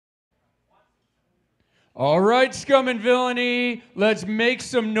All right, Scum and Villainy, let's make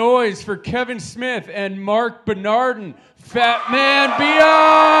some noise for Kevin Smith and Marc Bernardin, Fat Man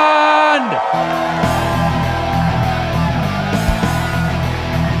Beyond!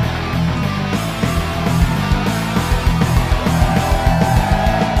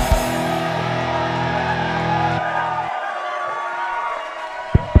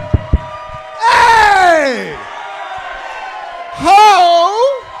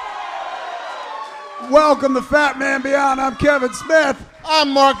 Welcome to Fat Man Beyond. I'm Kevin Smith.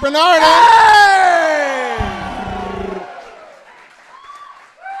 I'm Marc Bernardin. Hey!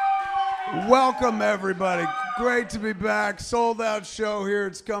 Welcome, everybody. Great to be back. Sold out show here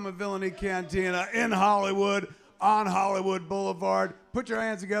at Scum Villainy Cantina in Hollywood, on Hollywood Boulevard. Put your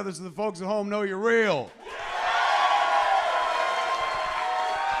hands together so the folks at home know you're real.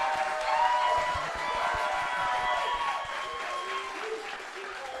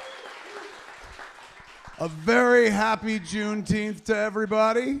 A very happy Juneteenth to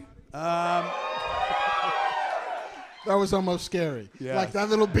everybody. That was almost scary. Yeah. Like that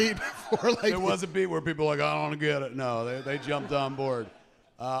little beat before. Like there was a beat where people were like, I don't want to get it. No, they jumped on board.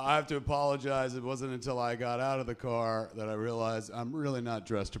 I have to apologize. It wasn't until I got out of the car that I realized I'm really not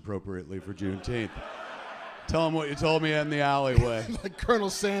dressed appropriately for Juneteenth. Tell them what you told me in the alleyway. Like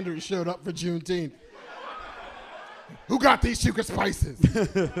Colonel Sanders showed up for Juneteenth. Who got these sugar spices?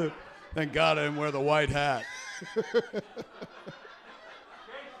 Thank God I didn't wear the white hat.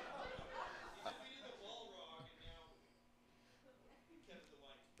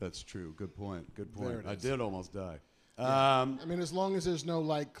 That's true. Good point. Good point. I did almost die. Yeah. I mean, as long as there's no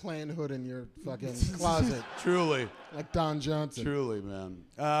like Klan hood in your fucking closet. Truly. Like Don Johnson. Truly, man.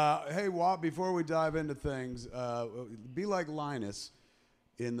 Hey, Walt, before we dive into things, be like Linus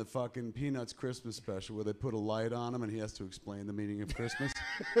in the fucking Peanuts Christmas special where they put a light on him and he has to explain the meaning of Christmas.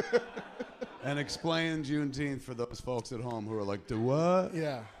 And explain Juneteenth for those folks at home who are like, do what?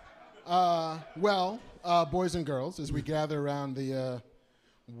 Yeah. Boys and girls, as we gather around the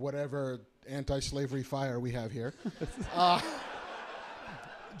whatever anti-slavery fire we have here,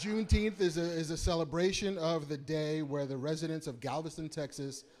 Juneteenth is a celebration of the day where the residents of Galveston,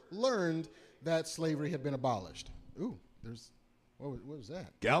 Texas learned that slavery had been abolished. Ooh, what was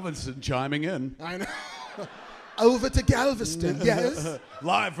that? Galveston chiming in. I know. Over to Galveston, yes.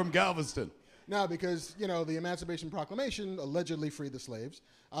 Live from Galveston. No, because, you know, the Emancipation Proclamation allegedly freed the slaves,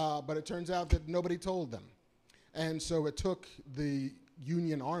 but it turns out that nobody told them. And so it took the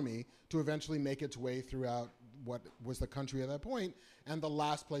Union Army to eventually make its way throughout what was the country at that point, and the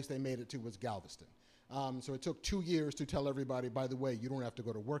last place they made it to was Galveston. So it took 2 years to tell everybody, by the way, you don't have to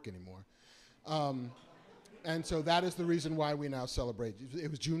go to work anymore. And so that is the reason why we now celebrate. It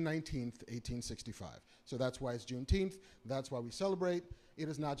was June 19th, 1865. So that's why it's Juneteenth. That's why we celebrate. It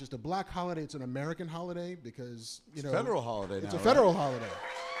is not just a black holiday, it's an American holiday because, you know. It's a federal holiday now. It's a federal holiday.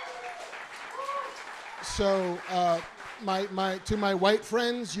 So to my white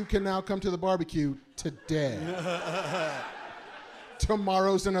friends, you can now come to the barbecue today.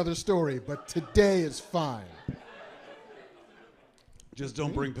 Tomorrow's another story, but today is fine. Just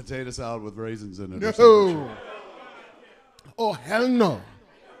don't bring potato salad with raisins in it. No. Oh, hell no.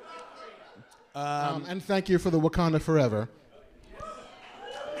 And thank you for the Wakanda Forever.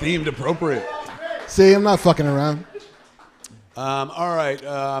 Themed appropriate. See, I'm not fucking around. All right.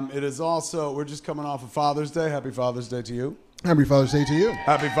 It is also, we're just coming off of Father's Day. Happy Father's Day to you. Happy Father's Day to you.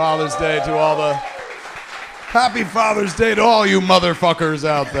 Happy Father's Day to all the... Happy Father's Day to all you motherfuckers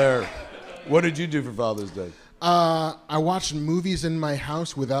out there. What did you do for Father's Day? I watched movies in my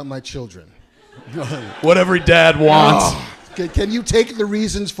house without my children. What every dad wants. Oh, can you take the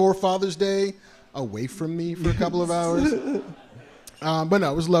reasons for Father's Day away from me for a couple of hours? But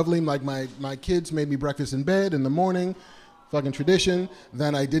no, it was lovely. Like my kids made me breakfast in bed in the morning. Fucking tradition.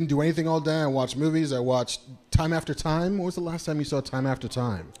 Then I didn't do anything all day. I watched movies. I watched Time After Time. What was the last time you saw Time After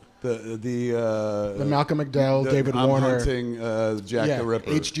Time? The Malcolm McDowell, David Warner. Hunting Jack the Ripper.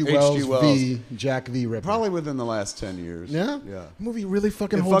 H.G. Wells v. Jack the Ripper. Probably within the last 10 years. Yeah? Yeah. The movie really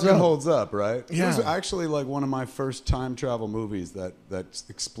fucking It holds fucking up. holds up, right? Yeah. It was actually like one of my first time travel movies that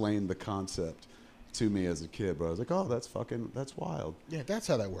explained the concept to me as a kid. But I was like, oh, that's wild. Yeah, that's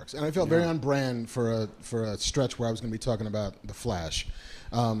how that works. And I felt very on brand for a stretch where I was going to be talking about The Flash.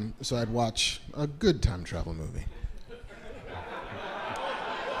 So I'd watch a good time travel movie.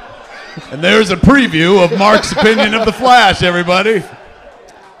 And there's a preview of Mark's opinion of The Flash, everybody.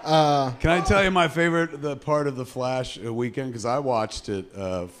 Can I tell you my favorite part of The Flash weekend? Because I watched it,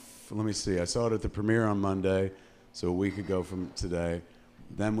 let me see, I saw it at the premiere on Monday, so a week ago from today.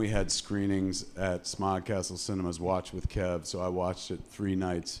 Then we had screenings at Smog Castle Cinemas, Watch with Kev, so I watched it 3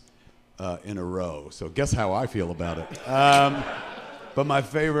 nights in a row. So guess how I feel about it. But my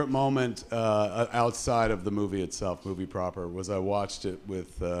favorite moment outside of the movie itself, movie proper, was I watched it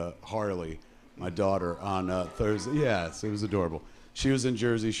with Harley, my daughter, on Thursday. Yes, it was adorable. She was in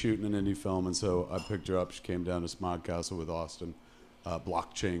Jersey shooting an indie film, and so I picked her up. She came down to Smog Castle with Austin,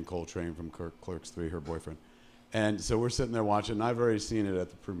 Blockchain Coltrane from Clerks 3, her boyfriend. And so we're sitting there watching, and I've already seen it at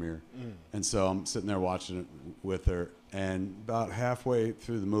the premiere. And so I'm sitting there watching it with her, and about halfway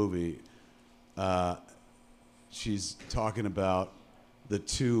through the movie, she's talking about the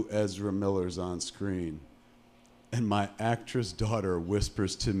two Ezra Millers on screen. And my actress daughter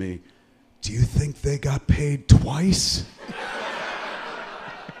whispers to me, "Do you think they got paid twice?"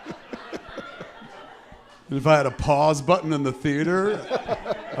 And if I had a pause button in the theater,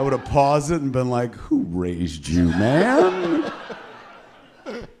 I would have paused it and been like, "Who raised you, man?"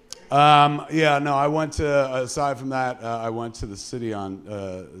 I went to, aside from that, I went to the city on,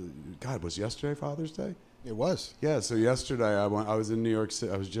 was yesterday Father's Day? It was. Yeah, so yesterday I was in New York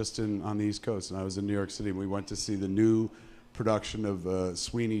City. I was just on the East Coast, and I was in New York City, and we went to see the new production of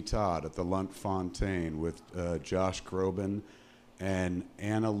Sweeney Todd at the Lunt Fontaine with Josh Groban and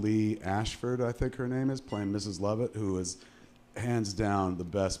Anna Lee Ashford, I think her name is, playing Mrs. Lovett, who is hands down the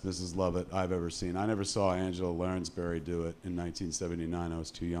best Mrs. Lovett I've ever seen. I never saw Angela Lansbury do it in 1979. I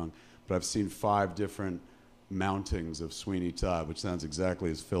was too young. But I've seen 5 different mountings of Sweeney Todd, which sounds exactly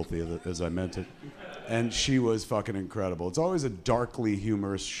as filthy as I meant it. And she was fucking incredible. It's always a darkly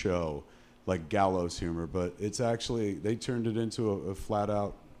humorous show, like gallows humor, but it's actually, they turned it into a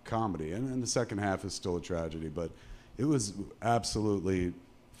flat-out comedy. And the second half is still a tragedy, but it was absolutely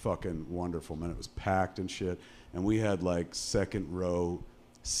fucking wonderful, man. It was packed and shit. And we had like second row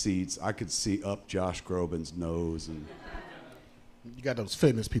seats. I could see up Josh Groban's nose. And You got those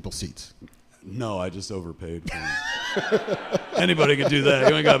famous people seats. no, I just overpaid for them. Anybody can do that.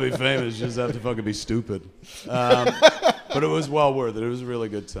 You ain't got to be famous. You just have to fucking be stupid. But it was well worth it. It was a really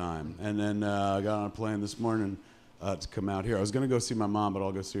good time. And then I got on a plane this morning to come out here. I was going to go see my mom, but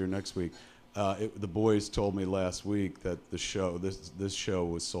I'll go see her next week. The boys told me last week that the show, this show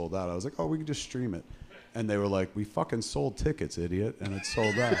was sold out. I was like, oh, we can just stream it. And they were like, we fucking sold tickets, idiot, and it's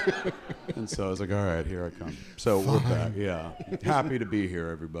sold out. And so I was like, all right, here I come. So we're back, yeah. Happy to be here,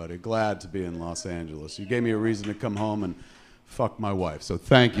 everybody. Glad to be in Los Angeles. You gave me a reason to come home and fuck my wife, so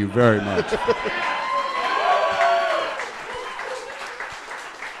thank you very much.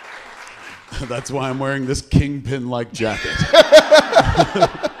 That's why I'm wearing this kingpin-like jacket.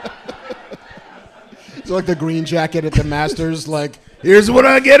 It's like the green jacket at the Masters, like, here's what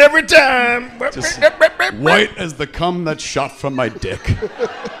I get every time. Just white as the cum that's shot from my dick.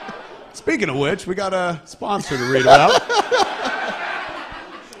 Speaking of which, we got a sponsor to read about.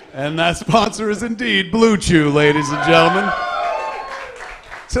 And that sponsor is indeed Blue Chew, ladies and gentlemen.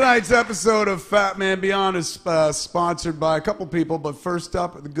 Tonight's episode of Fat Man Beyond is sponsored by a couple people, but first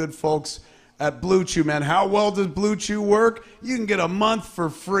up, the good folks at Blue Chew, man. How well does Blue Chew work? You can get a month for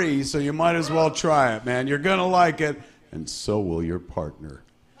free, so you might as well try it, man. You're going to like it, and so will your partner.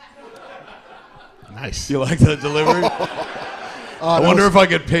 Nice. You like that delivery? I wonder if I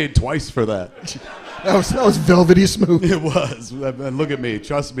get paid twice for that. That was velvety smooth. It was. And look at me.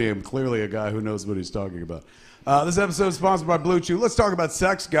 Trust me, I'm clearly a guy who knows what he's talking about. This episode is sponsored by Blue Chew. Let's talk about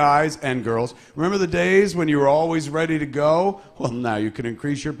sex, guys and girls. Remember the days when you were always ready to go? Well, now you can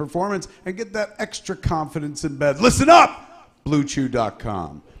increase your performance and get that extra confidence in bed. Listen up!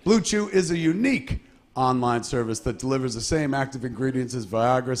 BlueChew.com. Blue Chew is a unique online service that delivers the same active ingredients as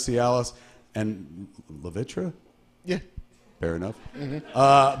Viagra, Cialis, and Levitra? Yeah. Fair enough. Mm-hmm.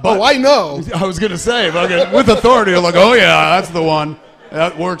 But I know. I was going to say, with authority, I'm like, oh yeah, that's the one.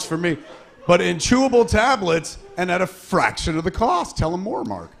 That works for me. But in chewable tablets and at a fraction of the cost. Tell them more,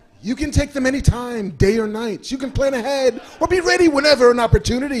 Mark. You can take them anytime, day or night. You can plan ahead or be ready whenever an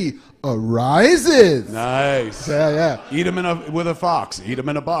opportunity arises. Nice. Yeah. Eat them with a fox. Eat them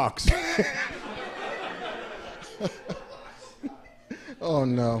in a box. Oh,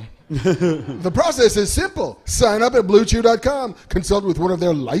 no. The process is simple. Sign up at BlueChew.com. Consult with one of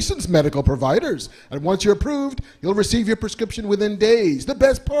their licensed medical providers. And once you're approved, you'll receive your prescription within days. The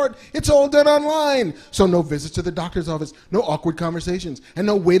best part, it's all done online. So no visits to the doctor's office, no awkward conversations, and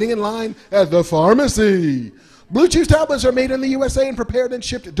no waiting in line at the pharmacy. Blue Chew's tablets are made in the USA and prepared and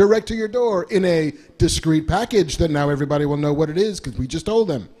shipped direct to your door in a discreet package that now everybody will know what it is because we just told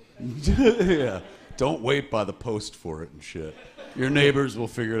them. Yeah. Don't wait by the post for it and shit. Your neighbors will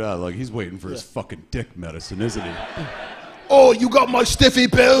figure it out. Like, he's waiting for his fucking dick medicine, isn't he? Oh, you got my stiffy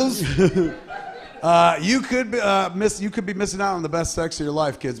pills? You could be missing out on the best sex of your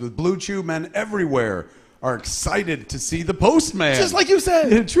life, kids, with Blue Chew. Men everywhere are excited to see the postman. Just like you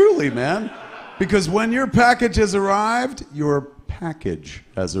said. Yeah, truly, man. Because when your package has arrived, your package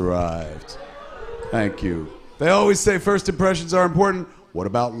has arrived. Thank you. They always say first impressions are important. What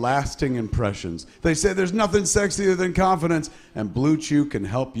about lasting impressions? They say there's nothing sexier than confidence, and Blue Chew can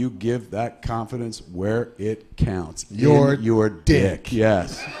help you give that confidence where it counts. Your dick.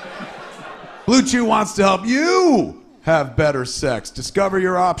 Yes. Blue Chew wants to help you have better sex. Discover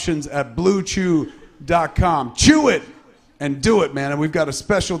your options at BlueChew.com. Chew it and do it, man. And we've got a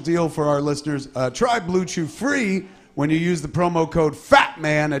special deal for our listeners. Try Blue Chew free when you use the promo code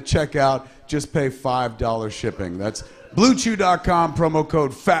FATMAN at checkout. Just pay $5 shipping. That's BlueChew.com, promo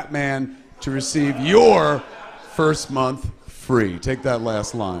code FATMAN to receive your first month free. Take that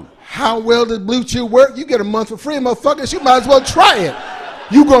last line. How well does Blue Chew work? You get a month for free, motherfuckers. You might as well try it.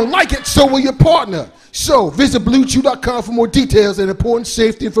 You're going to like it, so will your partner. So visit BlueChew.com for more details and important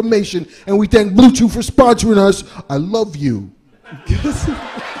safety information. And we thank Blue Chew for sponsoring us. I love you. Give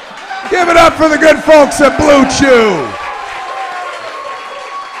it up for the good folks at Blue Chew.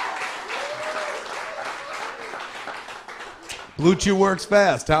 Blue Chew works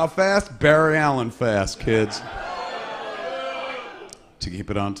fast. How fast? Barry Allen fast, kids. To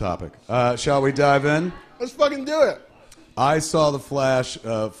keep it on topic. Shall we dive in? Let's fucking do it. I saw The Flash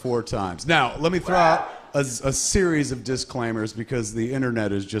 4 times. Now, let me throw out a series of disclaimers because the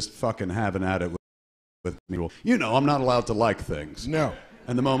internet is just fucking having at it with me. You know, I'm not allowed to like things. No.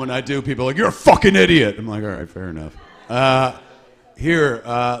 And the moment I do, people are like, you're a fucking idiot. I'm like, all right, fair enough. Let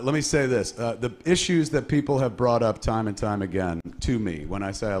me say this. The issues that people have brought up time and time again to me, when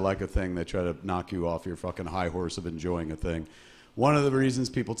I say I like a thing, they try to knock you off your fucking high horse of enjoying a thing. One of the reasons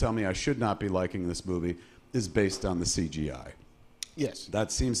people tell me I should not be liking this movie is based on the CGI. Yes. That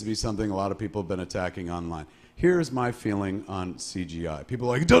seems to be something a lot of people have been attacking online. Here's my feeling on CGI. People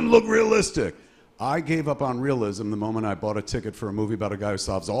are like, it doesn't look realistic. I gave up on realism the moment I bought a ticket for a movie about a guy who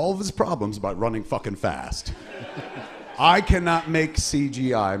solves all of his problems by running fucking fast. I cannot make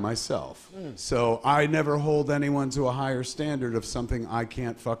CGI myself. So I never hold anyone to a higher standard of something I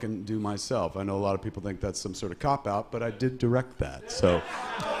can't fucking do myself. I know a lot of people think that's some sort of cop-out, but I did direct that, so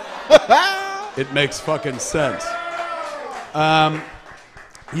it makes fucking sense.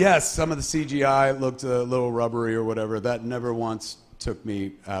 Yes, some of the CGI looked a little rubbery or whatever. That never once took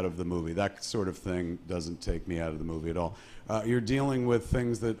me out of the movie. That sort of thing doesn't take me out of the movie at all. You're dealing with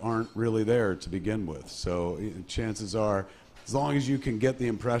things that aren't really there to begin with. So chances are, as long as you can get the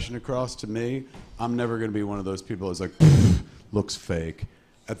impression across to me, I'm never going to be one of those people who's like, looks fake.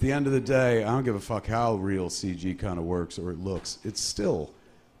 At the end of the day, I don't give a fuck how real CG kind of works or it looks. It's still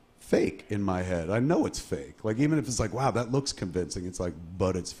fake in my head. I know it's fake. Like, even if it's like, wow, that looks convincing, it's like,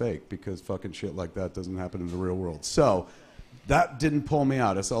 but it's fake because fucking shit like that doesn't happen in the real world. So that didn't pull me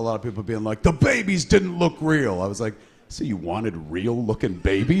out. I saw a lot of people being like, the babies didn't look real. I was like, so you wanted real-looking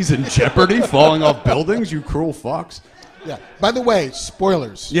babies in Jeopardy falling off buildings, you cruel fucks? Yeah. By the way,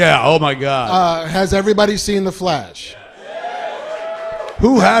 spoilers. Yeah, oh my God. Has everybody seen The Flash?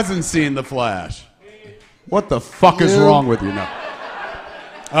 Who hasn't seen The Flash? What the fuck is wrong with you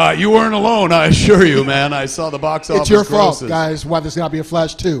now? You weren't alone, I assure you, man. I saw the box office It's your grosses. fault, guys, why there's got to be a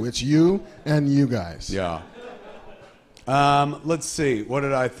Flash 2. It's you and you guys. Yeah. Let's see. What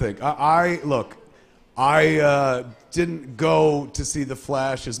did I think? Look, I didn't go to see The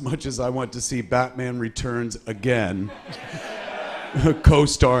Flash as much as I went to see Batman Returns again,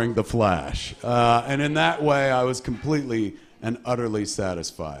 co-starring The Flash. And in that way, I was completely and utterly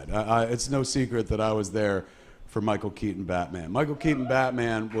satisfied. It's no secret that I was there for Michael Keaton Batman. Michael Keaton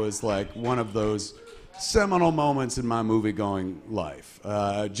Batman was like one of those seminal moments in my movie-going life.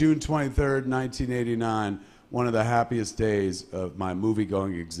 June 23rd, 1989. One of the happiest days of my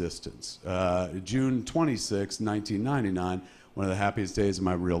movie-going existence. June 26, 1999, one of the happiest days of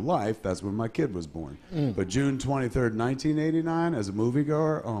my real life. That's when my kid was born. But June 23rd, 1989, as a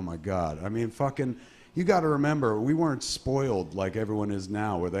moviegoer, oh my God. I mean, fucking, you got to remember, we weren't spoiled like everyone is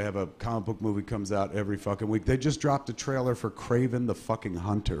now, where they have a comic book movie comes out every fucking week. They just dropped a trailer for Kraven the fucking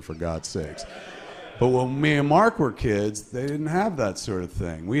Hunter, for God's sakes. But when me and Mark were kids, they didn't have that sort of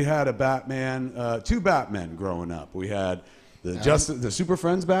thing. We had a Batman, 2 Batmen growing up. We had the Super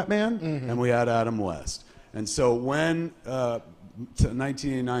Friends Batman, and we had Adam West. And so when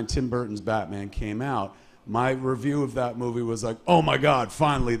 1989 Tim Burton's Batman came out, my review of that movie was like, oh my God,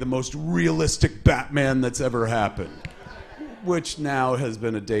 finally, the most realistic Batman that's ever happened. Which now has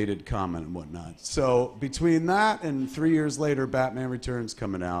been a dated comment and whatnot. So between that and 3 years later, Batman Returns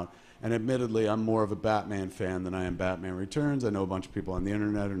coming out, and admittedly, I'm more of a Batman fan than I am Batman Returns. I know a bunch of people on the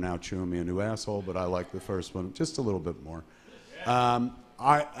internet are now chewing me a new asshole, but I like the first one just a little bit more.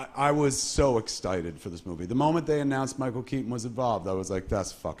 I was so excited for this movie. The moment they announced Michael Keaton was involved, I was like,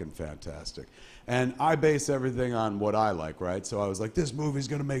 that's fucking fantastic. And I base everything on what I like, right? So I was like, this movie's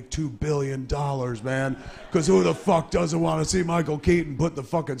going to make $2 billion, man. Because who the fuck doesn't want to see Michael Keaton put the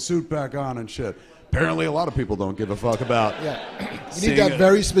fucking suit back on and shit? Apparently a lot of people don't give a fuck about You got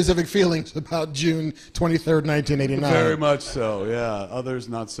very specific feelings about June 23rd, 1989. Very much so, yeah. Others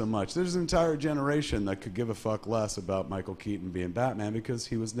not so much. There's an entire generation that could give a fuck less about Michael Keaton being Batman because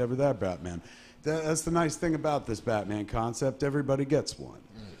he was never that Batman. That's the nice thing about this Batman concept. Everybody gets one.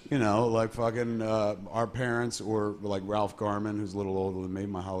 You know, like fucking our parents or like Ralph Garman, who's a little older than me,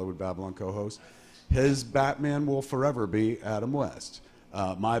 my Hollywood Babylon co-host. His Batman will forever be Adam West.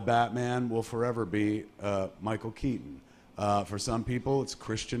 My Batman will forever be Michael Keaton. For some people, it's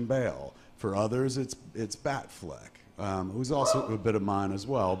Christian Bale. For others, it's Batfleck, who's also a bit of mine as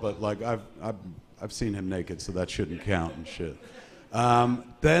well. But like I've seen him naked, so that shouldn't count and shit.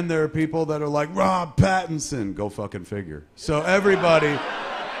 Then there are people that are like Rob Pattinson. Go fucking figure. So everybody,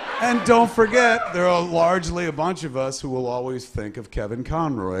 and don't forget, there are largely a bunch of us who will always think of Kevin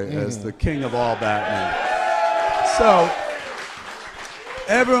Conroy as the king of all Batman. So.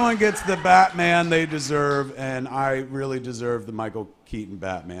 Everyone gets the Batman they deserve, and I really deserve the Michael Keaton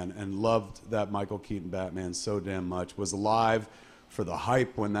Batman and loved that Michael Keaton Batman so damn much. Was alive for the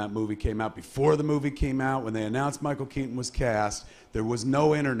hype when that movie came out. Before the movie came out, when they announced Michael Keaton was cast, there was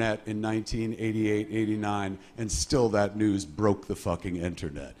no internet in 1988, 89, and still that news broke the fucking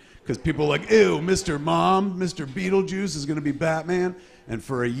internet. Because people were like, ew, Mr. Mom, Mr. Beetlejuice is going to be Batman. And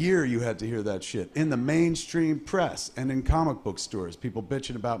for a year, you had to hear that shit. In the mainstream press and in comic book stores, people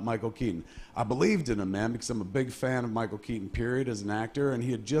bitching about Michael Keaton. I believed in him, man, because I'm a big fan of Michael Keaton, period, as an actor. And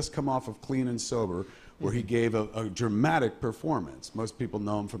he had just come off of Clean and Sober, where he gave a dramatic performance. Most people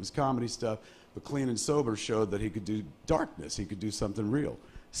know him from his comedy stuff, but Clean and Sober showed that he could do darkness. He could do something real.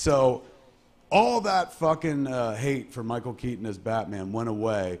 So all that fucking hate for Michael Keaton as Batman went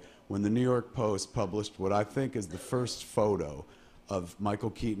away when the New York Post published what I think is the first photo of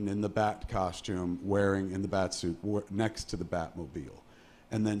Michael Keaton in the Bat costume, wearing in the Bat suit, next to the Batmobile.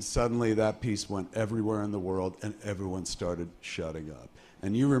 And then suddenly that piece went everywhere in the world and everyone started shutting up.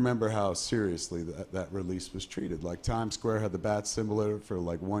 And you remember how seriously that release was treated. Like Times Square had the Bat symbol for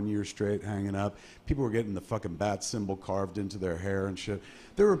like 1 year straight hanging up. People were getting the fucking Bat symbol carved into their hair and shit.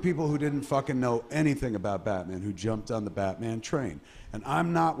 There were people who didn't fucking know anything about Batman who jumped on the Batman train. And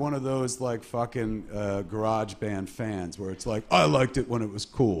I'm not one of those like fucking garage band fans where it's like, I liked it when it was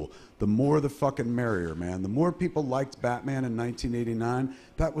cool. The more the fucking merrier, man. The more people liked Batman in 1989,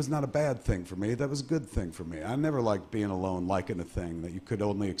 that was not a bad thing for me. That was a good thing for me. I never liked being alone, liking a thing that you could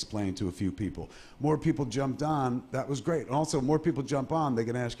only explain to a few people. More people jumped on, that was great. And also, more people jump on, they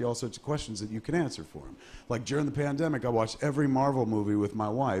can ask you all sorts of questions that you can answer for them. Like during the pandemic, I watched every Marvel movie with my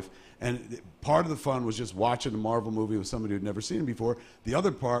wife, and part of the fun was just watching a Marvel movie with somebody who'd never seen it before. The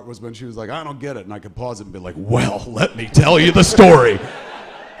other part was when she was like, I don't get it, and I could pause it and be like, well, let me tell you the story.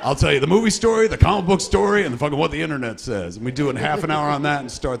 I'll tell you the movie story, the comic book story, and the fucking what the internet says. And we do it in half an hour on that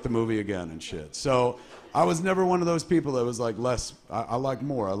and start the movie again and shit. So I was never one of those people that was like less, I like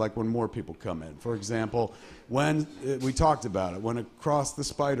more. I like when more people come in. For example, when we talked about it, when Across the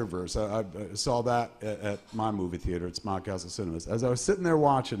Spider-Verse, I saw that at my movie theater, it's Mock House of Cinemas. As I was sitting there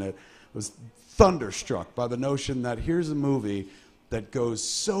watching it, I was thunderstruck by the notion that here's a movie that goes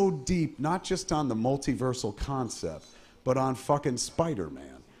so deep, not just on the multiversal concept, but on fucking Spider-Man.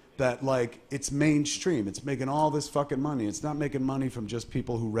 That like it's mainstream, it's making all this fucking money. It's not making money from just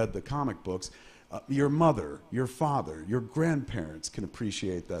people who read the comic books. Your mother, your father, your grandparents can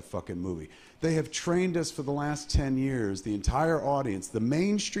appreciate that fucking movie. They have trained us for the last 10 years, the entire audience, the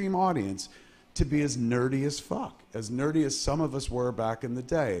mainstream audience, to be as nerdy as some of us were back in the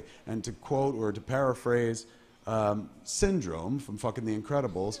day. And to quote or to paraphrase Syndrome from fucking The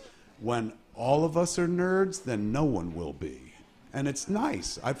Incredibles, when all of us are nerds, then no one will be. And it's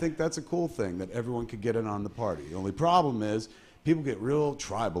nice. I think that's a cool thing, that everyone could get in on the party. The only problem is people get real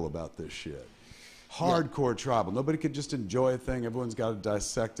tribal about this shit. Hardcore tribal. Nobody could just enjoy a thing. Everyone's got to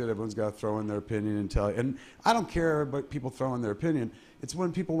dissect it. Everyone's got to throw in their opinion and tell you. And I don't care about people throwing their opinion. It's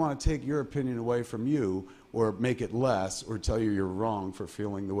when people want to take your opinion away from you or make it less or tell you you're wrong for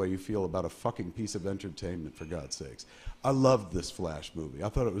feeling the way you feel about a fucking piece of entertainment, for God's sakes. I loved this Flash movie. I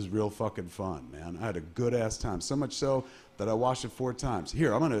thought it was real fucking fun, man. I had a good-ass time. So much so that I watched it 4 times.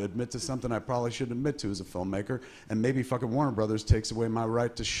 Here, I'm going to admit to something I probably shouldn't admit to as a filmmaker, and maybe fucking Warner Brothers takes away my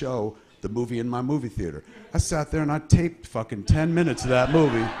right to show the movie in my movie theater. I sat there and I taped fucking 10 minutes of that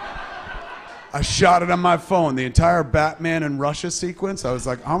movie. I shot it on my phone, the entire Batman in Russia sequence. I was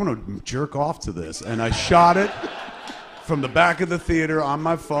like, I'm going to jerk off to this. And I shot it. from the back of the theater on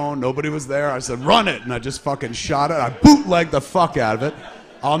my phone. Nobody was there. I said, run it. And I just fucking shot it. I bootlegged the fuck out of it.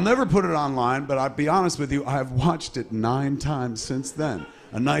 I'll never put it online, but I'll be honest with you, I've watched it 9 times since then.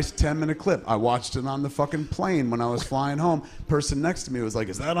 A nice 10-minute clip. I watched it on the fucking plane when I was flying home. Person next to me was like,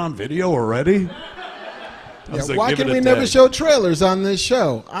 is that on video already? Yeah, like, why can we never show trailers on this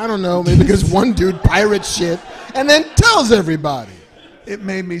show? I don't know, maybe because one dude pirates shit and then tells everybody. It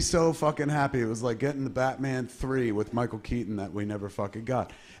made me so fucking happy. It was like getting the Batman 3 with Michael Keaton that we never fucking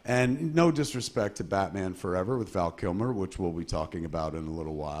got. And no disrespect to Batman Forever with Val Kilmer, which we'll be talking about in a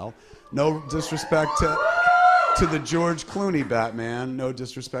little while. No disrespect to the George Clooney Batman. No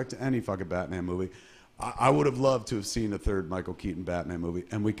disrespect to any fucking Batman movie. I would have loved to have seen a third Michael Keaton Batman movie,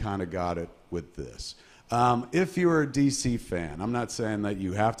 and we kind of got it with this. If you're a DC fan, I'm not saying that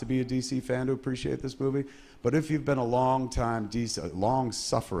you have to be a DC fan to appreciate this movie, but if you've been a long-suffering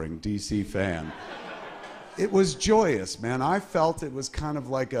DC fan, it was joyous, man. I felt it was kind of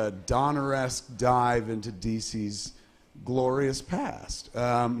like a Donner-esque dive into DC's glorious past.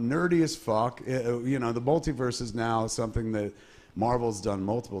 Nerdy as fuck. You know, the multiverse is now something that Marvel's done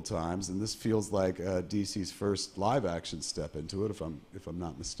multiple times, and this feels like DC's first live-action step into it, if I'm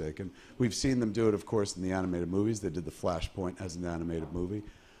not mistaken. We've seen them do it, of course, in the animated movies. They did the Flashpoint as an animated movie,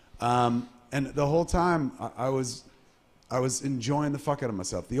 and the whole time I was enjoying the fuck out of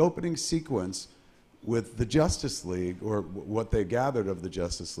myself. The opening sequence with the Justice League, or what they gathered of the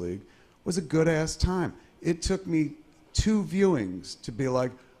Justice League, was a good-ass time. It took me 2 viewings to be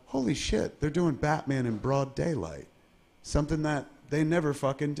like, holy shit, they're doing Batman in broad daylight. Something that they never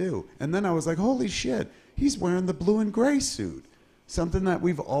fucking do. And then I was like, holy shit, he's wearing the blue and gray suit. Something that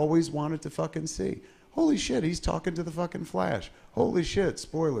we've always wanted to fucking see. Holy shit, he's talking to the fucking Flash. Holy shit,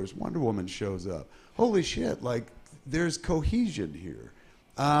 spoilers, Wonder Woman shows up. Holy shit, like, there's cohesion here.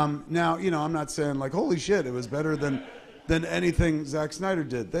 Now, you know, I'm not saying like, holy shit, it was better than anything Zack Snyder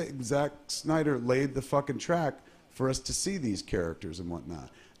did. Zack Snyder laid the fucking track for us to see these characters and whatnot.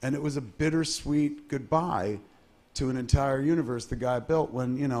 And it was a bittersweet goodbye to an entire universe the guy built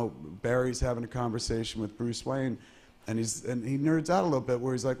when, you know, Barry's having a conversation with Bruce Wayne, and he nerds out a little bit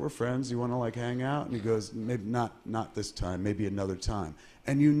where he's like, we're friends, you want to like hang out? And he goes, maybe not this time, maybe another time.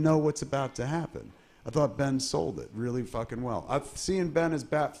 And you know what's about to happen. I thought Ben sold it really fucking well. Seeing Ben as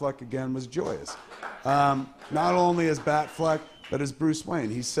Batfleck again was joyous. Not only as Batfleck, but as Bruce Wayne.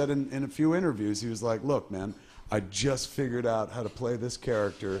 He said in a few interviews, he was like, look, man, I just figured out how to play this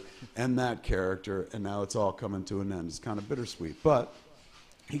character and that character, and now it's all coming to an end. It's kind of bittersweet. But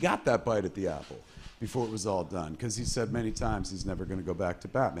he got that bite at the apple before it was all done, because he said many times he's never going to go back to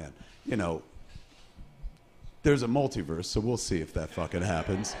Batman. You know, there's a multiverse, so we'll see if that fucking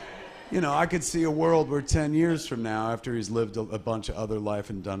happens. You know, I could see a world where 10 years from now, after he's lived a bunch of other life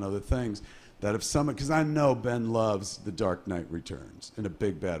and done other things, that if someone, because I know Ben loves The Dark Knight Returns in a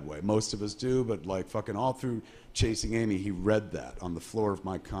big bad way. Most of us do, but like fucking all through Chasing Amy, he read that on the floor of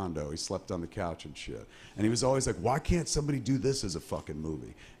my condo. He slept on the couch and shit. And he was always like, why can't somebody do this as a fucking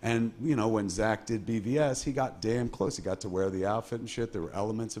movie? And, you know, when Zach did BVS, he got damn close. He got to wear the outfit and shit. There were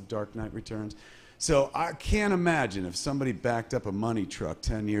elements of Dark Knight Returns. So I can't imagine if somebody backed up a money truck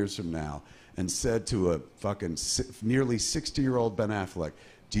 10 years from now and said to a fucking nearly 60-year-old Ben Affleck,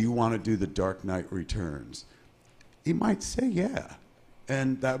 do you want to do The Dark Knight Returns? He might say yeah,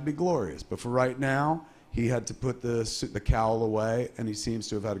 and that would be glorious. But for right now, he had to put the cowl away, and he seems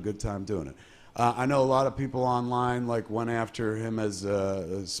to have had a good time doing it. I know a lot of people online like went after him as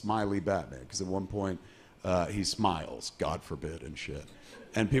a smiley Batman, because at one point he smiles, God forbid, and shit.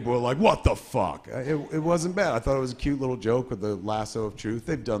 And people were like, what the fuck? It wasn't bad. I thought it was a cute little joke with the lasso of truth.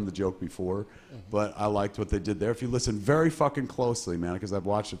 They've done the joke before, but I liked what they did there. If you listen very fucking closely, man, because I've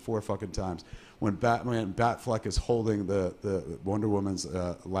watched it 4 fucking times, when Batfleck is holding the Wonder Woman's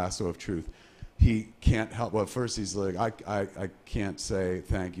lasso of truth, he can't help, well, at first he's like, I can't say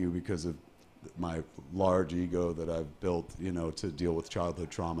thank you because of my large ego that I've built, you know, to deal with childhood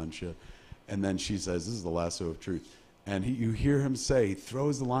trauma and shit. And then she says, this is the lasso of truth. And you hear him say, he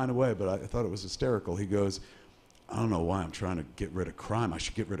throws the line away, but I thought it was hysterical. He goes, I don't know why I'm trying to get rid of crime. I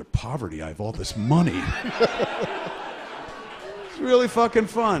should get rid of poverty. I have all this money. It's really fucking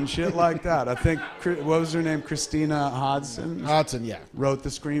fun, shit like that. I think, what was her name? Christina Hodson? Hodson, yeah. Wrote the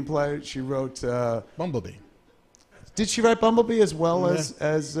screenplay. She wrote... Bumblebee. Did she write Bumblebee as well as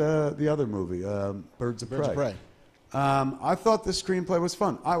the other movie, Birds of Prey? I thought the screenplay was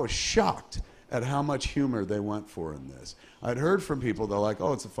fun. I was shocked at how much humor they went for in this. I'd heard from people, they're like,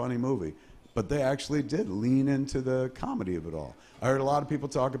 oh, it's a funny movie. But they actually did lean into the comedy of it all. I heard a lot of people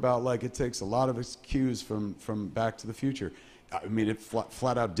talk about, like, it takes a lot of its cues from Back to the Future. I mean, it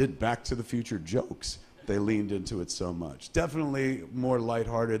flat out did Back to the Future jokes. they leaned into it so much. Definitely more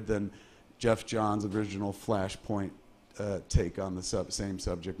lighthearted than Jeff Johns' original Flashpoint take on the same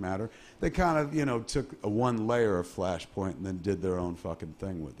subject matter. They kind of, you know, took one layer of Flashpoint and then did their own fucking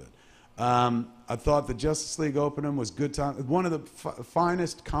thing with it. I thought the Justice League opening was good time. One of the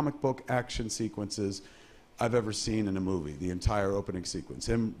finest comic book action sequences I've ever seen in a movie. The entire opening sequence,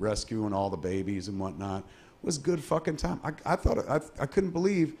 him rescuing all the babies and whatnot, was good fucking time. I thought I couldn't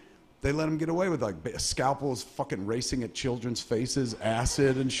believe they let him get away with, like, scalpels fucking racing at children's faces,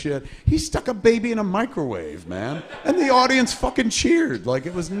 acid and shit. He stuck a baby in a microwave, man. And the audience fucking cheered. Like,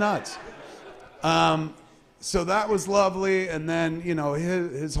 it was nuts. So that was lovely. And then, you know,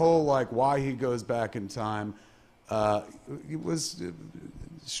 his whole, like, why he goes back in time, it was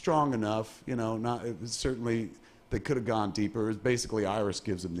strong enough, you know, it was certainly, they could have gone deeper. It was basically Iris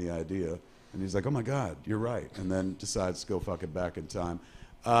gives him the idea. And he's like, oh my God, you're right. And then decides to go fucking back in time.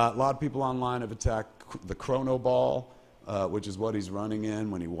 A lot of people online have attacked the Chrono Ball, which is what he's running in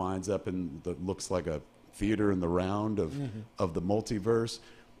when he winds up in the looks like a theater in the round of the multiverse.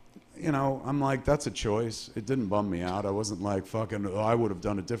 You know, I'm like, that's a choice. It didn't bum me out. I wasn't like, fucking, oh, I would have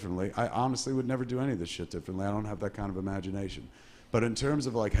done it differently. I honestly would never do any of this shit differently. I don't have that kind of imagination. But in terms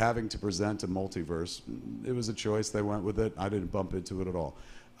of like having to present a multiverse, it was a choice. They went with it. I didn't bump into it at all.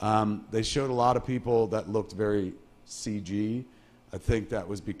 They showed a lot of people that looked very CG. I think that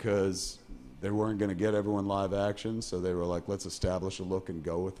was because they weren't going to get everyone live action, so they were like, let's establish a look and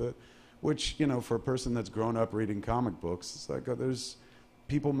go with it. Which, you know, for a person that's grown up reading comic books, it's like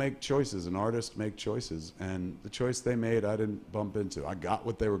people make choices and artists make choices. And the choice they made, I didn't bump into. I got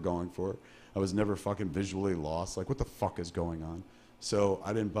what they were going for. I was never fucking visually lost. Like, what the fuck is going on? So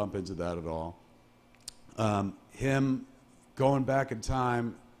I didn't bump into that at all. Him going back in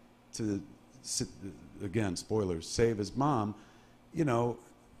time to, again, spoilers, save his mom, you know,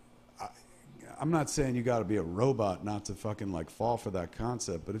 I'm not saying you got to be a robot not to fucking like fall for that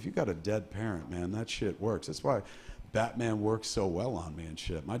concept, but if you got a dead parent, man, that shit works. That's why Batman works so well on me and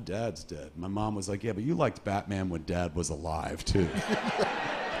shit. My dad's dead. My mom was like, yeah, but you liked Batman when Dad was alive too.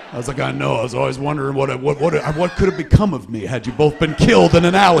 I was like, I know. I was always wondering what could have become of me had you both been killed in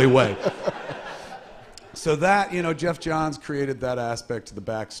an alleyway. So that, you know, Jeff Johns created that aspect to the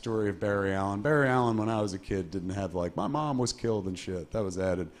backstory of Barry Allen. Barry Allen, when I was a kid, didn't have like, my mom was killed and shit. That was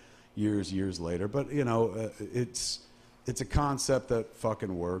added years later. But, you know, it's a concept that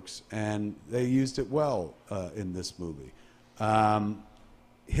fucking works, and they used it well in this movie.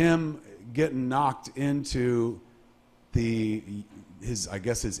 Him getting knocked into his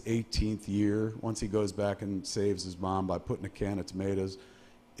 18th year, once he goes back and saves his mom by putting a can of tomatoes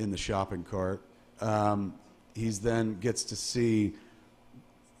in the shopping cart. He's then gets to see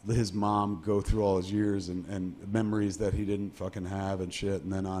his mom go through all his years and memories that he didn't fucking have and shit.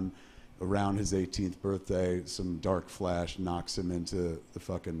 And then around his 18th birthday, some dark flash knocks him into the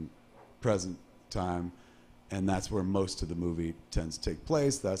fucking present time. And that's where most of the movie tends to take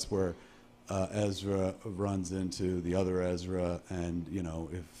place. That's where Ezra runs into the other Ezra. And, you know,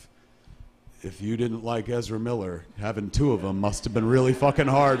 if you didn't like Ezra Miller, having two of them must have been really fucking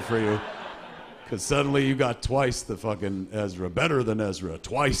hard for you. Because suddenly you got twice the fucking Ezra, better than Ezra,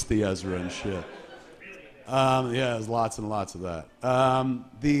 twice the Ezra and shit. Yeah, there's lots and lots of that.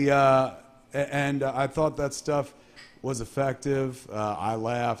 And I thought that stuff was effective. I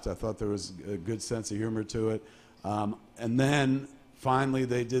laughed. I thought there was a good sense of humor to it. And then finally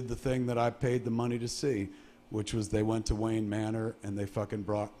they did the thing that I paid the money to see, which was they went to Wayne Manor and they fucking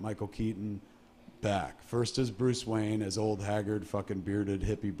brought Michael Keaton back. First as Bruce Wayne, as old, haggard, fucking bearded,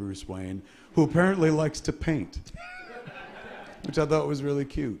 hippie Bruce Wayne, who apparently likes to paint, which I thought was really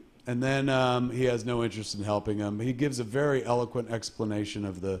cute. And then he has no interest in helping him. He gives a very eloquent explanation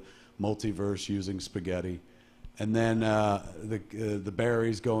of the multiverse using spaghetti. And then the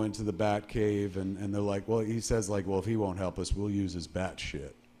Barrys go into the Bat Cave, and they're like, well, he says, like, well, if he won't help us, we'll use his bat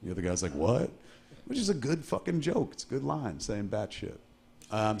shit. The other guy's like, what? Which is a good fucking joke. It's a good line, saying bat shit.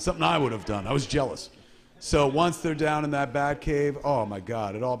 Something I would have done. I was jealous. So once they're down in that bat cave, oh my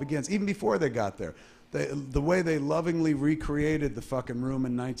God, it all begins. Even before they got there, the way they lovingly recreated the fucking room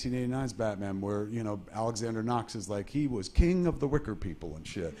in 1989's Batman, where, you know, Alexander Knox is like, he was king of the Wicker people and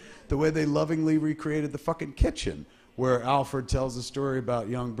shit. The way they lovingly recreated the fucking kitchen, where Alfred tells a story about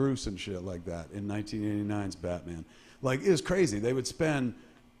young Bruce and shit like that in 1989's Batman. Like, it was crazy. They would spend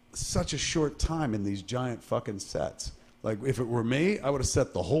such a short time in these giant fucking sets. Like, if it were me, I would have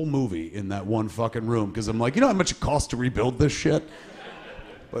set the whole movie in that one fucking room, because I'm like, you know how much it costs to rebuild this shit?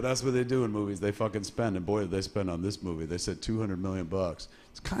 But that's what they do in movies. They fucking spend, and boy, did they spend on this movie. They said $200 million.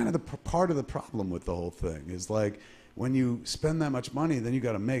 It's kind of part of the problem with the whole thing. Is like, when you spend that much money, then you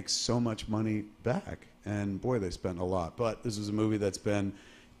got to make so much money back. And boy, they spent a lot. But this is a movie that's been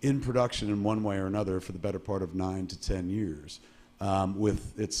in production in one way or another for the better part of 9 to 10 years,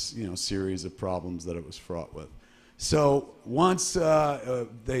 with its series of problems that it was fraught with. So once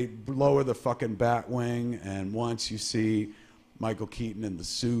they lower the fucking Batwing, and once you see Michael Keaton in the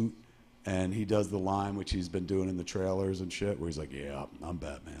suit, and he does the line which he's been doing in the trailers and shit, where he's like, "Yeah, I'm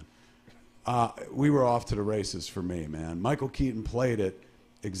Batman." We were off to the races for me, man. Michael Keaton played it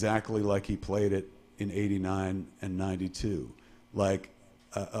exactly like he played it in '89 and '92, like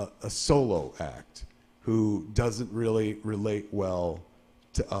a solo act who doesn't really relate well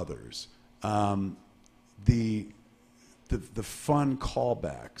to others. The fun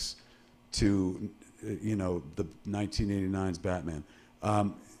callbacks to the 1989's Batman,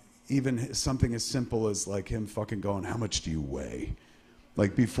 even something as simple as like him fucking going, "How much do you weigh?"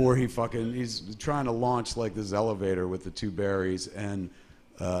 Like before he's trying to launch like this elevator with the 2 berries and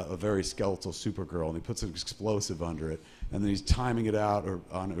a very skeletal Supergirl, and he puts an explosive under it, and then he's timing it out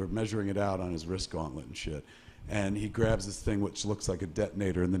or measuring it out on his wrist gauntlet and shit. And he grabs this thing which looks like a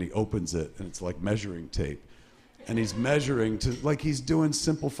detonator, and then he opens it, and it's like measuring tape. And he's measuring to, like he's doing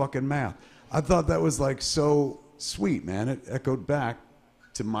simple fucking math. I thought that was like so sweet, man. It echoed back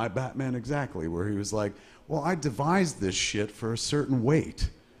to my Batman exactly, where he was like, "Well, I devised this shit for a certain weight,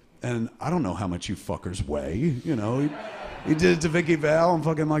 and I don't know how much you fuckers weigh." He did it to Vicky Vale, and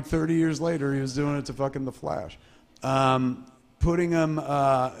fucking like 30 years later, he was doing it to fucking The Flash. Putting him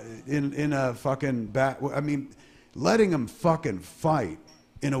in a fucking letting him fucking fight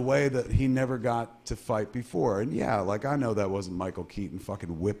in a way that he never got to fight before. And yeah, like I know that wasn't Michael Keaton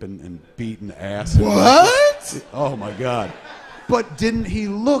fucking whipping and beating ass. What? Oh my God. But didn't he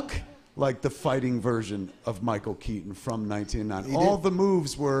look like the fighting version of Michael Keaton from 1990? All the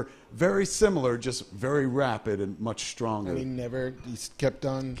moves were very similar, just very rapid and much stronger. And he kept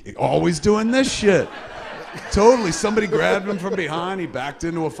on. Always doing this shit. Totally. Somebody grabbed him from behind. He backed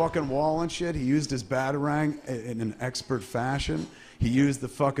into a fucking wall and shit. He used his Batarang in an expert fashion. He used the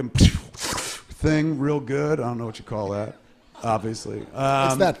fucking thing real good. I don't know what you call that, obviously.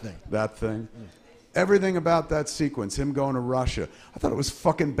 It's that thing. That thing. Everything about that sequence, him going to Russia, I thought it was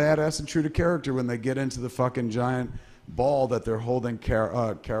fucking badass and true to character when they get into the fucking giant ball that they're holding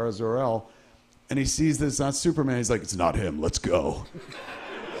Kara Zor-El, and he sees that it's not Superman. He's like, "It's not him, let's go."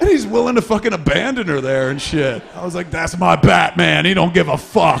 And he's willing to fucking abandon her there and shit. I was like, that's my Batman. He don't give a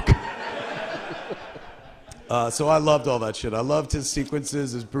fuck. So I loved all that shit. I loved his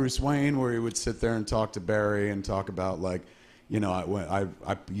sequences as Bruce Wayne, where he would sit there and talk to Barry and talk about like, I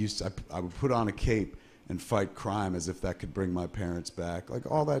would put on a cape and fight crime as if that could bring my parents back.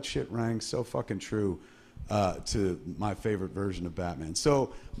 Like all that shit rang so fucking true to my favorite version of Batman.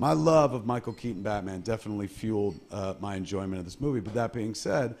 So my love of Michael Keaton Batman definitely fueled my enjoyment of this movie. But that being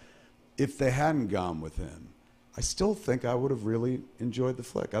said, if they hadn't gone with him, I still think I would have really enjoyed the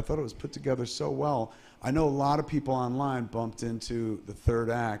flick. I thought it was put together so well. I know a lot of people online bumped into the third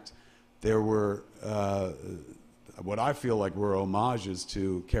act. There were what I feel like were homages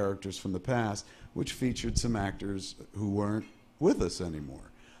to characters from the past, which featured some actors who weren't with us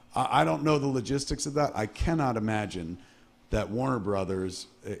anymore. I don't know the logistics of that. I cannot imagine that Warner Brothers,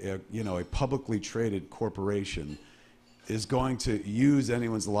 a publicly traded corporation, is going to use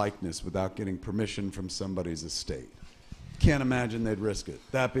anyone's likeness without getting permission from somebody's estate. Can't imagine they'd risk it.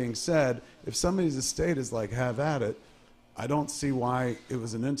 That being said, if somebody's estate is like, have at it, I don't see why it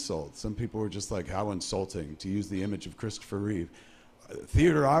was an insult. Some people were just like, how insulting to use the image of Christopher Reeve.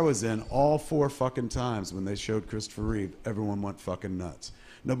 Theater I was in, all 4 fucking times when they showed Christopher Reeve, everyone went fucking nuts.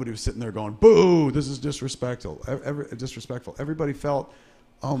 Nobody was sitting there going, boo, this is disrespectful. Everybody felt,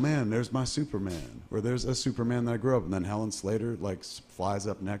 oh man, there's my Superman, or there's a Superman that I grew up. And then Helen Slater like flies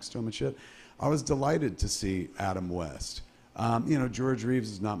up next to him and shit. I was delighted to see Adam West. George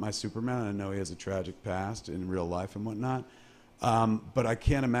Reeves is not my Superman. I know he has a tragic past in real life and whatnot. But I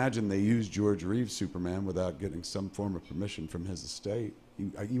can't imagine they used George Reeves' Superman without getting some form of permission from his estate.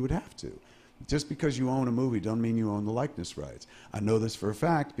 You would have to. Just because you own a movie don't mean you own the likeness rights. I know this for a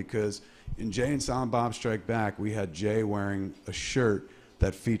fact because in Jay and Silent Bob Strike Back, we had Jay wearing a shirt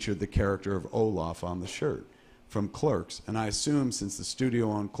that featured the character of Olaf on the shirt from Clerks. And I assumed since the studio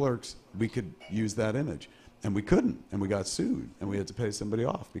owned Clerks, we could use that image. And we couldn't, and we got sued, and we had to pay somebody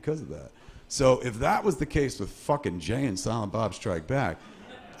off because of that. So if that was the case with fucking Jay and Silent Bob Strike Back,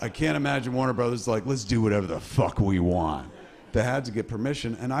 I can't imagine Warner Brothers like, let's do whatever the fuck we want. They had to get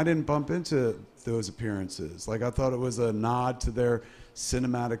permission, and I didn't bump into those appearances. Like, I thought it was a nod to their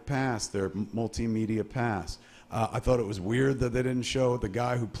cinematic past, their multimedia past. I thought it was weird that they didn't show the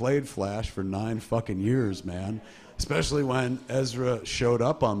guy who played Flash for 9 fucking years, man. Especially when Ezra showed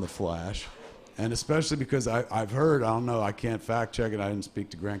up on The Flash. And especially because I've heard, I don't know, I can't fact check it, I didn't speak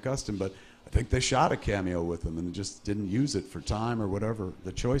to Grant Gustin, but I think they shot a cameo with him and just didn't use it for time or whatever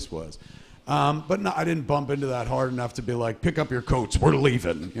the choice was. But no, I didn't bump into that hard enough to be like, pick up your coats, we're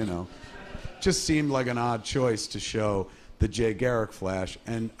leaving, you know. Just seemed like an odd choice to show the Jay Garrick Flash.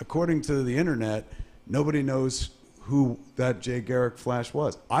 And according to the internet, nobody knows who that Jay Garrick Flash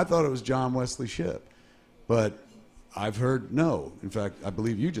was. I thought it was John Wesley Shipp, but I've heard no. In fact, I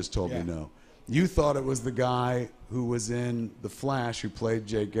believe you just told me no. You thought it was the guy who was in The Flash who played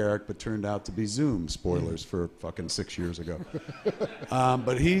Jay Garrick but turned out to be Zoom. Spoilers for fucking 6 years ago.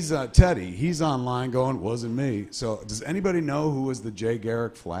 But he's Teddy. He's online going, wasn't me. So does anybody know who was the Jay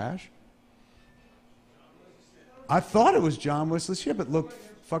Garrick Flash? I thought it was John Wesley Shipp. It looked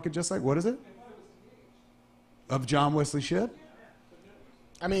fucking just like, what is it? Of John Wesley Shipp?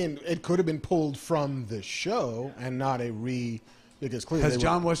 I mean, it could have been pulled from the show and not because clearly has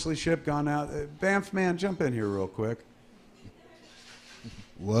John Wesley Shipp gone out? Banff man, jump in here real quick.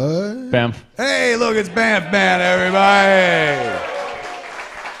 What? Banff. Hey, look, it's Banff man, everybody.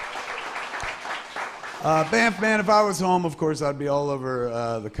 Banff man, if I was home, of course, I'd be all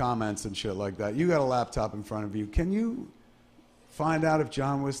over the comments and shit like that. You got a laptop in front of you. Can you find out if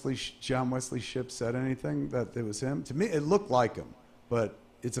John Wesley Shipp said anything that it was him? To me, it looked like him, but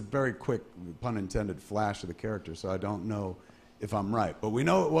it's a very quick, pun intended, flash of the character, so I don't know if I'm right. But we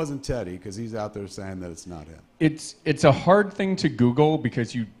know it wasn't Teddy because he's out there saying that it's not him. It's a hard thing to Google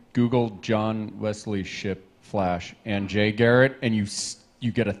because you Google John Wesley Shipp Flash and Jay Garrett and you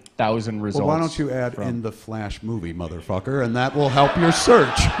get 1,000 results. Well, why don't you add in the Flash movie, motherfucker, and that will help your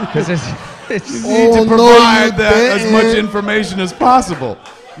search. Because it's you need to provide as much information as possible.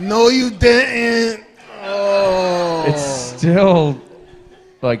 No, you didn't. Oh. It's still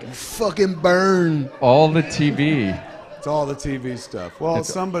like fucking burn. All the TV. It's all the TV stuff. Well,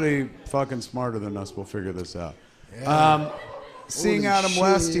 somebody fucking smarter than us will figure this out. Yeah. Seeing Holy Adam shit.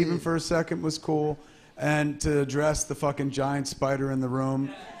 West even for a second was cool. And to address the fucking giant spider in the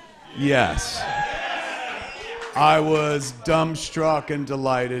room, yes. I was dumbstruck and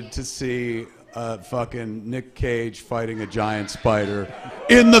delighted to see fucking Nick Cage fighting a giant spider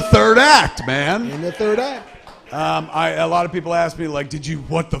in the third act, man. In the third act. A lot of people ask me, like,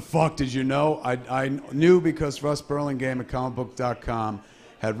 what the fuck did you know? I knew because Russ Burlingame at comicbook.com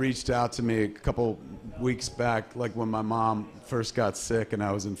had reached out to me a couple weeks back, like when my mom first got sick and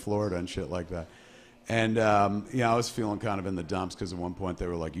I was in Florida and shit like that. And, I was feeling kind of in the dumps because at one point they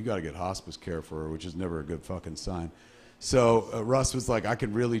were like, you got to get hospice care for her, which is never a good fucking sign. So Russ was like, I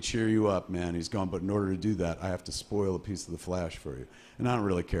could really cheer you up, man. He's going, but in order to do that, I have to spoil a piece of the Flash for you. And I don't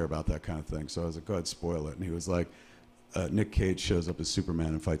really care about that kind of thing. So I was like, go ahead, spoil it. And he was like, Nick Cage shows up as Superman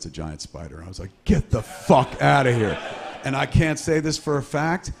and fights a giant spider. And I was like, get the fuck out of here. And I can't say this for a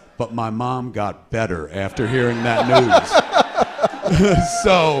fact, but my mom got better after hearing that news.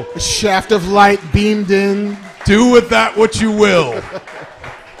 So a shaft of light beamed in. Do with that what you will.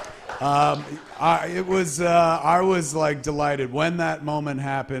 I was like delighted when that moment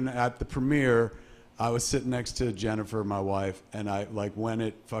happened at the premiere. I was sitting next to Jennifer, my wife, and when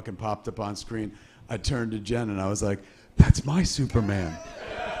it fucking popped up on screen, I turned to Jen and I was like, "That's my Superman."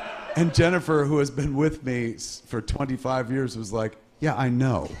 And Jennifer, who has been with me for 25 years, was like, "Yeah, I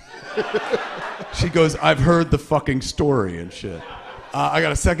know." She goes, "I've heard the fucking story and shit." I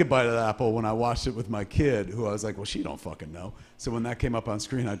got a second bite of the apple when I watched it with my kid, who I was like, well, she don't fucking know. So when that came up on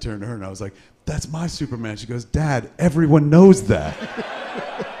screen, I turned to her and I was like, that's my Superman. She goes, Dad, everyone knows that.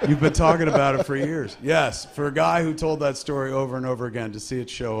 You've been talking about it for years. Yes, for a guy who told that story over and over again, to see it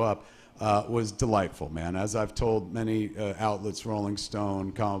show up was delightful, man. As I've told many outlets, Rolling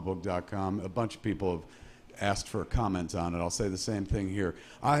Stone, comicbook.com, a bunch of people have asked for a comment on it. I'll say the same thing here.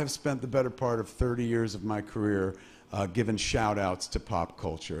 I have spent the better part of 30 years of my career given shout-outs to pop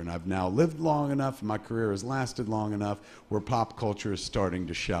culture. And I've now lived long enough, and my career has lasted long enough, where pop culture is starting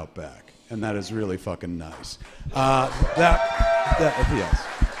to shout back. And that is really fucking nice. Yes.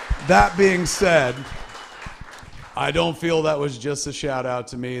 That being said, I don't feel that was just a shout-out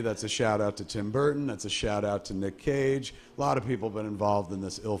to me. That's a shout-out to Tim Burton. That's a shout-out to Nick Cage. A lot of people have been involved in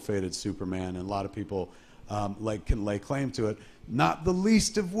this ill-fated Superman, and a lot of people can lay claim to it, not the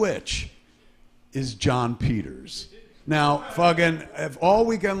least of which is John Peters. Now, fucking, if all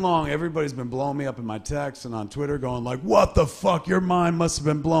weekend long, everybody's been blowing me up in my texts and on Twitter going like, what the fuck, your mind must have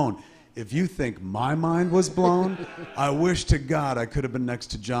been blown. If you think my mind was blown, I wish to God I could have been next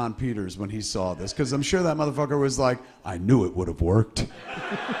to John Peters when he saw this, because I'm sure that motherfucker was like, I knew it would have worked.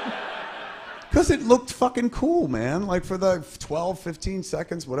 Because it looked fucking cool, man. Like for the 12, 15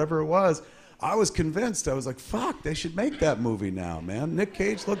 seconds, whatever it was, I was convinced. I was like, fuck, they should make that movie now, man. Nick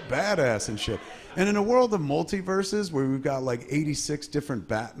Cage looked badass and shit. And in a world of multiverses where we've got like 86 different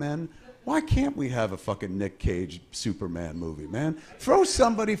Batmen, why can't we have a fucking Nick Cage Superman movie, man? Throw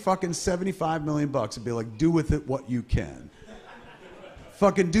somebody fucking $75 million and be like, do with it what you can.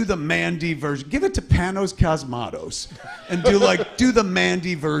 Fucking do the Mandy version. Give it to Panos Cosmatos and do the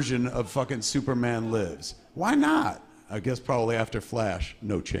Mandy version of fucking Superman Lives. Why not? I guess probably after Flash,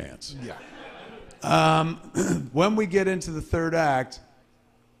 no chance. Yeah. When we get into the third act,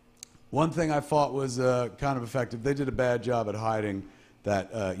 one thing I thought was kind of effective. They did a bad job at hiding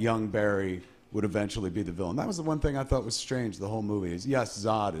that young Barry would eventually be the villain. That was the one thing I thought was strange. The whole movie is yes,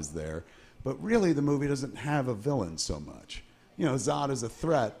 Zod is there, but really the movie doesn't have a villain so much. You know, Zod is a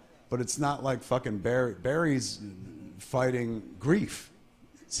threat, but it's not like fucking Barry. Barry's fighting grief.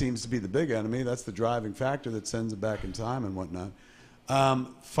 Seems to be the big enemy. That's the driving factor that sends it back in time and whatnot.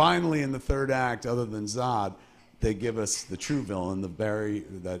 Finally, in the third act, other than Zod, they give us the true villain.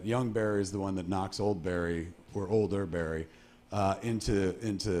 That young Barry is the one that knocks old Barry, or older Barry,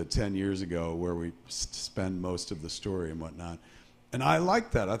 into 10 years ago, where we spend most of the story and whatnot. And I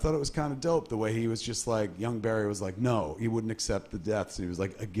liked that. I thought it was kind of dope the way he was just like, young Barry was like, no, he wouldn't accept the deaths. And he was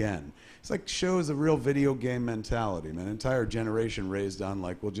like, again. It's like shows a real video game mentality, man. An entire generation raised on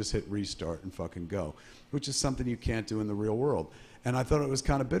like, we'll just hit restart and fucking go, which is something you can't do in the real world. And I thought it was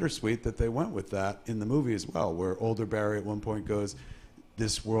kind of bittersweet that they went with that in the movie as well, where older Barry at one point goes,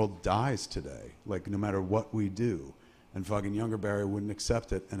 this world dies today, like no matter what we do. And fucking younger Barry wouldn't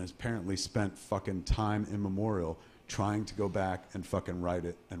accept it and has apparently spent fucking time immemorial trying to go back and fucking write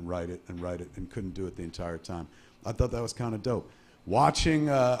it and write it and write it and couldn't do it the entire time. I thought that was kind of dope. Watching,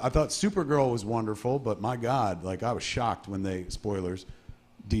 I thought Supergirl was wonderful, but my God, like I was shocked when they, spoilers,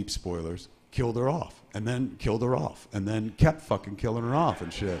 deep spoilers, killed her off and then killed her off and then kept fucking killing her off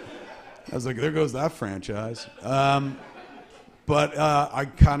and shit. I was like, there goes that franchise. But I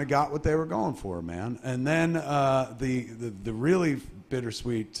kind of got what they were going for, man. And then the really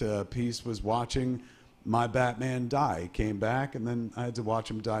bittersweet piece was watching my Batman die. He came back, and then I had to watch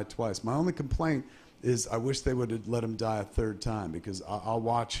him die twice. My only complaint is I wish they would have let him die a third time, because I'll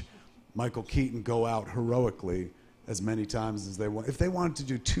watch Michael Keaton go out heroically as many times as they want. If they wanted to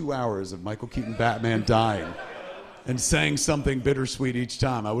do 2 hours of Michael Keaton Batman dying and saying something bittersweet each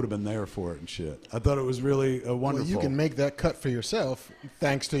time, I would have been there for it and shit. I thought it was really wonderful. Well, you can make that cut for yourself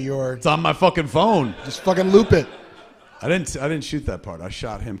thanks to your... It's on my fucking phone. Just fucking loop it. I didn't shoot that part. I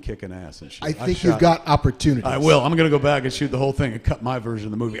shot him kicking ass and shit. I think you've got opportunities. I will. I'm going to go back and shoot the whole thing and cut my version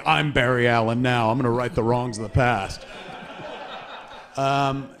of the movie. I'm Barry Allen now. I'm going to right the wrongs of the past.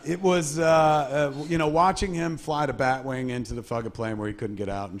 It was, watching him fly to Batwing into the fucking plane where he couldn't get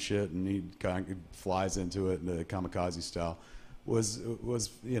out and shit, and he kind of flies into it in the kamikaze style, was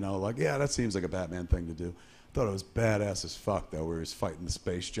like, yeah, that seems like a Batman thing to do. Thought it was badass as fuck, though, where he's fighting the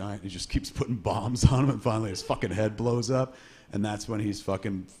space giant. He just keeps putting bombs on him, and finally his fucking head blows up, and that's when he's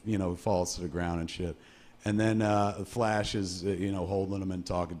fucking, falls to the ground and shit. And then Flash is, holding him and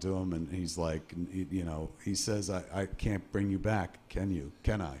talking to him, and he's like, he says, I can't bring you back, can you?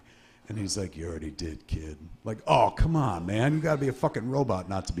 Can I? And he's like, you already did, kid. Like, oh, come on, man. You got to be a fucking robot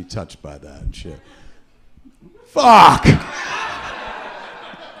not to be touched by that and shit. Fuck!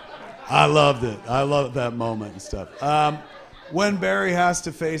 I loved it. I loved that moment and stuff. When Barry has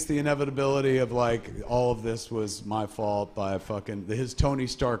to face the inevitability of, like, all of this was my fault by his Tony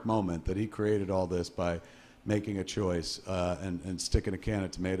Stark moment that he created all this by making a choice and sticking a can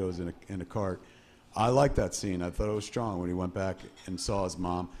of tomatoes in a cart. I liked that scene. I thought it was strong when he went back and saw his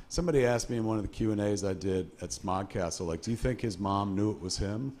mom. Somebody asked me in one of the Q&As I did at Smodcastle, like, do you think his mom knew it was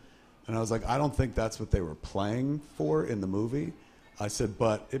him? And I was like, I don't think that's what they were playing for in the movie. I said,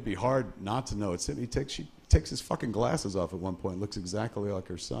 but it'd be hard not to know it's him. She takes his fucking glasses off at one point, looks exactly like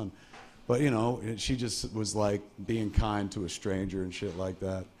her son. But, she just was like being kind to a stranger and shit like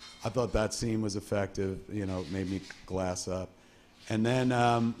that. I thought that scene was effective, it made me glass up. And then,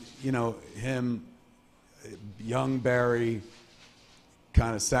 him, young Barry,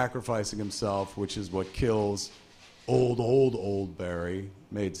 kind of sacrificing himself, which is what kills old Barry,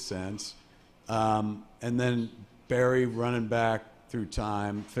 made sense. And then Barry running back through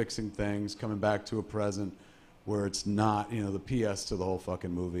time, fixing things, coming back to a present where it's not, the PS to the whole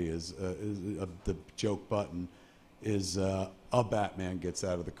fucking movie is the joke button is a Batman gets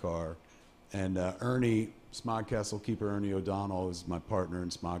out of the car. And Ernie, Smodcastle keeper Ernie O'Donnell is my partner in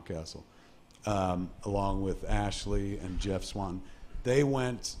Smodcastle, along with Ashley and Jeff Swan. They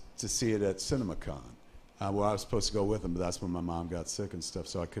went to see it at CinemaCon, where I was supposed to go with them, but that's when my mom got sick and stuff,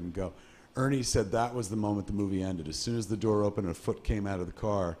 so I couldn't go. Ernie said that was the moment the movie ended. As soon as the door opened and a foot came out of the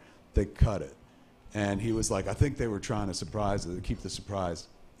car, they cut it. And he was like, I think they were trying to surprise it, keep the surprise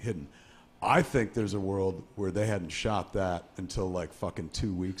hidden. I think there's a world where they hadn't shot that until like fucking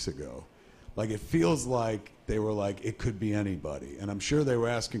 2 weeks ago. Like, it feels like they were like, it could be anybody. And I'm sure they were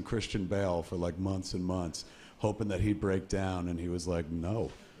asking Christian Bale for like months and months, hoping that he'd break down, and he was like,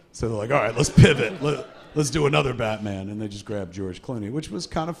 no. So they're like, all right, let's pivot. Let's do another Batman. And they just grabbed George Clooney, which was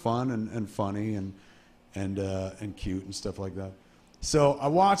kind of fun and funny and cute and stuff like that. So I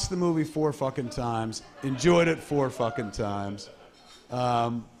watched the movie 4 fucking times, enjoyed it 4 fucking times.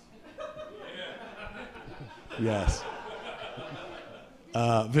 Yes.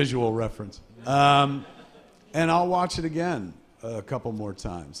 Visual reference. And I'll watch it again a couple more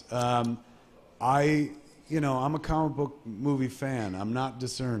times. I'm a comic book movie fan. I'm not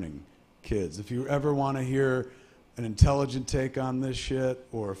discerning, kids. If you ever want to hear an intelligent take on this shit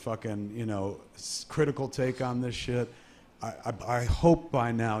or a fucking, critical take on this shit, I hope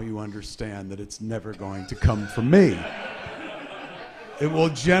by now you understand that it's never going to come from me. It will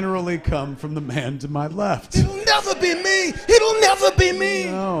generally come from the man to my left. It'll never be me! It'll never be me!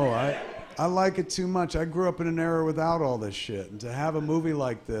 No, I like it too much. I grew up in an era without all this shit. And to have a movie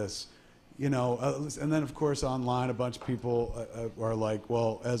like this, and then, of course, online, a bunch of people are like,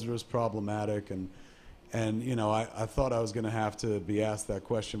 well, Ezra's problematic. And I thought I was going to have to be asked that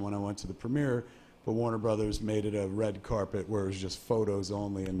question when I went to the premiere, but Warner Brothers made it a red carpet where it was just photos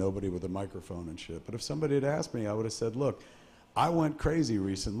only and nobody with a microphone and shit. But if somebody had asked me, I would have said, look, I went crazy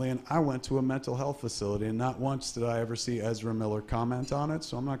recently, and I went to a mental health facility, and not once did I ever see Ezra Miller comment on it,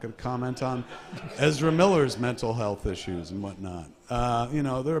 so I'm not going to comment on Ezra Miller's mental health issues and whatnot.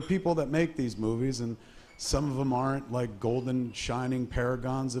 There are people that make these movies, and some of them aren't like golden, shining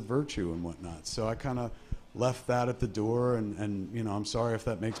paragons of virtue and whatnot. So I kind of left that at the door, and I'm sorry if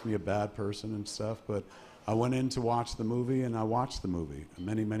that makes me a bad person and stuff, but I went in to watch the movie, and I watched the movie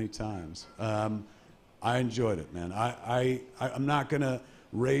many, many times. I enjoyed it, man. I'm not going to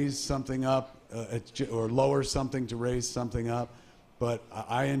raise something up or lower something to raise something up, but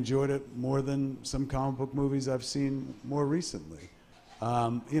I enjoyed it more than some comic book movies I've seen more recently.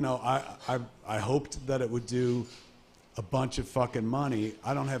 I hoped that it would do a bunch of fucking money.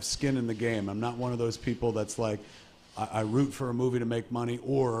 I don't have skin in the game. I'm not one of those people that's like, I root for a movie to make money,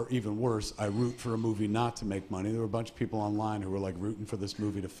 or even worse, I root for a movie not to make money. There were a bunch of people online who were like rooting for this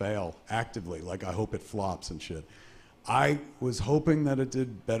movie to fail actively, like I hope it flops and shit. I was hoping that it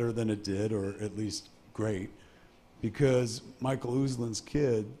did better than it did, or at least great, because Michael Uslan's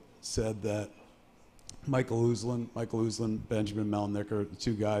kid said that Michael Uslan, Benjamin Melnick, the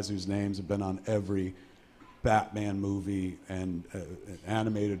two guys whose names have been on every Batman movie and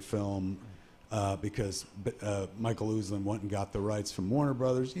animated film, because Michael Uslan went and got the rights from Warner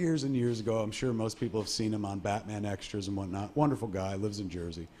Brothers years and years ago. I'm sure most people have seen him on Batman extras and whatnot. Wonderful guy, lives in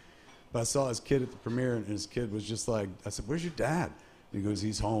Jersey. But I saw his kid at the premiere, and his kid was just like, I said, where's your dad? And he goes,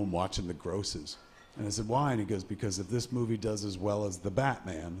 he's home watching The Grosses. And I said, why? And he goes, because if this movie does as well as The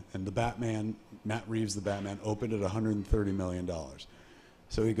Batman, and The Batman, Matt Reeves' The Batman, opened at $130 million.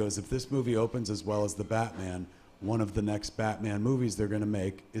 So he goes, if this movie opens as well as The Batman, one of the next Batman movies they're going to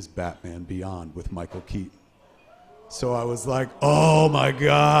make is Batman Beyond with Michael Keaton. So I was like, oh my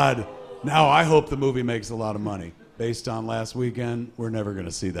God. Now I hope the movie makes a lot of money. Based on last weekend, we're never going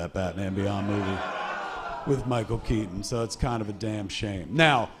to see that Batman Beyond movie with Michael Keaton. So it's kind of a damn shame.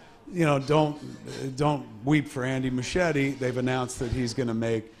 Now, don't weep for Andy Muschietti. They've announced that he's going to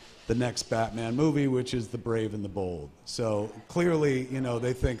make the next Batman movie, which is The Brave and the Bold. So clearly,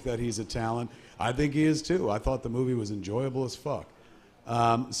 they think that he's a talent. I think he is too. I thought the movie was enjoyable as fuck.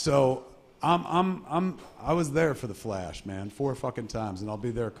 So I was there for The Flash, man, 4 fucking times, and I'll be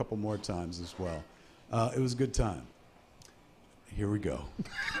there a couple more times as well. It was a good time. Here we go.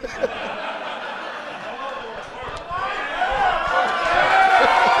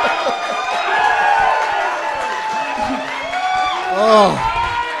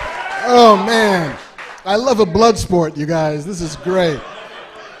 Oh man, I love a blood sport, you guys. This is great.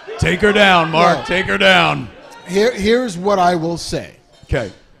 Take her down, Marc. Well, take her down. Here's what I will say.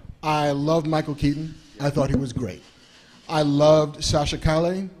 Okay. I loved Michael Keaton. I thought he was great. I loved Sasha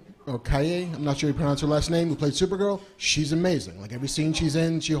Calle, or Kaye, I'm not sure you pronounce her last name, who played Supergirl. She's amazing. Like every scene she's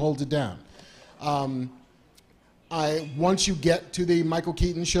in, she holds it down. Once you get to the Michael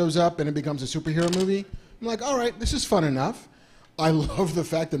Keaton shows up and it becomes a superhero movie, I'm like, all right, this is fun enough. I love the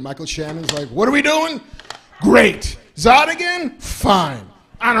fact that Michael Shannon's like, what are we doing? Great. Zod again? Fine.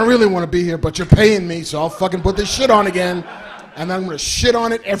 I don't really want to be here, but you're paying me, so I'll fucking put this shit on again, and I'm going to shit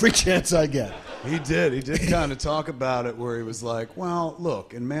on it every chance I get. He did. He did kind of talk about it where he was like, well,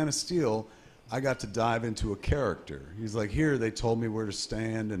 look, in Man of Steel, I got to dive into a character. He's like, here they told me where to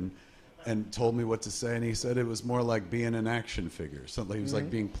stand and told me what to say. And he said it was more like being an action figure. Something he was like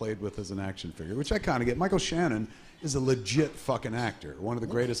being played with as an action figure, which I kind of get. Michael Shannon is a legit fucking actor, one of the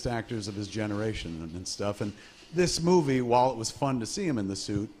greatest actors of his generation and stuff. And this movie, while it was fun to see him in the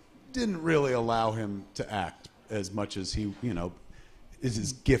suit, didn't really allow him to act as much as he,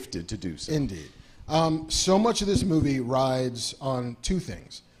 is gifted to do so. Indeed. So much of this movie rides on two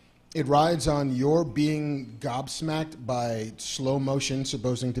things. It rides on your being gobsmacked by slow motion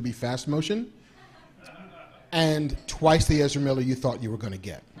supposing to be fast motion, and twice the Ezra Miller you thought you were going to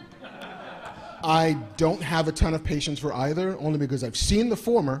get. I don't have a ton of patience for either, only because I've seen the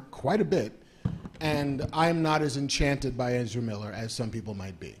former quite a bit, and I'm not as enchanted by Ezra Miller as some people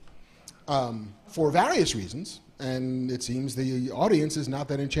might be. For various reasons, and it seems the audience is not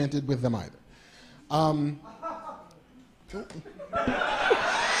that enchanted with them either.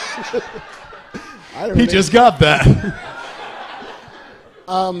 He just got that.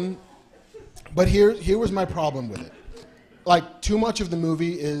 But here was my problem with it. Like, too much of the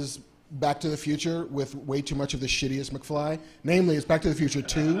movie is Back to the Future with way too much of the shittiest McFly. Namely, it's Back to the Future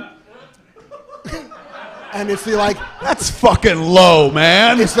 2. And it's the like... That's fucking low,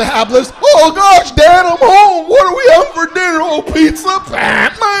 man. It's the hapless, oh gosh, Dad, I'm home. What are we having for dinner? Oh, pizza?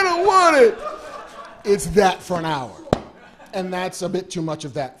 Man, I want it. It's that for an hour. And that's a bit too much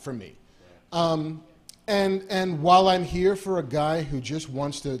of that for me. And while I'm here for a guy who just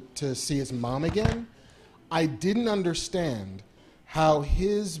wants to see his mom again, I didn't understand how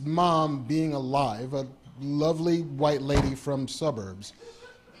his mom being alive, a lovely white lady from suburbs,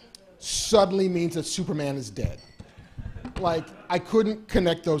 suddenly means that Superman is dead. Like, I couldn't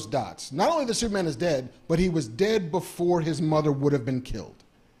connect those dots. Not only that Superman is dead, but he was dead before his mother would have been killed.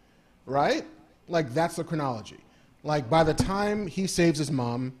 Right? Like, that's the chronology. Like, by the time he saves his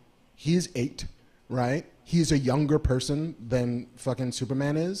mom, he's 8, right? He's a younger person than fucking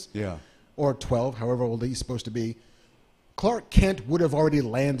Superman is. Yeah. Or 12, however old he's supposed to be. Clark Kent would have already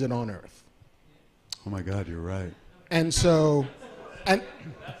landed on Earth. Oh my God, you're right. And so, and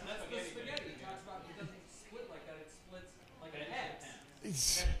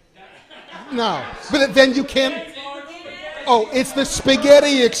no, but then you can't. Oh, it's the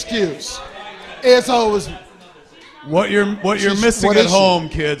spaghetti excuse. It's always. What you're missing at home,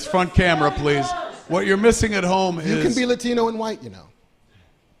 kids. Front camera, please. What you're missing at home is. You can be Latino and white, you know.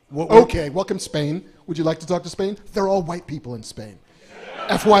 Okay, welcome Spain. Would you like to talk to Spain? They're all white people in Spain.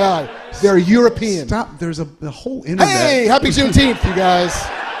 FYI, they're European. Stop. There's a whole internet. Hey, happy Juneteenth, you guys.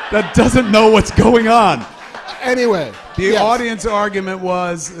 That doesn't know what's going on. Anyway. The audience argument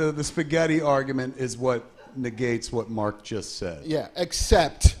was, the spaghetti argument is what negates what Marc just said. Yeah,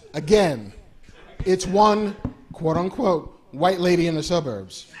 except, again, it's one, quote unquote, white lady in the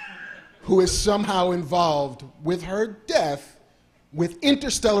suburbs who is somehow involved with her death with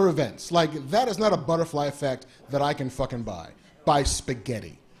interstellar events. Like, that is not a butterfly effect that I can fucking buy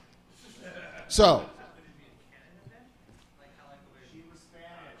spaghetti. So,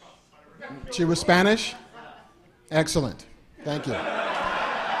 she was Spanish? Excellent. Thank you.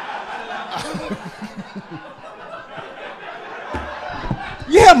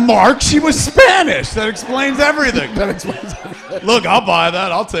 Yeah, Marc, she was Spanish. That explains everything. That explains everything. Look, I'll buy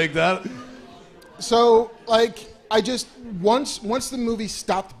that. I'll take that. So, like, I just, once the movie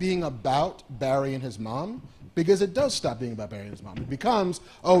stopped being about Barry and his mom, because it does stop being about Barry and his mom, it becomes,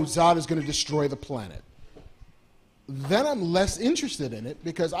 oh, Zod is going to destroy the planet. Then I'm less interested in it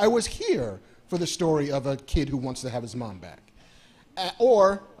because I was here for the story of a kid who wants to have his mom back.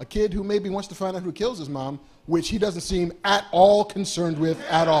 Or a kid who maybe wants to find out who kills his mom, which he doesn't seem at all concerned with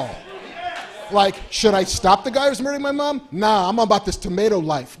at all. Like, should I stop the guy who's murdering my mom? Nah, I'm about this tomato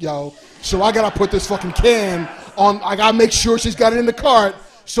life, yo. So I gotta put this fucking can on, I gotta make sure she's got it in the cart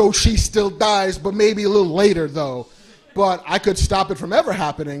so she still dies, but maybe a little later though. But I could stop it from ever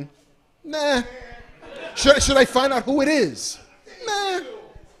happening. Nah. Should I find out who it is? Nah.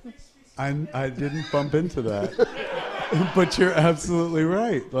 I didn't bump into that. But you're absolutely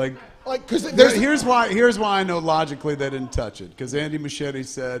right. Like, because here's why I know logically they didn't touch it. Because Andy Muschietti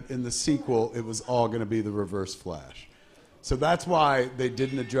said in the sequel it was all going to be the Reverse Flash. So that's why they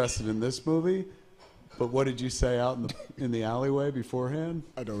didn't address it in this movie. But what did you say out in the alleyway beforehand?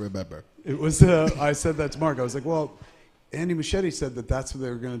 I don't remember. It was I said that to Marc. I was like, well, Andy Muschietti said that that's what they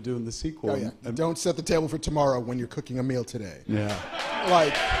were going to do in the sequel. Oh, yeah. And don't set the table for tomorrow when you're cooking a meal today. Yeah.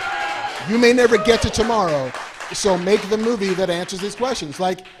 Like, you may never get to tomorrow, so make the movie that answers these questions.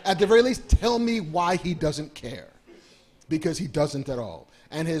 Like, at the very least, tell me why he doesn't care. because he doesn't at all.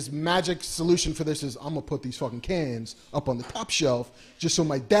 And his magic solution for this is, I'm gonna put these fucking cans up on the top shelf just so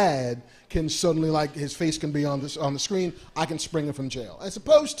my dad can suddenly, like, his face can be on the screen. I can spring him from jail, as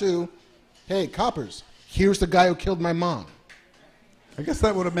opposed to, hey, coppers, here's the guy who killed my mom. I guess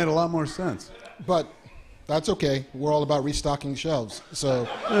that would have made a lot more sense. But that's okay. We're all about restocking shelves. So,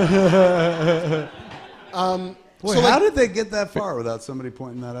 How did they get that far without somebody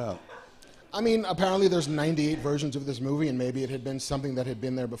pointing that out? I mean, apparently there's 98 versions of this movie, and maybe it had been something that had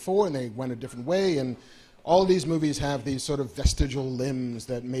been there before, and they went a different way. And all of these movies have these sort of vestigial limbs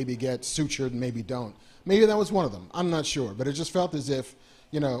that maybe get sutured and maybe don't. Maybe that was one of them. I'm not sure. But it just felt as if,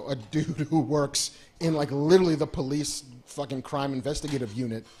 you know, a dude who works in, like, literally the police fucking crime investigative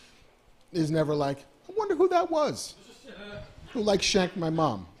unit is never like, I wonder who that was who, like, shanked my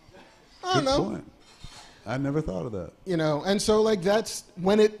mom. I don't know. Point. I never thought of that. You know, and so, like, that's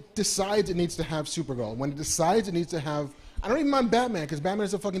when it decides it needs to have Supergirl. When it decides it needs to have, I don't even mind Batman, because Batman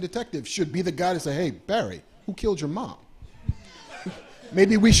is a fucking detective, should be the guy to say, hey, Barry, who killed your mom?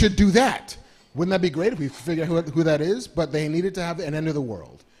 Maybe we should do that. Wouldn't that be great if we figure out who that is? But they needed to have an end of the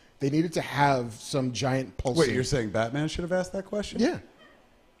world. They needed to have some giant pulsing. Wait, you're saying Batman should have asked that question? Yeah.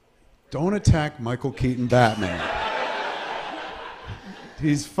 Don't attack Michael Keaton Batman.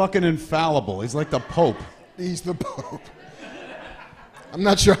 He's fucking infallible. He's like the Pope. He's the Pope. I'm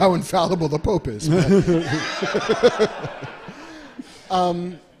not sure how infallible the Pope is.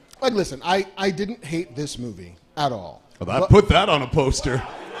 Like, listen, I didn't hate this movie at all. Well, I put that on a poster.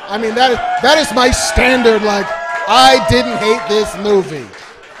 I mean, that is my standard, like, I didn't hate this movie.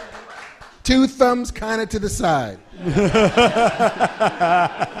 2 thumbs kind of to the side.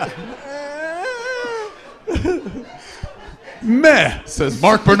 Meh, says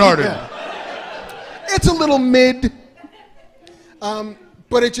Marc Bernardin. Yeah. It's a little mid,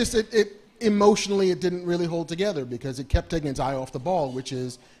 but it emotionally it didn't really hold together because it kept taking its eye off the ball, which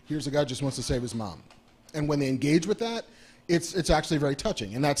is, here's a guy who just wants to save his mom. And when they engage with that, it's actually very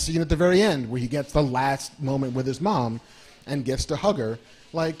touching. And that scene at the very end where he gets the last moment with his mom and gets to hug her,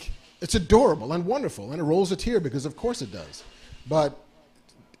 like, it's adorable and wonderful, and it rolls a tear because of course it does. But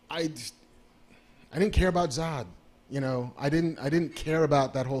I didn't care about Zod. You know, I didn't care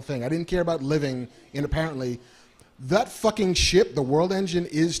about that whole thing. I didn't care about living in, apparently, that fucking ship, the World Engine,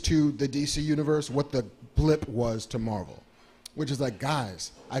 is to the DC Universe what the blip was to Marvel. Which is like,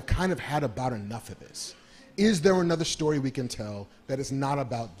 guys, I've kind of had about enough of this. Is there another story we can tell that is not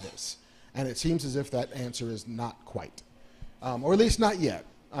about this? And it seems as if that answer is not quite. Or at least not yet.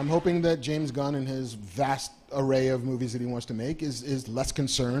 I'm hoping that James Gunn, in his vast array of movies that he wants to make, is less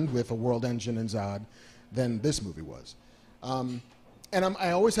concerned with a World Engine and Zod than this movie was. And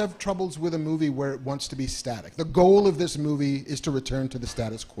I always have troubles with a movie where it wants to be static. The goal of this movie is to return to the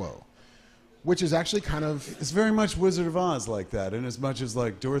status quo, which is actually kind of... It's very much Wizard of Oz like that, in as much as,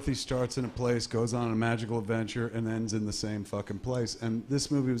 like, Dorothy starts in a place, goes on a magical adventure, and ends in the same fucking place. And this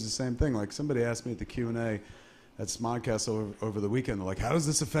movie was the same thing. Like, somebody asked me at the Q&A at Smodcast over the weekend, they're like, how does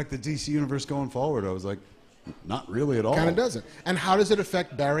this affect the DC Universe going forward? I was like, not really at all. Kind of doesn't. And how does it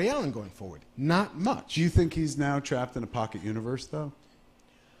affect Barry Allen going forward? Not much. Do you think he's now trapped in a pocket universe, though?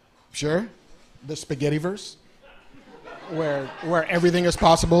 Sure. The Spaghettiverse, where everything is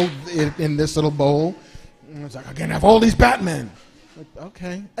possible in this little bowl. And it's like, I can have all these Batmen. Like,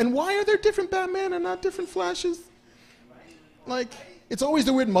 okay. And why are there different Batman and not different Flashes? Like, it's always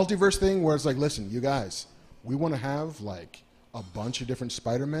the weird multiverse thing where it's like, listen, you guys, we want to have, like, a bunch of different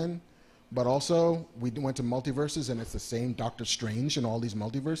Spider-Men, but also we went to multiverses and it's the same Doctor Strange in all these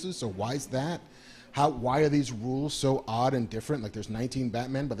multiverses, so why is that? Why are these rules so odd and different? Like, there's 19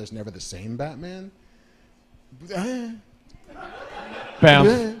 Batmen, but there's never the same Batman? Bam.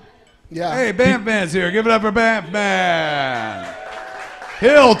 Yeah. Hey, Bam Ban's here. Give it up for Bam Bam.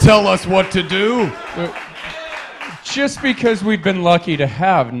 He'll tell us what to do. Just because we've been lucky to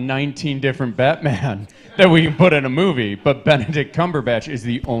have 19 different Batman that we can put in a movie, but Benedict Cumberbatch is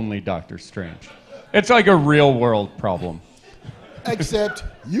the only Doctor Strange. It's like a real world problem. Except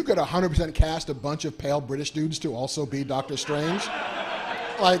you could 100% cast a bunch of pale British dudes to also be Doctor Strange.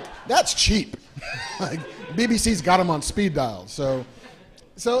 Like, that's cheap. Like, BBC's got him on speed dial. So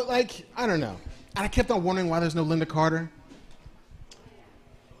like, I don't know. And I kept on wondering why there's no Linda Carter.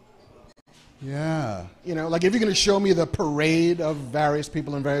 Yeah. You know, like, if you're going to show me the parade of various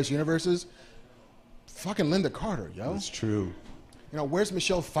people in various universes, fucking Linda Carter, yo. That's true. You know, where's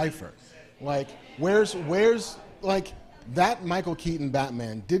Michelle Pfeiffer? Like, where's like, that Michael Keaton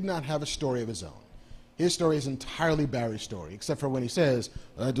Batman did not have a story of his own. His story is entirely Barry's story, except for when he says,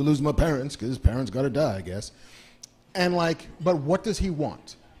 I had to lose my parents because his parents got to die, I guess. And, like, but what does he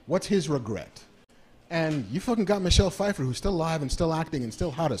want? What's his regret? And you fucking got Michelle Pfeiffer, who's still alive and still acting and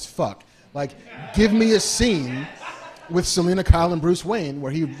still hot as fuck. Like, give me a scene with Selena Kyle and Bruce Wayne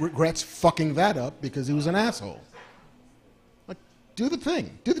where he regrets fucking that up because he was an asshole. Like, do the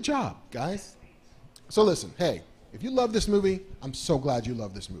thing. Do the job, guys. So listen, hey, if you love this movie, I'm so glad you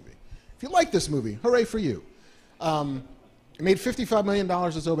love this movie. If you like this movie, hooray for you. It made $55 million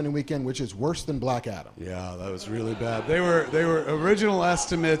this opening weekend, which is worse than Black Adam. Yeah, that was really bad. They were original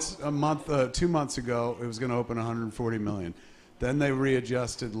estimates 2 months ago. It was going to open 140 million. Then they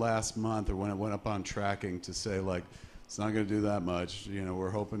readjusted last month, or when it went up on tracking, to say like it's not going to do that much. You know, we're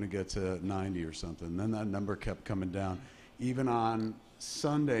hoping to get to 90 or something. Then that number kept coming down. Even on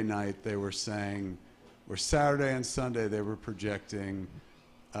Sunday night, they were saying, or Saturday and Sunday, they were projecting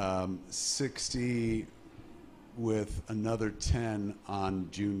 60. With another 10 on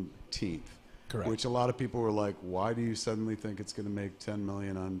Juneteenth. Correct. Which a lot of people were like, why do you suddenly think it's going to make 10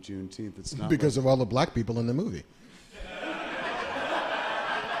 million on Juneteenth? It's not because of all the black people in the movie.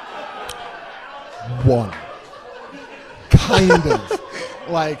 One. Kind of.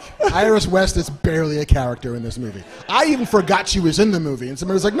 Like, Iris West is barely a character in this movie. I even forgot she was in the movie, and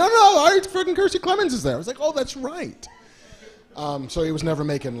somebody was like, no, freaking Kirstie Clemens is there. I was like, oh, that's right. So he was never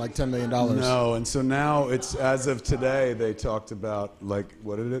making like $10 million. No, and so now it's, as of today, they talked about, like,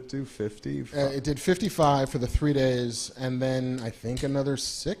 what did it do, 50? It did 55 for the 3 days, and then I think another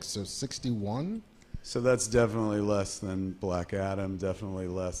 6, so 61. So that's definitely less than Black Adam, definitely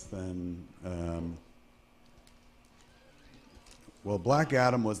less than, well, Black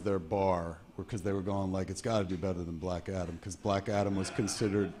Adam was their bar, because they were going like, it's got to do better than Black Adam, because Black Adam was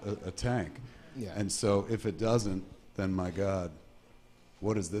considered a tank. Yeah. And so if it doesn't, then my God,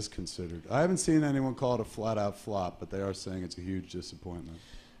 what is this considered? I haven't seen anyone call it a flat-out flop, but they are saying it's a huge disappointment.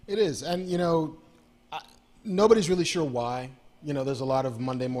 It is, and you know, nobody's really sure why. You know, there's a lot of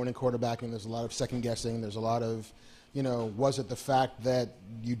Monday morning quarterbacking. There's a lot of second guessing. There's a lot of, you know, was it the fact that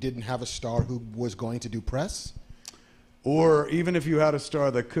you didn't have a star who was going to do press? Or even if you had a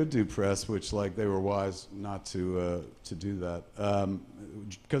star that could do press, which like they were wise not to do that,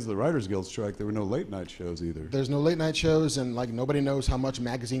 because of the Writers Guild strike, there were no late night shows either. There's no late night shows, and like nobody knows how much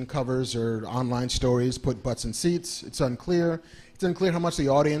magazine covers or online stories put butts in seats. It's unclear. It's unclear how much the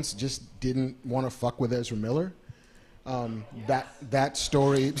audience just didn't want to fuck with Ezra Miller. That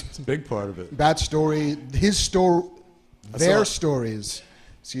story. It's a big part of it. That story, his story, their stories.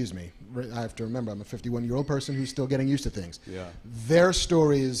 Excuse me. I have to remember, I'm a 51-year-old person who's still getting used to things. Yeah. Their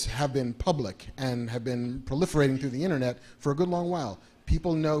stories have been public and have been proliferating through the internet for a good long while.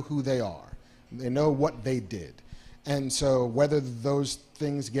 People know who they are. They know what they did. And so whether those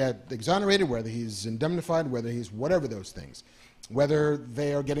things get exonerated, whether he's indemnified, whether he's whatever those things, whether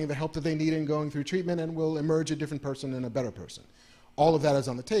they are getting the help that they need and going through treatment and will emerge a different person and a better person. All of that is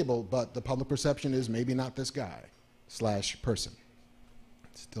on the table, but the public perception is maybe not this guy / person.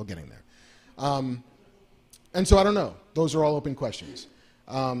 Still getting there. And so I don't know. Those are all open questions.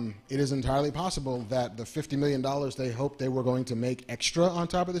 It is entirely possible that the $50 million they hoped they were going to make extra on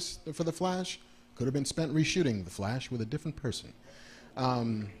top of this for The Flash could have been spent reshooting The Flash with a different person.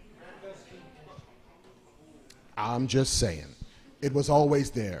 I'm just saying. It was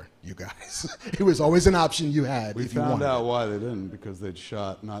always there, you guys. It was always an option you had. We if you found wanted out it. why they didn't, because they'd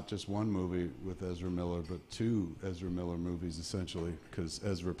shot not just one movie with Ezra Miller, but 2 Ezra Miller movies, essentially, because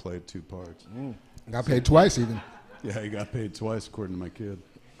Ezra played 2 parts. Got paid twice, even. Yeah, he got paid twice, according to my kid.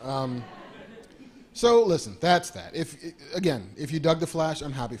 So listen, that's that. If you dug The Flash,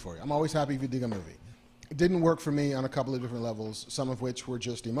 I'm happy for you. I'm always happy if you dig a movie. It didn't work for me on a couple of different levels, some of which were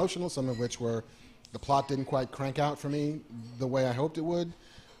just emotional, some of which were the plot didn't quite crank out for me the way I hoped it would.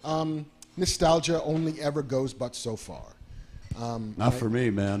 Nostalgia only ever goes but so far. Not for me,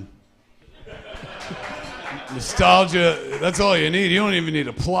 man. Nostalgia, that's all you need. You don't even need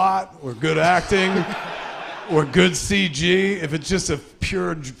a plot or good acting or good CG. If it's just a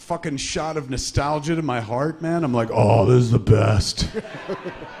pure fucking shot of nostalgia to my heart, man, I'm like, oh, this is the best.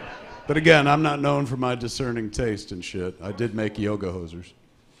 But again, I'm not known for my discerning taste and shit. I did make yoga hosers.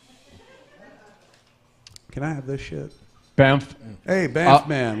 Can I have this shit? Banff. Hey, Banff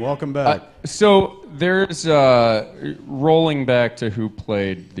man, welcome back. So there's rolling back to who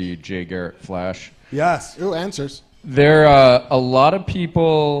played the Jay Garrett Flash. Yes. Ooh, answers. There, a lot of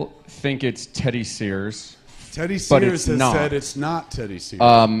people think it's Teddy Sears. Teddy but Sears has not. said it's not Teddy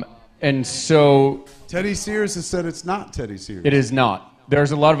Sears. And so Teddy Sears has said it's not Teddy Sears. it is not.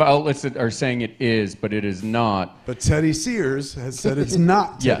 There's a lot of outlets that are saying it is, but it is not. But Teddy Sears has said it's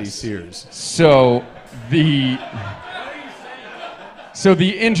not Teddy Yes. Sears. So the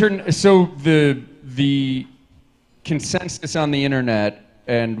consensus on the internet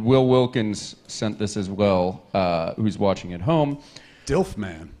and Will Wilkins sent this as well, who's watching at home. Dilf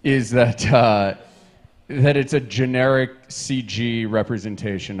man. Is that that it's a generic CG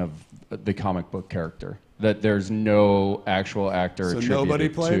representation of the comic book character. That there's no actual actor So attributed nobody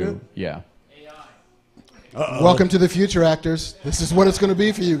played to. it? Yeah. Welcome to the future, actors. This is what it's going to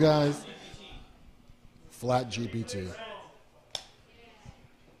be for you guys. Flat GPT.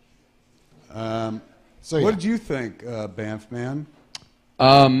 So, What did you think, Banff man?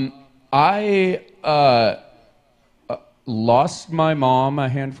 I lost my mom a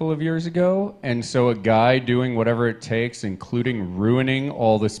handful of years ago, and so a guy doing whatever it takes, including ruining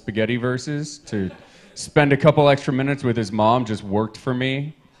all the spaghetti verses, to spend a couple extra minutes with his mom just worked for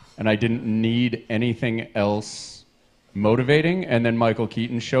me, and I didn't need anything else motivating. And then Michael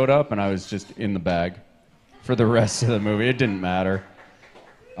Keaton showed up, and I was just in the bag for the rest of the movie. It didn't matter.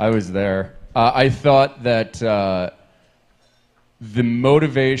 I was there. I thought that the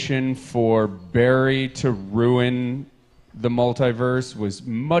motivation for Barry to ruin the multiverse was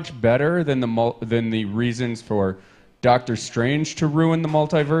much better than the reasons for Doctor Strange to ruin the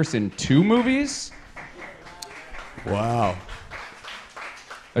multiverse in 2 movies. Wow.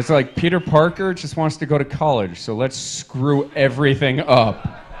 It's like Peter Parker just wants to go to college, so let's screw everything up.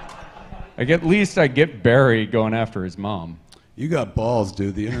 Like, at least I get Barry going after his mom. You got balls,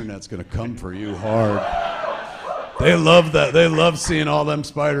 dude. The internet's going to come for you hard. They love that. They love seeing all them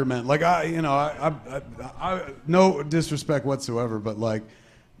Spider-Men. Like, I no disrespect whatsoever, but like,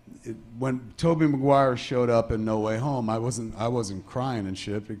 when Tobey Maguire showed up in No Way Home, I wasn't crying and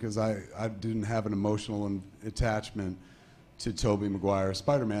shit because I didn't have an emotional attachment to Tobey Maguire as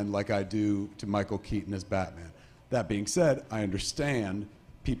Spider-Man like I do to Michael Keaton as Batman. That being said, I understand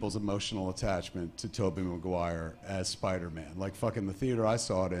people's emotional attachment to Tobey Maguire as Spider-Man. Like, fucking the theater I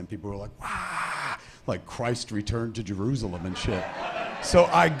saw it in, people were like, "Wow!" Like Christ returned to Jerusalem and shit. So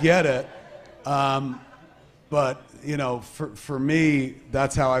I get it. But, you know, for me,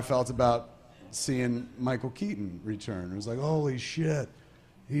 that's how I felt about seeing Michael Keaton return. It was like, holy shit,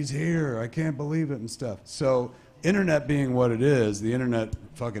 he's here. I can't believe it and stuff. So internet being what it is, the internet,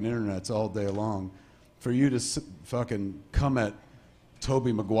 fucking internet's all day long. For you to fucking come at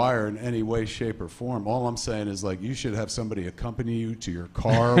Tobey Maguire in any way, shape, or form, all I'm saying is, like, you should have somebody accompany you to your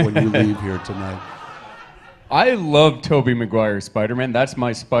car when you leave here tonight. I love Tobey Maguire's Spider-Man. That's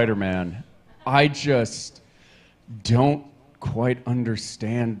my Spider-Man. I just don't quite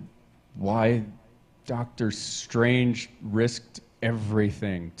understand why Doctor Strange risked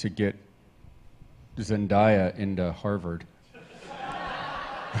everything to get Zendaya into Harvard.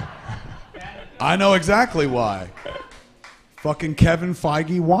 I know exactly why. Fucking Kevin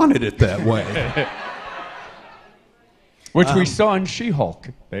Feige wanted it that way. Which we saw in She-Hulk.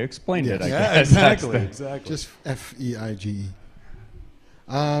 They explained it, I Yeah, guess. exactly. just Feige.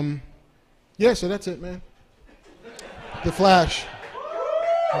 Yeah, so that's it, man. The Flash.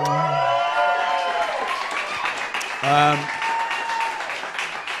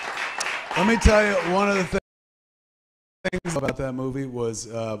 Let me tell you, one of the things about that movie was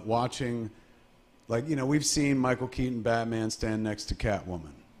watching, like, you know, we've seen Michael Keaton Batman stand next to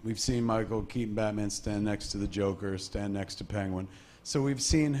Catwoman. We've seen Michael Keaton Batman stand next to the Joker, stand next to Penguin. So we've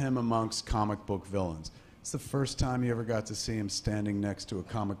seen him amongst comic book villains. It's the first time you ever got to see him standing next to a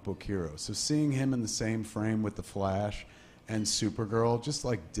comic book hero. So seeing him in the same frame with the Flash and Supergirl just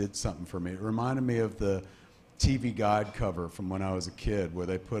like did something for me. It reminded me of the TV Guide cover from when I was a kid, where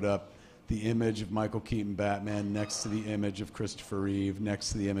they put up the image of Michael Keaton Batman next to the image of Christopher Reeve,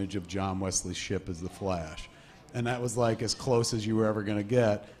 next to the image of John Wesley Shipp as the Flash. And that was like as close as you were ever going to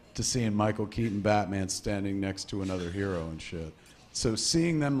get to seeing Michael Keaton Batman standing next to another hero and shit. So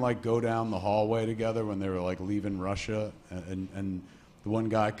seeing them like go down the hallway together when they were like leaving Russia, and the one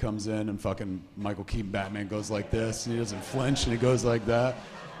guy comes in and fucking Michael Keaton Batman goes like this, and he doesn't flinch, and he goes like that.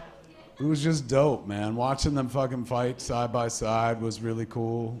 It was just dope, man. Watching them fucking fight side by side was really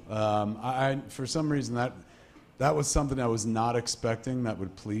cool. For some reason, that was something I was not expecting that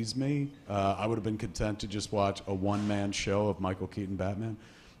would please me. I would have been content to just watch a one-man show of Michael Keaton Batman.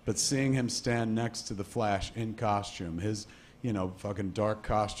 But seeing him stand next to the Flash in costume, his, you know, fucking dark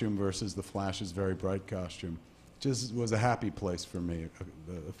costume versus the Flash's very bright costume, just was a happy place for me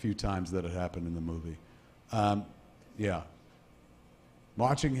a few times that it happened in the movie. Yeah.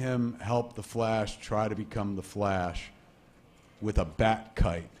 Watching him help the Flash try to become the Flash with a bat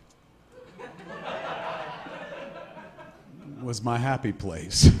kite was my happy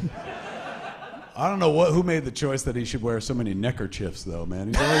place. I don't know who made the choice that he should wear so many neckerchiefs, though, man.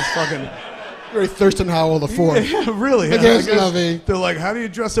 He's always fucking... Very Thurston Howell the Fourth. Yeah, really. I guess. They're like, how do you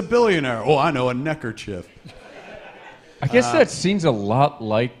dress a billionaire? Oh, I know, a neckerchief. I guess that scene's a lot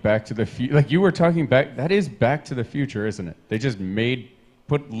like Back to the Future. Like you were talking back, that is Back to the Future, isn't it? They just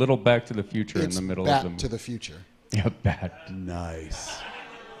put little Back to the Future in the middle of the movie. Back to the Future. Yeah, bad. Nice.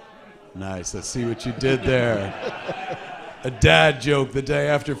 Nice. Let's see what you did there. A dad joke the day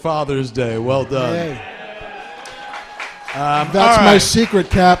after Father's Day. Well done. Hey. That's my secret,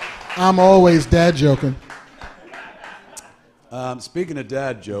 Cap. I'm always dad joking. Speaking of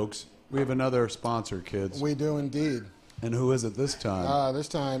dad jokes, we have another sponsor, kids. We do indeed. And who is it this time? This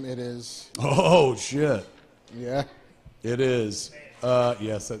time it is... Oh, shit. Yeah. It is.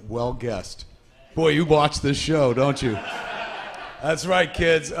 Yes, well guessed. Boy, you watch this show, don't you? That's right,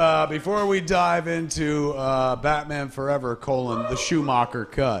 kids. Before we dive into Batman Forever, the Schumacher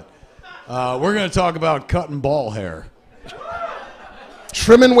cut, we're going to talk about cutting ball hair.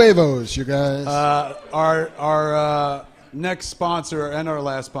 Trimming huevos, you guys. Our next sponsor and our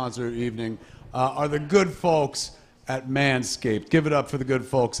last sponsor of the evening are the good folks at Manscaped. Give it up for the good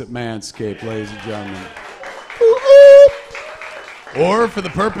folks at Manscaped, ladies and gentlemen. Or, for the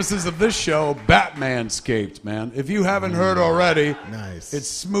purposes of this show, Batmanscaped, man. If you haven't heard already, nice. It's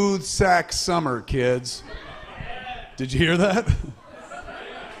Smooth Sack Summer, kids. Did you hear that?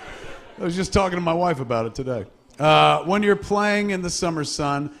 I was just talking to my wife about it today. When you're playing in the summer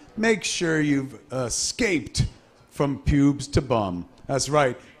sun, make sure you've scaped from pubes to bum. That's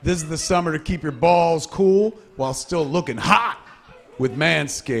right. This is the summer to keep your balls cool while still looking hot with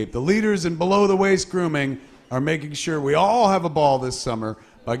Manscaped. The leaders in below-the-waist grooming are making sure we all have a ball this summer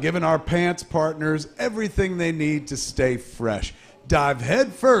by giving our pants partners everything they need to stay fresh. Dive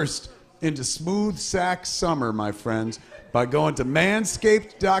headfirst into Smooth Sack Summer, my friends, by going to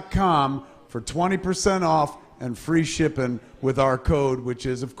manscaped.com for 20% off and free shipping with our code, which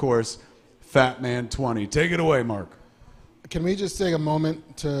is, of course, FATMAN20. Take it away, Mark. Can we just take a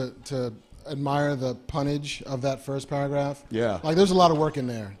moment to admire the punnage of that first paragraph? Yeah. Like, there's a lot of work in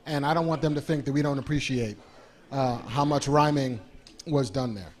there, and I don't want them to think that we don't appreciate how much rhyming was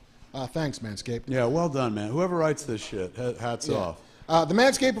done there. Thanks, Manscaped. Yeah, well done, man. Whoever writes this shit, hats off. The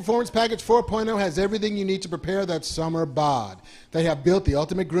Manscaped Performance Package 4.0 has everything you need to prepare that summer bod. They have built the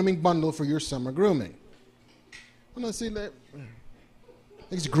ultimate grooming bundle for your summer grooming. I'm not seeing that.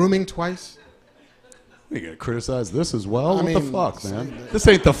 He's grooming twice. You gonna criticize this as well? I What the mean, fuck, man? This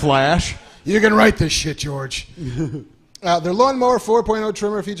ain't the Flash. You can write this shit, George. Their Lawnmower 4.0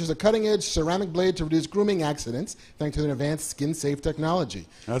 trimmer features a cutting-edge ceramic blade to reduce grooming accidents thanks to their advanced skin-safe technology.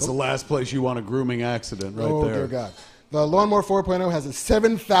 That's the last place you want a grooming accident, right there. Oh, dear God. The Lawnmower 4.0 has a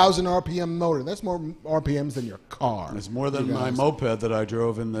 7,000 RPM motor. That's more RPMs than your car. It's more than my moped that I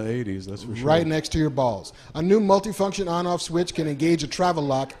drove in the 80s, that's for sure. Right next to your balls. A new multifunction on-off switch can engage a travel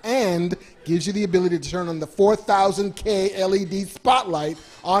lock and gives you the ability to turn on the 4,000K LED spotlight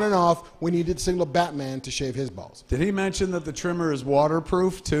on and off when you need to signal Batman to shave his balls. Did he mention that the trimmer is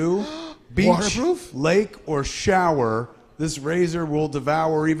waterproof, too? Beach, Waterproof? lake, or shower, this razor will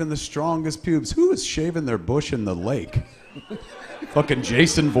devour even the strongest pubes. Who is shaving their bush in the lake? Fucking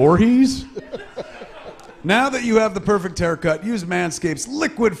Jason Voorhees? Now that you have the perfect haircut, use Manscaped's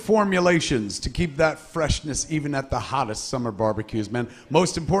liquid formulations to keep that freshness even at the hottest summer barbecues, man.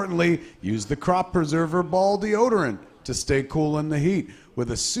 Most importantly, use the Crop Preserver Ball Deodorant to stay cool in the heat. With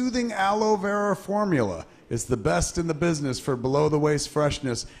a soothing aloe vera formula, it's the best in the business for below-the-waist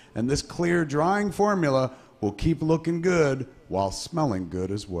freshness, and this clear, drying formula will keep looking good while smelling good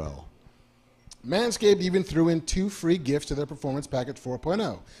as well. Manscaped even threw in 2 free gifts to their Performance Package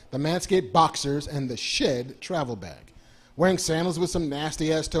 4.0, the Manscaped Boxers and the Shed Travel Bag. Wearing sandals with some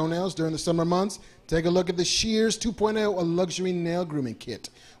nasty-ass toenails during the summer months? Take a look at the Shears 2.0, a luxury nail grooming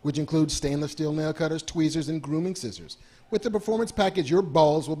kit, which includes stainless steel nail cutters, tweezers, and grooming scissors. With the Performance Package, your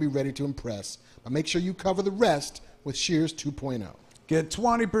balls will be ready to impress, but make sure you cover the rest with Shears 2.0. Get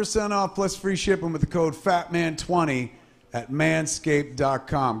 20% off plus free shipping with the code FATMAN20 at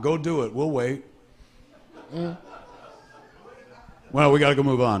manscaped.com. Go do it. We'll wait. Well, we got to go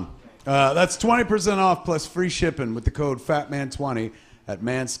move on. That's 20% off plus free shipping with the code FATMAN20 at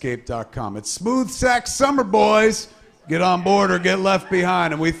manscaped.com. It's Smooth Sack Summer, boys. Get on board or get left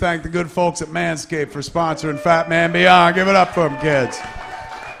behind. And we thank the good folks at Manscaped for sponsoring Fat Man Beyond. Give it up for them, kids.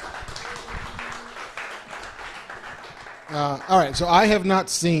 All right, so I have not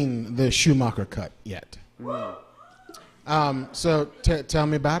seen the Schumacher cut yet. So tell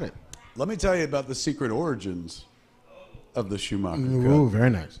me about it. Let me tell you about the secret origins of the Schumacher Ooh, cut. very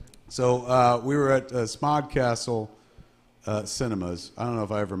nice. So we were at Smod Castle Cinemas. I don't know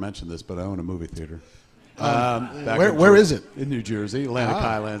if I ever mentioned this, but I own a movie theater. Where is it? In New Jersey, Atlantic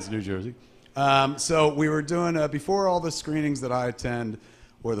Highlands, New Jersey. So we were doing, before all the screenings that I attend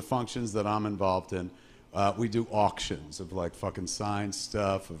or the functions that I'm involved in, We do auctions of like fucking signed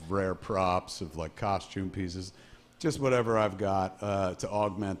stuff, of rare props, of like costume pieces, just whatever I've got to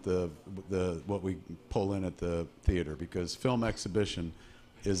augment the what we pull in at the theater, because film exhibition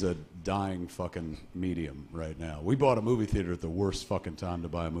is a dying fucking medium right now. We bought a movie theater at the worst fucking time to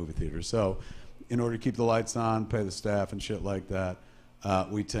buy a movie theater. So in order to keep the lights on, pay the staff and shit like that,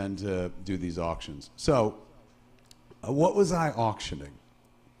 we tend to do these auctions. So what was I auctioning?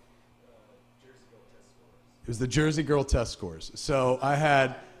 It was the Jersey Girl test scores. So I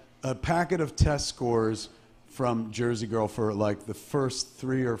had a packet of test scores from Jersey Girl for like the first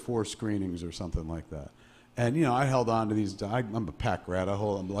 3 or 4 screenings or something like that. And, you know, I held on to these. I'm a pack rat.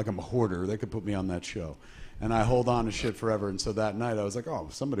 I'm a hoarder. They could put me on that show. And I hold on to shit forever. And so that night I was like, oh,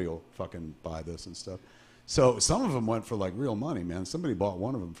 somebody will fucking buy this and stuff. So some of them went for like real money, man. Somebody bought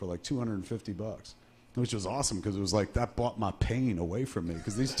one of them for like $250, which was awesome because it was like that bought my pain away from me,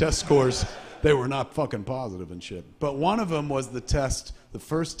 because these test scores, they were not fucking positive and shit. But one of them was the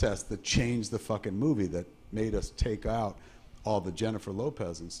first test that changed the fucking movie, that made us take out all the Jennifer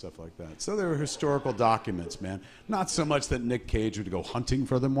Lopez and stuff like that. So they were historical documents, man. Not so much that Nick Cage would go hunting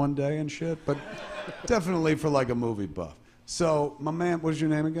for them one day and shit, but definitely for like a movie buff. So my man, what is your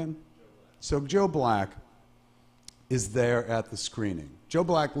name again? So Joe Black is there at the screening. Joe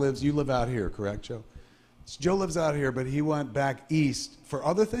Black you live out here, correct, Joe? So Joe lives out here, but he went back east for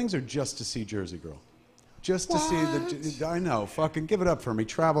other things, or just to see Jersey Girl? Just to see the, I know, fucking give it up for him. He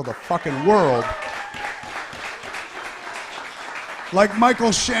traveled the fucking world. Like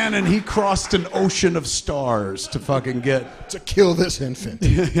Michael Shannon, he crossed an ocean of stars to fucking get... To kill this infant.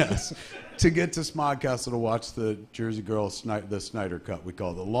 Yes. To get to Smodcastle to watch the Jersey Girl, the Snyder cut, we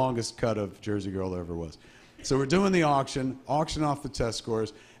call it. The longest cut of Jersey Girl there ever was. So we're doing the auction off the test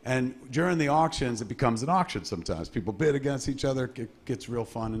scores, and during the auctions, it becomes an auction sometimes. People bid against each other, it gets real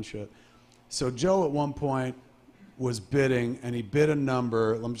fun and shit. So Joe at one point was bidding, and he bid a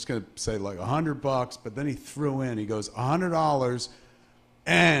number, I'm just going to say like $100, but then he threw in, he goes, $100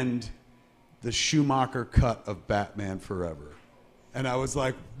 and the Schumacher cut of Batman Forever. And I was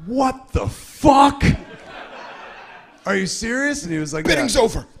like, what the fuck? Are you serious? And he was like, bidding's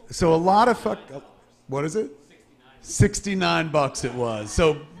over. So a lot of what is it? $69 it was.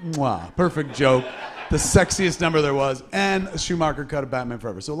 So, mwah, perfect joke. The sexiest number there was. And a Schumacher cut of Batman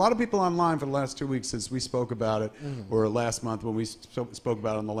Forever. So a lot of people online for the last 2 weeks since we spoke about it, or last month when we spoke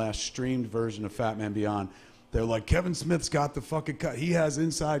about it on the last streamed version of Fat Man Beyond, they're like, Kevin Smith's got the fucking cut. He has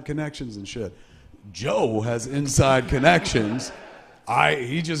inside connections and shit. Joe has inside connections.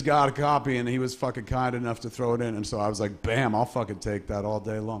 He just got a copy, and he was fucking kind enough to throw it in. And so I was like, bam, I'll fucking take that all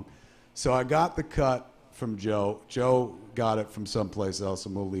day long. So I got the cut from Joe. Joe got it from someplace else,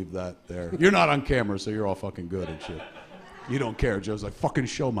 and we'll leave that there. You're not on camera, so you're all fucking good and shit. You don't care. Joe's like, fucking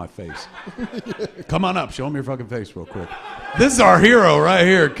show my face. Come on up. Show him your fucking face real quick. This is our hero right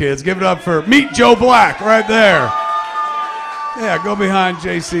here, kids. Give it up for Meet Joe Black right there. Yeah, go behind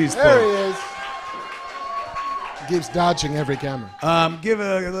JC's thing. There he is. Keeps dodging every camera.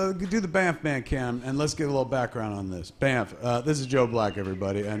 Do the Banff Man cam, and let's get a little background on this. Banff, this is Joe Black,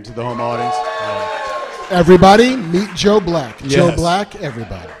 everybody, and to the home audience. Everybody, meet Joe Black. Yes. Joe Black,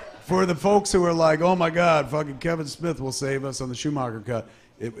 everybody. For the folks who are like, oh my God, fucking Kevin Smith will save us on the Schumacher cut,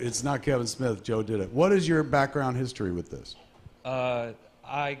 it's not Kevin Smith. Joe did it. What is your background history with this?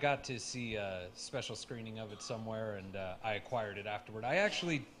 I got to see a special screening of it somewhere, and I acquired it afterward. I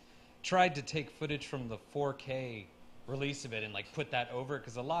actually tried to take footage from the 4K release of it and like put that over,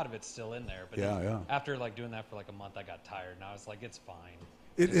 because a lot of it's still in there. But after like doing that for like a month, I got tired, and I was like, it's fine.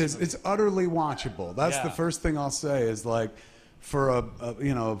 It's utterly watchable. That's the first thing I'll say is like, for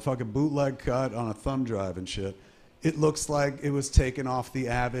a fucking bootleg cut on a thumb drive and shit, it looks like it was taken off the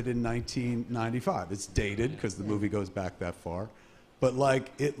Avid in 1995. It's dated because the movie goes back that far, but like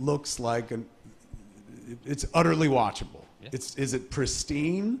it looks like it's utterly watchable. Yeah. Is it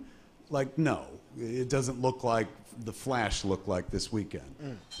pristine? Like, no, it doesn't look like The Flash looked like this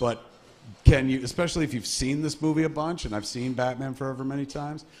weekend. But can you, especially if you've seen this movie a bunch, and I've seen Batman Forever many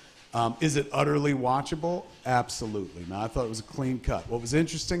times, is it utterly watchable? Absolutely. Now, I thought it was a clean cut. What was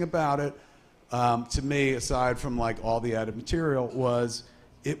interesting about it, to me, aside from like all the added material, was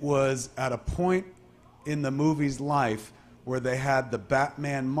it was at a point in the movie's life where they had the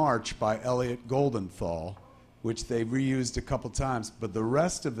Batman March by Elliot Goldenthal, which they reused a couple times, but the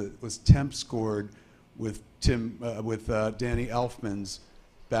rest of it was temp scored with Danny Elfman's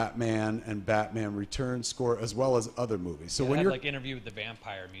Batman and Batman Returns score, as well as other movies. So when when had, you're like Interview with the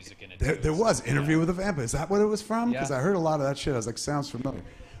Vampire music in it. There was Interview with the Vampire. Is that what it was from? Because I heard a lot of that shit. I was like, sounds familiar.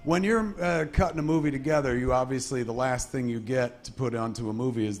 When you're cutting a movie together, you obviously the last thing you get to put onto a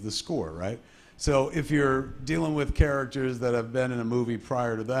movie is the score, right? So if you're dealing with characters that have been in a movie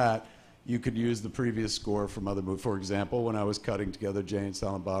prior to that, you could use the previous score from other movies. For example, when I was cutting together Jay and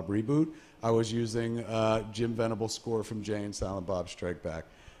Silent Bob Reboot, I was using Jim Venable's score from Jay and Silent Bob Strike Back.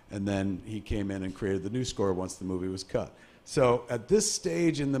 And then he came in and created the new score once the movie was cut. So at this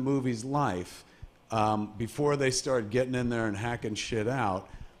stage in the movie's life, before they started getting in there and hacking shit out,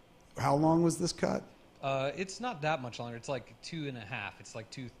 how long was this cut? It's not that much longer. It's like 2.5. It's like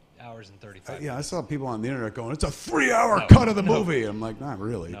 2 hours and 35 minutes. Yeah, I saw people on the internet going, it's a 3-hour cut of the movie. I'm like, not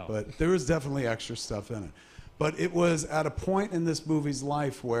really. No. But there was definitely extra stuff in it. But it was at a point in this movie's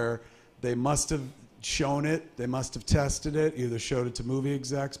life where they must have shown it, they must have tested it, either showed it to movie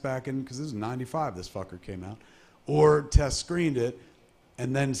execs back in, because this was 95 this fucker came out, or test screened it,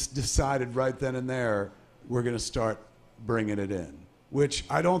 and then decided right then and there, we're going to start bringing it in. Which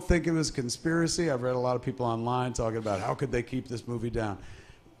I don't think it was conspiracy. I've read a lot of people online talking about how could they keep this movie down.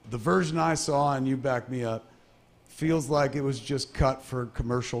 The version I saw, and you back me up, feels like it was just cut for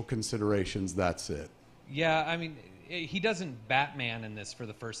commercial considerations. That's it. Yeah, I mean, he doesn't Batman in this for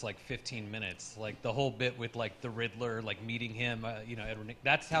the first like 15 minutes. Like the whole bit with like the Riddler, like meeting him, Edward.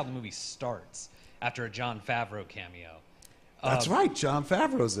 That's how the movie starts after a Jon Favreau cameo. That's right. Jon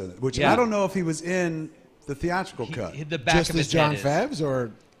Favreau's in it, which Yeah. I don't know if he was in the theatrical cut. The back Just of as his John head is. Favs,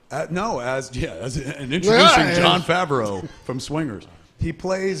 or No, as an introducing Yeah. Jon Favreau from Swingers. He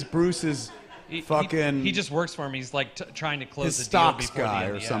plays Bruce's fucking He just works for him. He's like trying to close his the deal stocks before guy the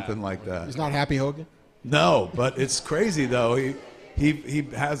end. or Yeah. something like that. he's not Happy Hogan. No, but it's crazy though. He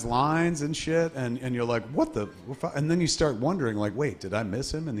has lines and shit, and you're like, what the? And then you start wondering, like, wait, did I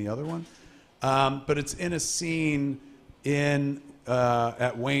miss him in the other one? But it's in a scene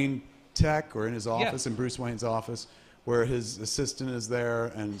at Wayne Tech or in his office, in Bruce Wayne's office, where his assistant is there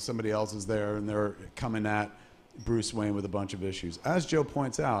and somebody else is there, and they're coming at Bruce Wayne with a bunch of issues. As Joe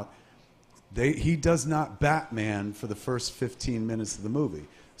points out, he does not Batman for the first 15 minutes of the movie.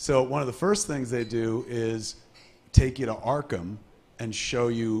 So one of the first things they do is take you to Arkham and show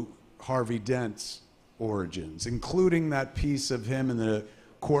you Harvey Dent's origins, including that piece of him in the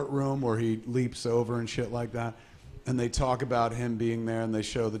courtroom where he leaps over and shit like that. And they talk about him being there, and they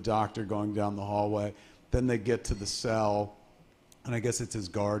show the doctor going down the hallway. Then they get to the cell, and I guess it's his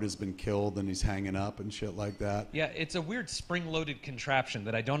guard has been killed and he's hanging up and shit like that. Yeah, it's a weird spring-loaded contraption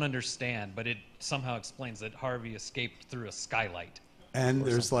that I don't understand, but it somehow explains that Harvey escaped through a skylight. And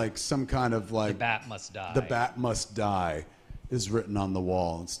there's something. like some kind of like... The bat must die. The bat must die is written on the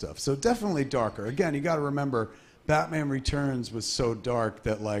wall and stuff. So definitely darker. Again, you got to remember, Batman Returns was so dark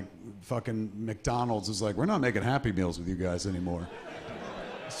that like fucking McDonald's was like, we're not making Happy Meals with you guys anymore.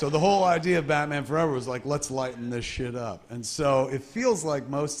 So the whole idea of Batman Forever was like, let's lighten this shit up. And so it feels like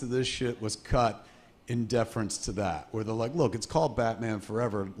most of this shit was cut in deference to that, where they're like, look, it's called Batman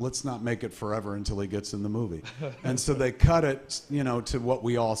Forever. Let's not make it forever until he gets in the movie. And so they cut it, to what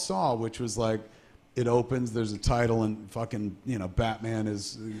we all saw, which was like, it opens, there's a title, and fucking, Batman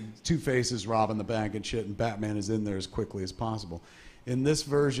is, Two-Face is robbing the bank and shit, and Batman is in there as quickly as possible. In this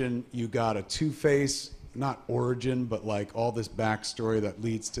version, you got a Two-Face, not origin, but like all this backstory that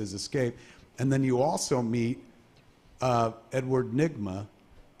leads to his escape. And then you also meet Edward Nygma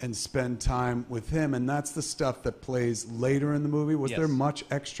and spend time with him, and that's the stuff that plays later in the movie. Was there much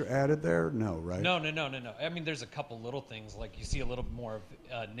extra added there? No, right? No. I mean, there's a couple little things, like you see a little more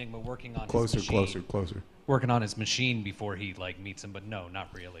of Nygma working on Closer. working on his machine before he like meets him, but no, not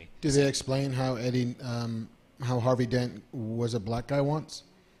really. Did they explain how how Harvey Dent was a black guy once?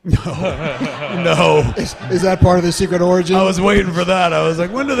 No. Is that part of the secret origin? I was waiting for that. I was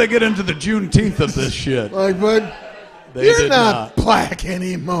like, when do they get into the Juneteenth of this shit? Like, but you're not black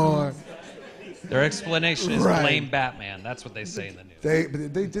anymore. Their explanation is Right. blame Batman. That's what they say in the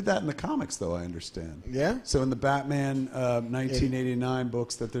news. They did that in the comics, though, I understand. Yeah? So in the Batman 1989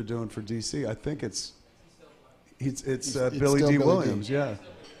 books that they're doing for DC, I think it's Billy still D. Billy Williams, D. yeah.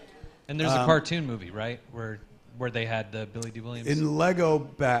 And there's a cartoon movie, right, where they had the Billy D. Williams. In Lego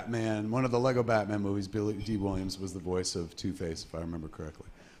Batman, one of the Lego Batman movies, Billy D. Williams was the voice of Two-Face, if I remember correctly.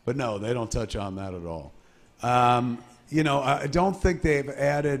 But no, they don't touch on that at all. I don't think they've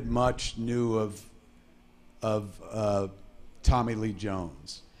added much new of Tommy Lee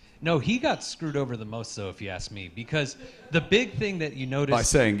Jones. No, he got screwed over the most, though, if you ask me, because the big thing that you notice... By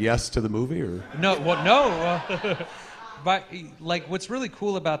saying yes to the movie, or No, well, no. But like, what's really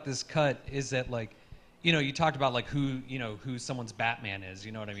cool about this cut is that, like, you talked about like who someone's Batman is.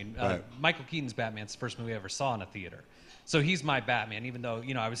 You know what I mean? Right. Michael Keaton's Batman's the first movie I ever saw in a theater, so he's my Batman. Even though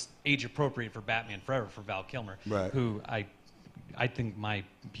I was age appropriate for Batman Forever for Val Kilmer, Right. who I think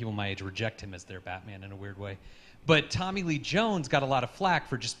people my age reject him as their Batman in a weird way. But Tommy Lee Jones got a lot of flack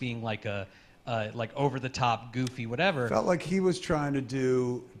for just being like a like over the top, goofy, whatever. Felt like he was trying to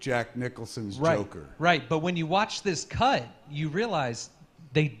do Jack Nicholson's Joker. Right, but when you watch this cut, you realize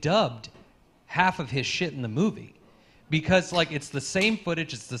they dubbed half of his shit in the movie. Because like it's the same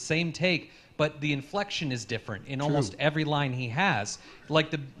footage, it's the same take, but the inflection is different in almost every line he has.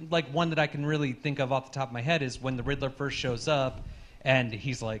 Like one that I can really think of off the top of my head is when the Riddler first shows up, and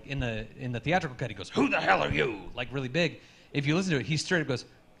he's like in the theatrical cut, he goes, "Who the hell are you?" Like really big. If you listen to it, he straight up goes,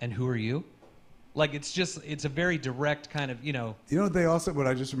 "And who are you?" Like it's a very direct kind of, You know what they also, what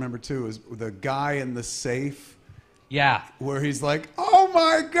I just remember too, is the guy in the safe. Yeah. Where he's like, "Oh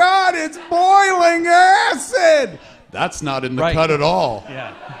my God, it's boiling acid." That's not in the cut at all.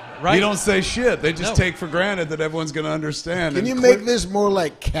 Yeah. Right. You don't say shit. They just take for granted that everyone's going to understand. Can you make this more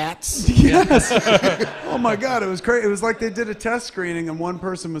like Cats? Yes. Oh my God, it was crazy. It was like they did a test screening and one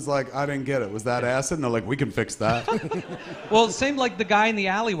person was like, "I didn't get it. Was that acid?" And they're like, "We can fix that." Well, same like the guy in the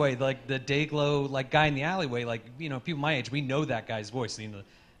alleyway, like the Dayglow like guy in the alleyway, like people my age, we know that guy's voice,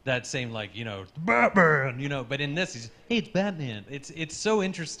 that same like, Batman, but in this he's, "Hey, it's Batman." It's so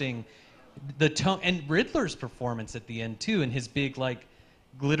interesting, the tone, and Riddler's performance at the end too, and his big like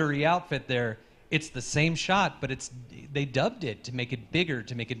glittery outfit there. It's the same shot, but they dubbed it to make it bigger,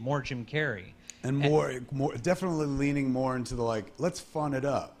 to make it more Jim Carrey. And more definitely leaning more into the like, let's fun it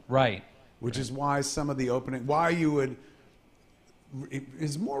up. Right. Which is why some of the opening,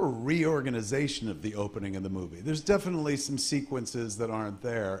 is more a reorganization of the opening of the movie. There's definitely some sequences that aren't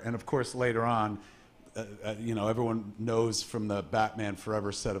there. And of course, later on, everyone knows from the Batman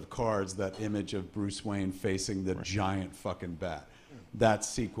Forever set of cards that image of Bruce Wayne facing the giant fucking bat. That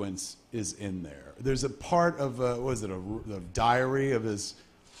sequence is in there. There's a part of, a diary of his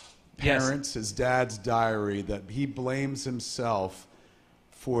parents, his dad's diary, that he blames himself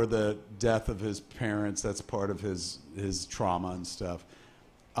for the death of his parents. That's part of his trauma and stuff,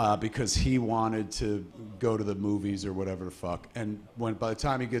 because he wanted to go to the movies or whatever the fuck. And by the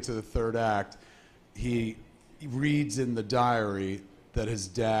time he gets to the third act, he reads in the diary that his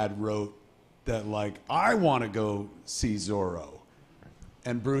dad wrote that, like, "I want to go see Zorro."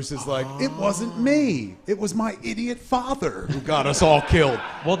 And Bruce is like, "It wasn't me. It was my idiot father who got us all killed."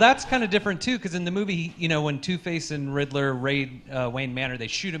 Well, that's kind of different, too, because in the movie, when Two-Face and Riddler raid Wayne Manor, they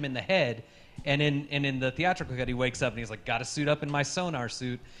shoot him in the head. And in the theatrical cut, he wakes up and he's like, "Got to suit up in my sonar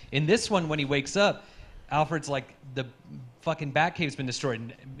suit." In this one, when he wakes up, Alfred's like, "The fucking Batcave's been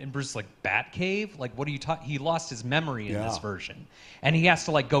destroyed." And Bruce is like, "Batcave? Like, what are you talking?" He lost his memory in this version. And he has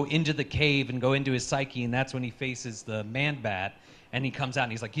to, like, go into the cave and go into his psyche, and that's when he faces the Man-Bat. And he comes out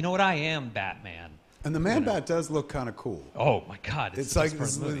and he's like, "You know what? I am Batman." And the Man-Bat does look kind of cool. Oh my God! It's like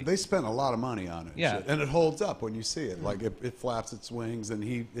they spent a lot of money on it. Yeah, and it holds up when you see it. Like it flaps its wings, and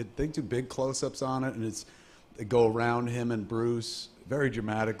they do big close-ups on it, and they go around him and Bruce very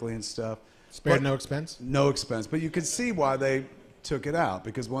dramatically and stuff. Spared no expense. No expense, but you can see why they took it out,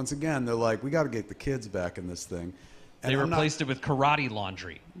 because once again they're like, "We got to get the kids back in this thing." And they replaced it with karate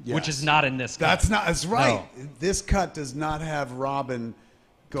laundry, which is not in this cut. That's right. No. This cut does not have Robin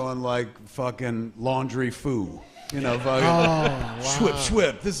going like fucking laundry foo. Fucking swip,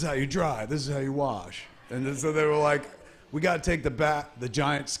 swip. This is how you dry. This is how you wash. And so they were like, "We got to take the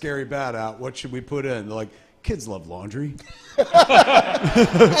giant scary bat out. What should we put in?" They're like, "Kids love laundry."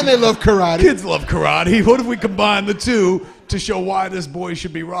 And they love karate. Kids love karate. What if we combine the two to show why this boy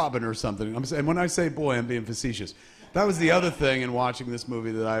should be Robin or something? I'm saying, when I say boy, I'm being facetious. That was the other thing in watching this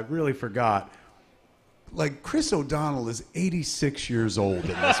movie that I really forgot. Like, Chris O'Donnell is 86 years old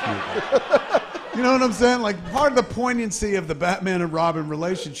in this movie. You know what I'm saying? Like, part of the poignancy of the Batman and Robin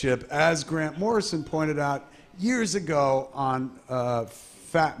relationship, as Grant Morrison pointed out years ago on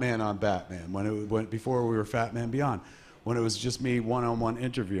Fat Man on Batman, before we were Fat Man Beyond, when it was just me one-on-one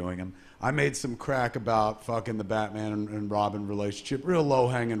interviewing him. I made some crack about fucking the Batman and Robin relationship, real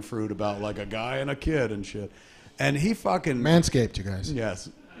low-hanging fruit about like a guy and a kid and shit. And he fucking... Manscaped, you guys. Yes.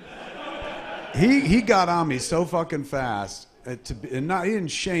 He got on me so fucking fast. He didn't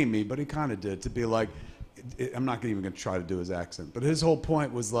shame me, but he kind of did. To be like, I'm not even going to try to do his accent. But his whole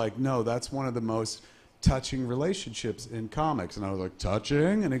point was like, "No, that's one of the most touching relationships in comics." And I was like,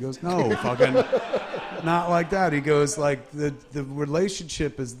 "Touching?" And he goes, "No, fucking not like that." He goes like, the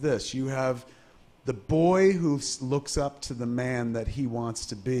relationship is this. You have the boy who looks up to the man that he wants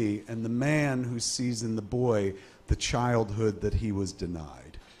to be, and the man who sees in the boy the childhood that he was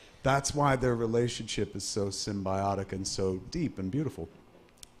denied. That's why their relationship is so symbiotic and so deep and beautiful.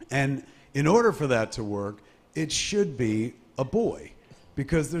 And in order for that to work, it should be a boy.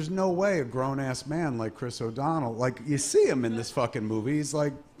 Because there's no way a grown-ass man like Chris O'Donnell, like, you see him in this fucking movie, he's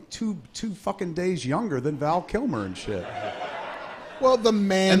like two fucking days younger than Val Kilmer and shit. Well, the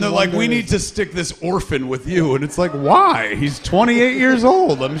man. And they're like, we need to stick this orphan with you. And it's like, why? He's 28 years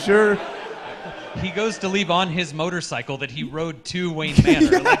old, I'm sure. He goes to leave on his motorcycle that he rode to Wayne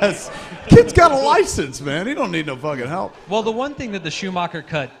Manor. Yes. Kid's got a license, man. He don't need no fucking help. Well, the one thing that the Schumacher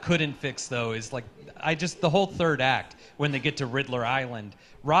cut couldn't fix, though, is like, the whole third act, when they get to Riddler Island,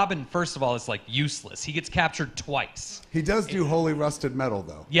 Robin, first of all, is like useless. He gets captured twice. He does do Holy Rusted Metal,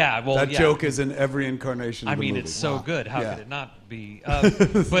 though. Yeah, well, that joke is in every incarnation of the movie. It's so good. How could it not be?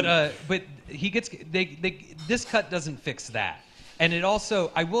 But he gets this cut doesn't fix that. And it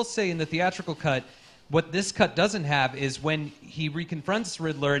also, I will say, in the theatrical cut, what this cut doesn't have is when he reconfronts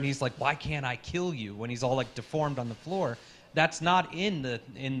Riddler and he's like, "Why can't I kill you?" When he's all like deformed on the floor. That's not in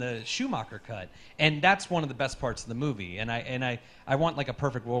the Schumacher cut, and that's one of the best parts of the movie. And I want like a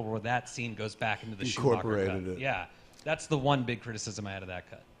perfect world where that scene goes back into the Schumacher cut. It. Yeah, that's the one big criticism I had of that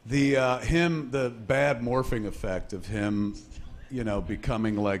cut. The bad morphing effect of him,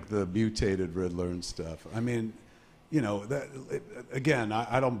 becoming like the mutated Riddler and stuff. I mean, again,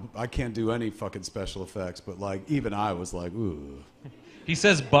 I can't do any fucking special effects, but like even I was like, ooh. He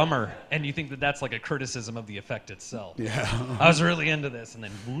says bummer, and you think that that's like a criticism of the effect itself. Yeah. I was really into this, and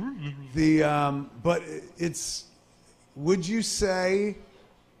then... But would you say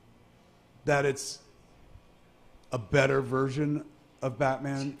that it's a better version of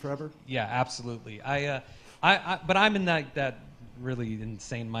Batman Forever? Yeah, absolutely. But I'm in that really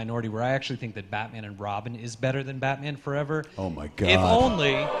insane minority where I actually think that Batman and Robin is better than Batman Forever. Oh my God. If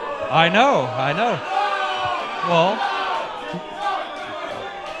only... I know. Well...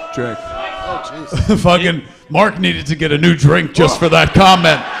 Drink. Oh, jeez. Fucking Mark needed to get a new drink just for that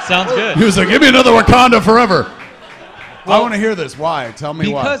comment. Sounds good. He was like, give me another Wakanda Forever. Well, I want to hear this. Why? Tell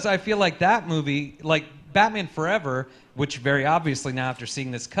me why. Because I feel like that movie, like Batman Forever, which very obviously now after seeing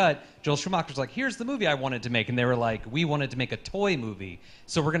this cut, Joel Schumacher's like, here's the movie I wanted to make. And they were like, we wanted to make a toy movie.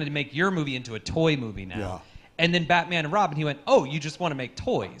 So we're going to make your movie into a toy movie now. Yeah. And then Batman and Robin, he went, oh, you just want to make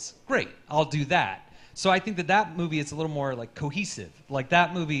toys. Great, I'll do that. So I think that movie is a little more like cohesive. Like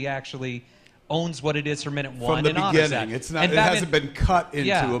that movie actually owns what it is from minute one. From the and honors beginning. that. It's not. And it hasn't been cut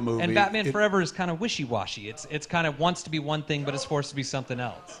into a movie. And Batman Forever is kind of wishy-washy. It's kind of wants to be one thing, but is forced to be something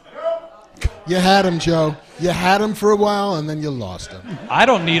else. You had him, Joe. You had him for a while, and then you lost him. I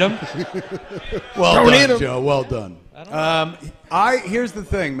don't need him. Well done, Joe. Well done. Here's the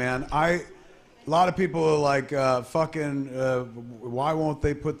thing, man. A lot of people are like, why won't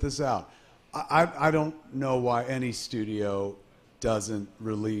they put this out? I don't know why any studio doesn't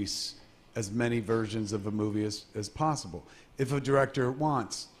release as many versions of a movie as possible if a director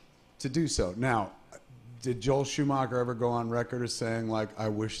wants to do so. Now, did Joel Schumacher ever go on record as saying, like, I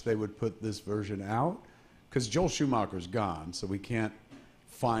wish they would put this version out? Because Joel Schumacher's gone, so we can't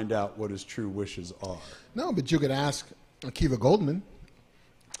find out what his true wishes are. No, but you could ask Akiva Goldman,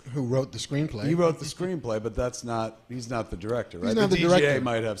 who wrote the screenplay. He wrote the screenplay, but he's not the director, right? He's not the the DGA director.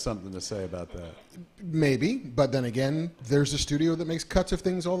 might have something to say about that. Maybe, but then again, there's a studio that makes cuts of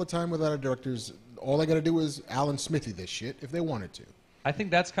things all the time without a director's. All they got to do is Alan Smithy this shit if they wanted to. I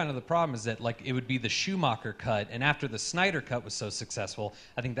think that's kind of the problem is that like it would be the Schumacher cut, and after the Snyder cut was so successful,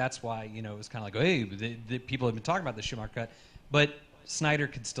 I think that's why it was kind of like, hey, the people have been talking about the Schumacher cut, but Snyder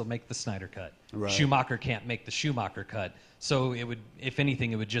could still make the Snyder cut. Right. Schumacher can't make the Schumacher cut, so it would, if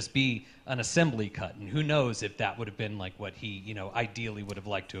anything, it would just be an assembly cut, and who knows if that would have been like what he ideally would have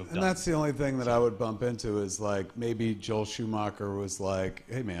liked to have done. And that's the only thing that I would bump into is like maybe Joel Schumacher was like,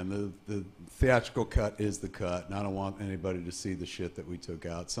 hey man, the theatrical cut is the cut, and I don't want anybody to see the shit that we took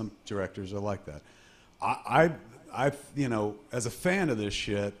out. Some directors are like that. I as a fan of this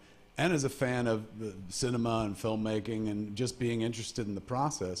shit and as a fan of cinema and filmmaking and just being interested in the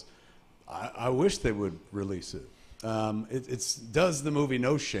process, I wish they would release it. It does the movie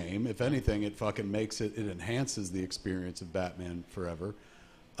no shame. If anything, it fucking makes it enhances the experience of Batman Forever.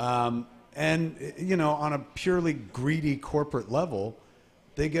 And on a purely greedy corporate level,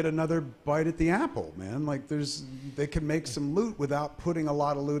 they get another bite at the apple, man. Like they can make some loot without putting a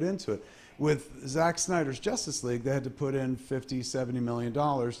lot of loot into it. With Zack Snyder's Justice League, they had to put in $50-70 million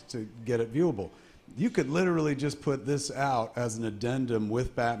to get it viewable. You could literally just put this out as an addendum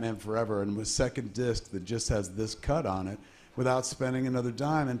with Batman Forever and with second disc that just has this cut on it without spending another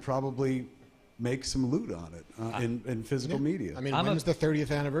dime and probably make some loot on it in physical media. I mean, when's the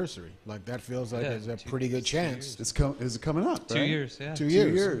 30th anniversary? Like, that feels like it's a pretty good chance. Is it coming up, right? 2 years, yeah. 2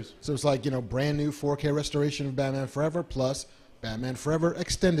 years. So it's like, brand new 4K restoration of Batman Forever plus Batman Forever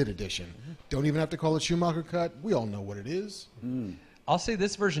Extended Edition. Don't even have to call it Schumacher Cut. We all know what it is. I'll say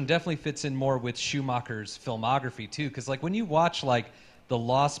this version definitely fits in more with Schumacher's filmography too, because like when you watch like The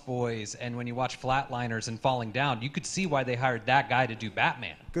Lost Boys, and when you watch Flatliners and Falling Down, you could see why they hired that guy to do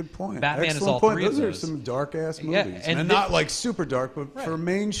Batman. Good point. Batman Excellent is all point. three Those of are those. some dark-ass Yeah, movies. and not like super dark, but Right. for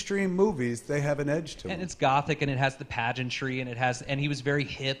mainstream movies, they have an edge to them. And it's gothic, and it has the pageantry, and he was very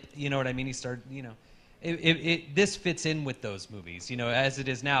hip. You know what I mean? He started, this fits in with those movies. As it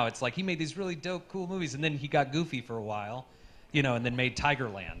is now, it's like he made these really dope, cool movies, and then he got goofy for a while, and then made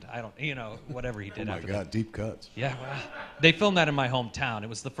Tigerland. I don't, whatever he did. Oh my after God, that. deep cuts. Yeah, well, they filmed that in my hometown. It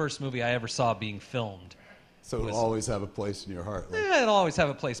was the first movie I ever saw being filmed. So it'll always have a place in your heart. Like. It'll always have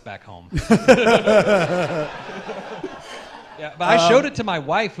a place back home. Yeah, but I showed it to my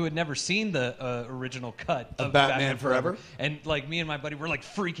wife, who had never seen the original cut of Batman Forever, and like me and my buddy were like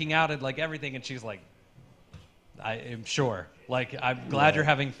freaking out at like everything, and she's like, "I am sure. Like, I'm glad you're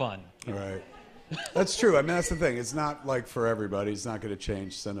having fun." All right. That's true. I mean, that's the thing. It's not like for everybody. It's not going to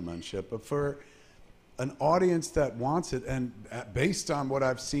change cinema and shit. But for an audience that wants it, and based on what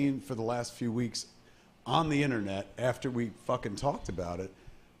I've seen for the last few weeks on the internet after we fucking talked about it,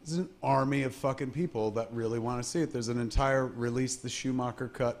 there's an army of fucking people that really want to see it. There's an entire release the Schumacher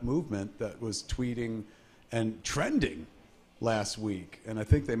cut movement that was tweeting and trending last week. And I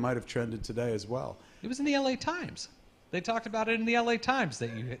think they might have trended today as well. It was in the LA Times. They talked about it in the LA Times that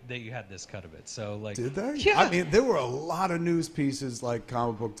you had this cut of it. So like, did they? Yeah. I mean, there were a lot of news pieces like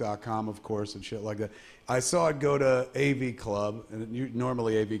comicbook.com, of course, and shit like that. I saw it go to AV Club, and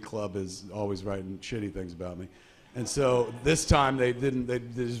normally AV Club is always writing shitty things about me. And so this time they didn't. They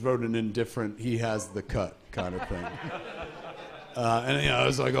just wrote an indifferent, he has the cut kind of thing. And I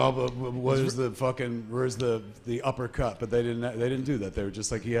was like, oh, but where's the uppercut? But they didn't do that. They were just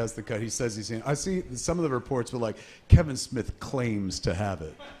like, he has the cut. He says he's seen. I see some of the reports were like, Kevin Smith claims to have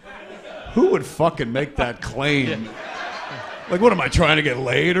it. Who would fucking make that claim? Yeah. Like, what am I trying to get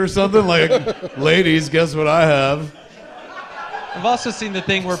laid or something? Like, ladies, guess what I have? I've also seen the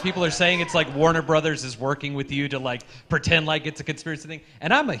thing where people are saying it's like Warner Brothers is working with you to like pretend like it's a conspiracy thing.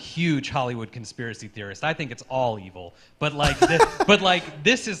 And I'm a huge Hollywood conspiracy theorist. I think it's all evil. But like,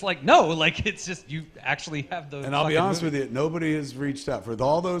 this is like, no, like it's just you actually have those. And I'll be honest with you, nobody has reached out for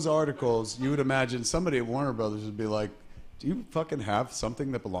all those articles. You would imagine somebody at Warner Brothers would be like, do you fucking have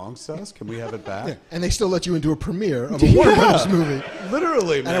something that belongs to us? Can we have it back? Yeah. And they still let you into a premiere of a Warner Brothers movie.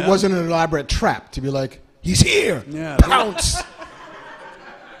 Literally, man. And it wasn't an elaborate trap to be like, he's here. Yeah, pounce.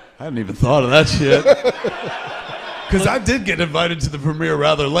 I hadn't even thought of that shit. Because I did get invited to the premiere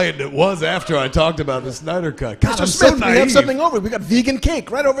rather late, and it was after I talked about the Snyder Cut. God, I'm so naive. We have something over. We got vegan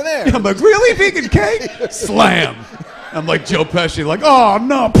cake right over there. I'm like, really? Vegan cake? Slam. I'm like Joe Pesci, like, oh,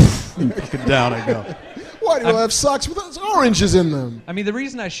 no. Fucking down I go. Why do you have socks with oranges in them? I mean, the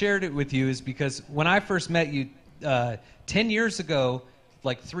reason I shared it with you is because when I first met you 10 years ago,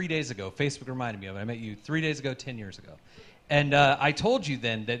 like 3 days ago, Facebook reminded me of it. I met you 3 days ago, 10 years ago. And I told you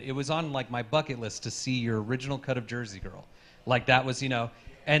then that it was on like my bucket list to see your original cut of Jersey Girl. Like that was,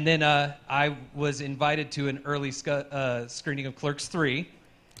 And then I was invited to an early screening of Clerks 3.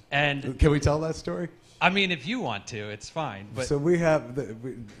 And can we tell that story? I mean, if you want to, it's fine. But so we have,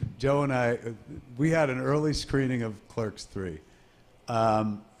 Joe and I, we had an early screening of Clerks 3.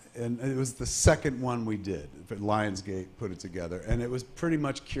 And it was the second one we did. Lionsgate put it together. And it was pretty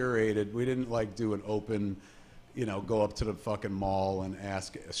much curated. We didn't like do an open, go up to the fucking mall and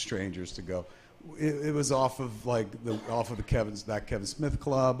ask strangers to go. It was off of like that Kevin Smith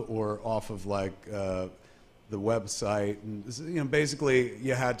Club, or off of like the website, and basically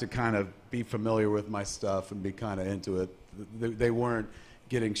you had to kind of be familiar with my stuff and be kind of into it. They weren't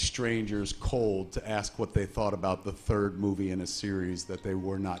getting strangers cold to ask what they thought about the third movie in a series that they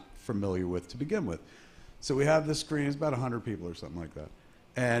were not familiar with to begin with. So we have this screen. It's about 100 people or something like that.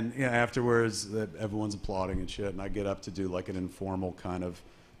 And afterwards, everyone's applauding and shit, and I get up to do like an informal kind of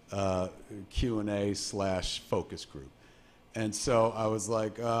Q&A / focus group. And so I was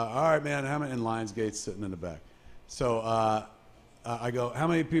like, all right, man, how many? And Lionsgate's sitting in the back. So I go, how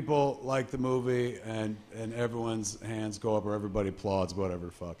many people like the movie? And everyone's hands go up, or everybody applauds, whatever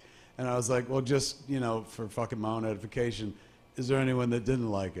the fuck. And I was like, well, just, for fucking my own edification, is there anyone that didn't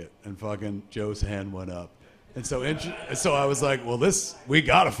like it? And fucking Joe's hand went up. And so I was like, well, we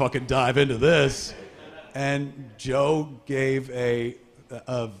got to fucking dive into this. And Joe gave a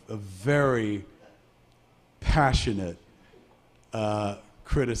very passionate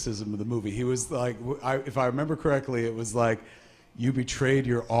criticism of the movie. He was like, if I remember correctly, it was like, you betrayed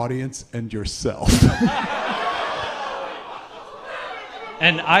your audience and yourself.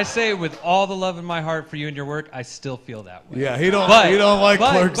 And I say with all the love in my heart for you and your work, I still feel that way. Yeah, he don't like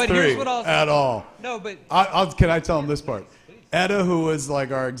Clerks 3 at all. No, but can I tell him this part? Etta, who was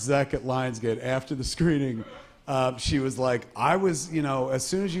like our exec at Lionsgate, after the screening, She was like, I was, you know, as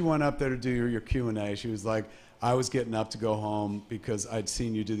soon as you went up there to do your Q&A, she was like, I was getting up to go home because I'd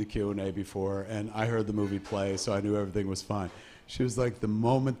seen you do the Q&A before, and I heard the movie play, so I knew everything was fine. She was like, the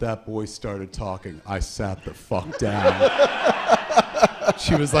moment that boy started talking, I sat the fuck down.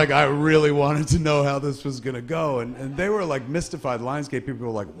 She was like, I really wanted to know how this was going to go. And they were like mystified. Lionsgate people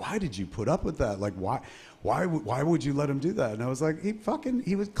were like, why did you put up with that? Like, why would you let him do that? And I was like, he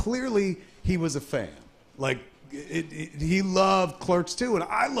was a fan. Like, he loved Clerks 2, and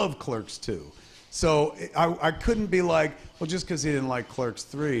I love Clerks 2. So I couldn't be like, well, just because he didn't like Clerks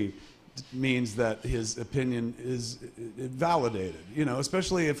 3 means that his opinion is validated, you know,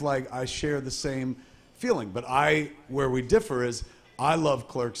 especially if like I share the same feeling. But where we differ is I love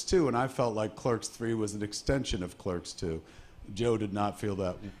Clerks 2, and I felt like Clerks 3 was an extension of Clerks 2. Joe did not feel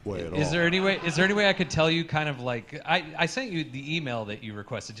that way at all. Is there any way I could tell you kind of like, I sent you the email that you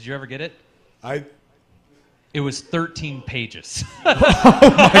requested. Did you ever get it? It was 13 pages.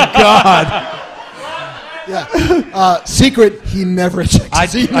 Oh my God. Yeah. Secret, he never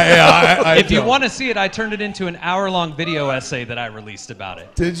checks his email. If you want to see it, I turned it into an hour-long video essay that I released about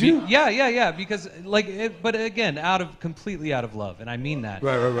it. Did you? Yeah. Because, like, but again, completely out of love, and I mean that.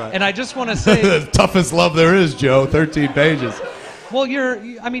 Right. And I just want to say, the toughest love there is, Joe. 13 pages. Well, you're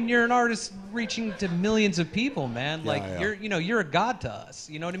an artist reaching to millions of people, man. Like, you're a god to us.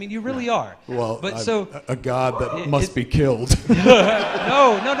 You know what I mean? You really are. Well, but a god that must be killed.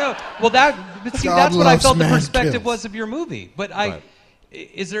 No. Well, but see, that's what I felt the perspective was of your movie. But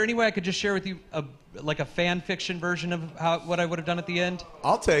is there any way I could just share with you a fan fiction version of what I would have done at the end?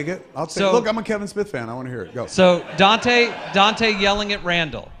 I'll take it. Look, I'm a Kevin Smith fan. I want to hear it. Go. So Dante yelling at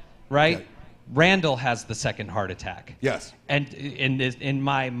Randall, right? Okay. Randall has the second heart attack. Yes. And in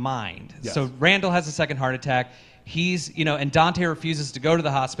my mind. Yes. So Randall has a second heart attack. He's, and Dante refuses to go to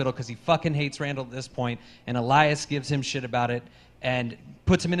the hospital because he fucking hates Randall at this point, and Elias gives him shit about it and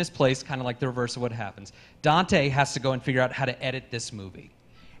puts him in his place, kind of like the reverse of what happens. Dante has to go and figure out how to edit this movie.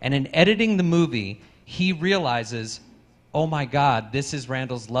 And in editing the movie, he realizes, oh my God, this is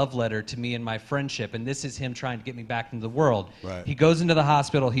Randall's love letter to me and my friendship, and this is him trying to get me back into the world. Right. He goes into the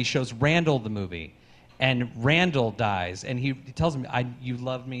hospital, he shows Randall the movie, and Randall dies, and he tells him, you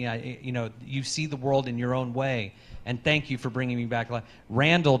love me, you see the world in your own way, and thank you for bringing me back alive.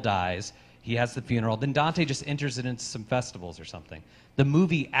 Randall dies, he has the funeral, then Dante just enters it into some festivals or something. The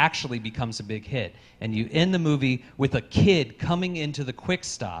movie actually becomes a big hit, and you end the movie with a kid coming into the Quick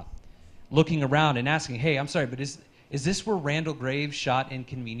Stop, looking around and asking, hey, I'm sorry, but is this where Randall Graves shot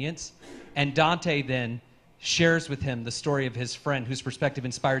Inconvenience? And Dante then shares with him the story of his friend whose perspective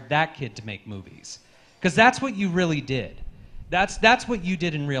inspired that kid to make movies. Because that's what you really did. That's what you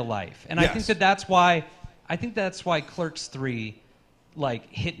did in real life. And yes. I think that's why Clerks 3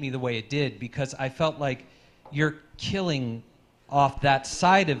 hit me the way it did, because I felt like you're killing off that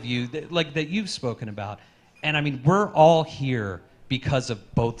side of you that you've spoken about. And I mean, we're all here because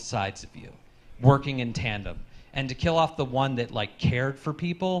of both sides of you working in tandem. And to kill off the one that cared for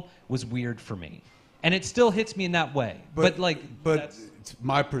people was weird for me, and it still hits me in that way. But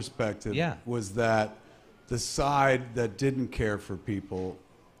my perspective was that the side that didn't care for people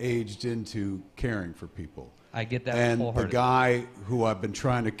aged into caring for people. I get that. And the guy who I've been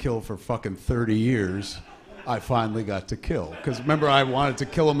trying to kill for fucking 30 years, I finally got to kill. Because remember, I wanted to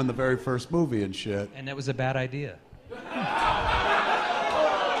kill him in the very first movie and shit. And that was a bad idea.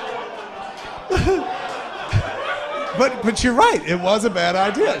 But you're right. It was a bad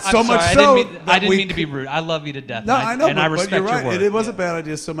idea. I didn't mean to be rude. I love you to death. No, I know, and I respect you're right. your work. It was a bad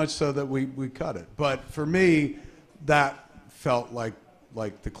idea so much so that we cut it. But for me, that felt like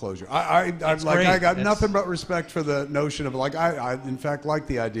the closure. I got nothing but respect for the notion of I in fact like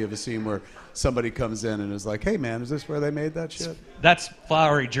the idea of a scene where somebody comes in and is like, "Hey man, is this where they made that shit?" That's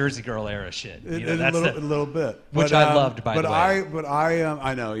flowery Jersey Girl era shit. A little bit, which I loved, by the way. But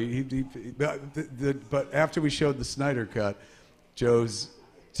I know. But after we showed the Snyder cut, Joe's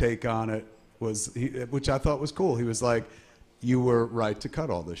take on it was, which I thought was cool. He was like, "You were right to cut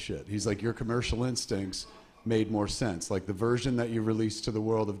all this shit." He's like, "Your commercial instincts made more sense. Like the version that you released to the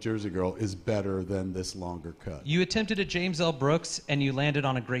world of Jersey Girl is better than this longer cut." You attempted a James L. Brooks and you landed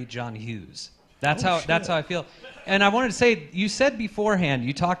on a great John Hughes. That's how I feel. And I wanted to say, you said beforehand,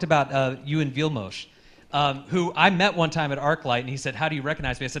 you talked about you and Vilmos, who I met one time at ArcLight, and he said, "How do you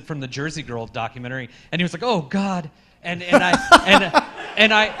recognize me?" I said, "From the Jersey Girl documentary." And he was like, "Oh God." And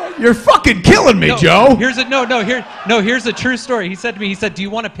I You're fucking killing me, Joe. Here's a true story. He said to me, "Do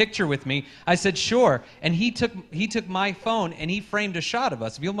you want a picture with me?" I said, "Sure." And he took my phone and he framed a shot of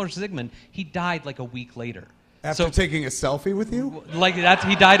us. Vilmos Zsigmond, he died a week later. After taking a selfie with you?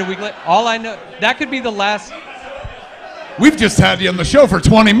 He died a week later. All I know, that could be the last. We've just had you on the show for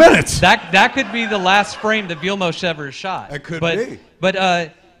 20 minutes. That could be the last frame that Vilmos ever shot. That could be.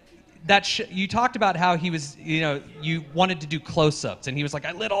 But you talked about how he was, you wanted to do close-ups, and he was like,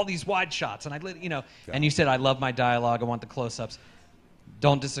 I lit all these wide shots, and and you said, I love my dialogue, I want the close-ups.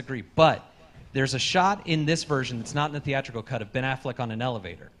 Don't disagree. But there's a shot in this version that's not in the theatrical cut of Ben Affleck on an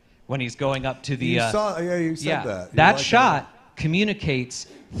elevator when he's going up to the... You said that. That shot communicates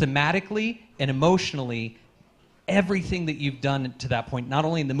thematically and emotionally everything that you've done to that point, not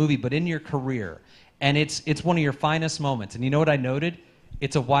only in the movie, but in your career. And it's one of your finest moments. And you know what I noted?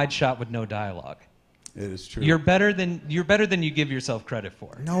 It's a wide shot with no dialogue. It is true. You're better than you give yourself credit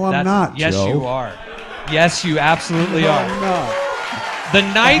for. No, I'm not, Yes, Joe. you are. Yes, you absolutely are. I'm not. The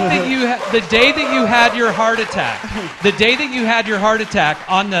night that the day that you had your heart attack,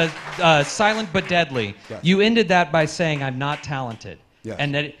 on the Silent but Deadly, yes. you ended that by saying, "I'm not talented," yes.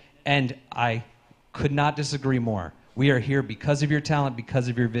 and I could not disagree more. We are here because of your talent, because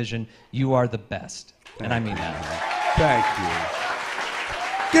of your vision. You are the best, and I mean that. Thank you.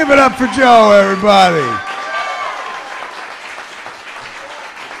 Give it up for Joe, everybody.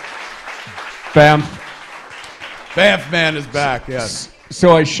 Banff Man is back, yes.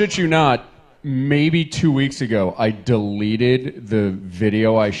 So I shit you not, maybe 2 weeks ago, I deleted the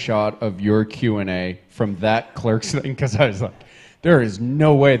video I shot of your Q&A from that Clerks thing because I was like, there is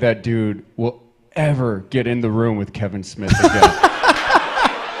no way that dude will ever get in the room with Kevin Smith again.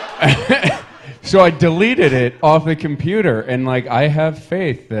 So I deleted it off the computer, and I have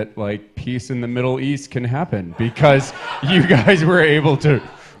faith that peace in the Middle East can happen because you guys were able to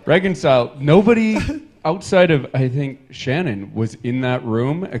reconcile. Nobody outside of, I think, Shannon was in that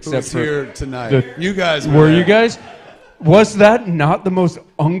room except for here tonight. You guys were you guys? Was that not the most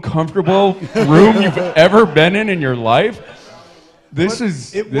uncomfortable room you've ever been in your life? This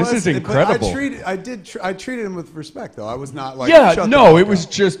is incredible. I treated him with respect, though. I was not like it was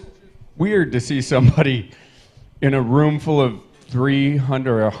just weird to see somebody in a room full of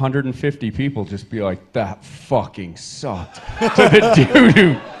 300 or 150 people just be like, that fucking sucked to the dude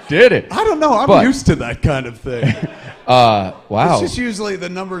who did it. I don't know. I'm used to that kind of thing. Wow. It's just usually the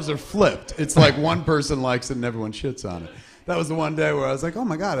numbers are flipped. It's like one person likes it and everyone shits on it. That was the one day where I was like, oh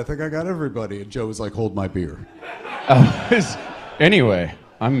my God, I think I got everybody. And Joe was like, hold my beer. Anyway,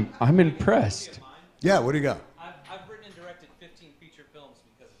 I'm impressed. Yeah, what do you got? I've written and directed 15 feature films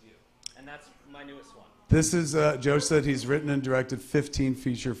because of you, and that's my newest one. This is, Joe said he's written and directed 15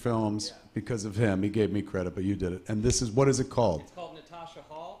 feature films because of him. He gave me credit, but you did it. And this is, what is it called? It's called Natasha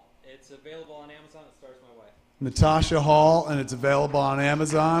Hall. It's available on Amazon. It stars my wife. Natasha Hall, and it's available on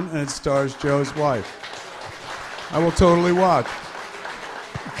Amazon, and it stars Joe's wife. I will totally watch.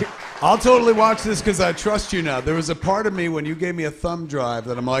 I'll totally watch this because I trust you now. There was a part of me when you gave me a thumb drive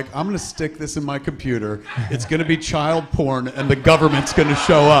that I'm like, I'm going to stick this in my computer. It's going to be child porn, and the government's going to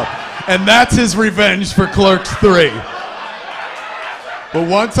show up. And that's his revenge for Clerks 3. But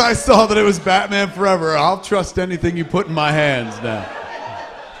once I saw that it was Batman Forever, I'll trust anything you put in my hands now.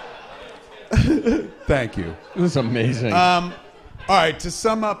 Thank you. It was amazing. All right, to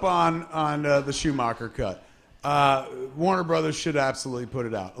sum up on the Schumacher cut. Warner Brothers should absolutely put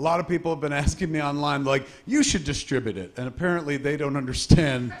it out. A lot of people have been asking me online, like, you should distribute it. And apparently they don't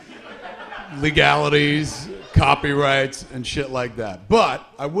understand legalities, copyrights, and shit like that. But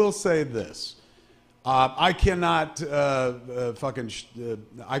I will say this. I cannot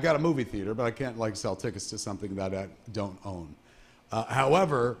I got a movie theater, but I can't sell tickets to something that I don't own.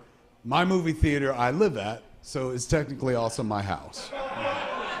 However, my movie theater I live at, so it's technically also my house.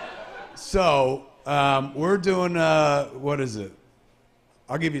 So we're doing, what is it?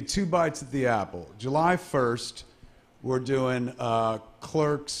 I'll give you 2 bites at the apple. July 1st, we're doing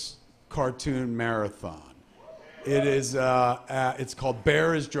Clerks Cartoon Marathon. It is, it's called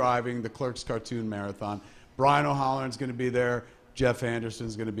Bear is Driving, the Clerks Cartoon Marathon. Brian O'Halloran's going to be there. Jeff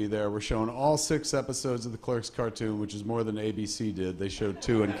Anderson's going to be there. We're showing all 6 episodes of the Clerks cartoon, which is more than ABC did. They showed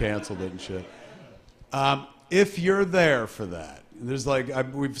 2 and canceled it and shit. If you're there for that, there's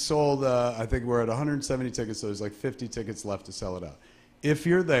we've sold, I think we're at 170 tickets, so there's 50 tickets left to sell it out. If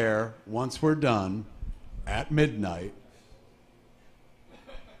you're there, once we're done, at midnight,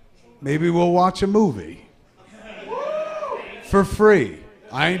 maybe we'll watch a movie. For free.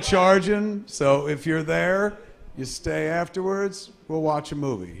 I ain't charging, so if you're there, you stay afterwards, we'll watch a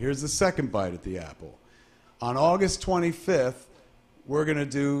movie. Here's the second bite at the apple. On August 25th, we're going to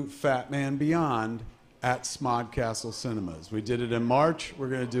do Fat Man Beyond at Smod Castle Cinemas. We did it in March. We're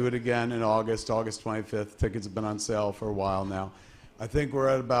going to do it again in August 25th. Tickets have been on sale for a while now. I think we're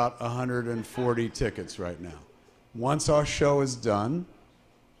at about 140 tickets right now. Once our show is done,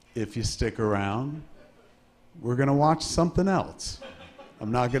 if you stick around, we're going to watch something else.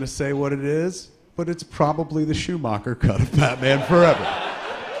 I'm not going to say what it is, but it's probably the Schumacher cut of Batman Forever.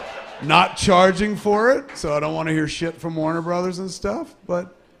 Not charging for it, so I don't want to hear shit from Warner Brothers and stuff,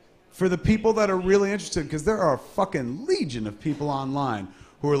 but for the people that are really interested, because there are a fucking legion of people online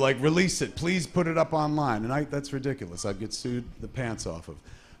who are like, release it, please put it up online. And that's ridiculous. I'd get sued the pants off of.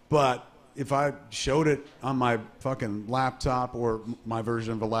 But if I showed it on my fucking laptop, or my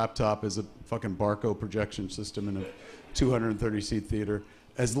version of a laptop is a fucking Barco projection system in a 230-seat theater,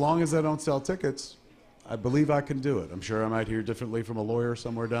 as long as I don't sell tickets, I believe I can do it. I'm sure I might hear differently from a lawyer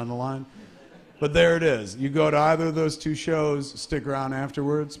somewhere down the line. But there it is. You go to either of those two shows, stick around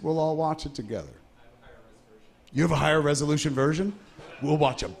afterwards, we'll all watch it together. You have a higher resolution version? We'll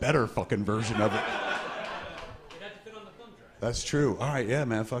watch a better fucking version of it. That's true. All right, yeah,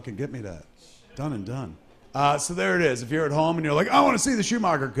 man, fucking get me that. Done and done. So there it is. If you're at home and you're like, I want to see the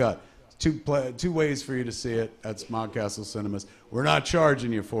Schumacher cut, two ways for you to see it at Smog Castle Cinemas. We're not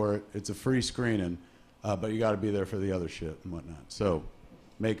charging you for it. It's a free screening, but you got to be there for the other shit and whatnot. So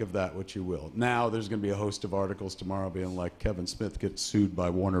make of that what you will. Now there's going to be a host of articles tomorrow being like, Kevin Smith gets sued by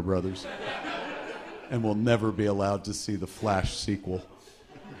Warner Brothers and will never be allowed to see the Flash sequel.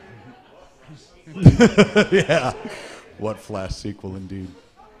 Yeah. What Flash sequel, indeed.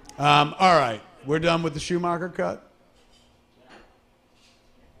 All right. We're done with the Schumacher cut?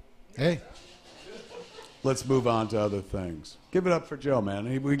 Hey. Let's move on to other things. Give it up for Joe, man.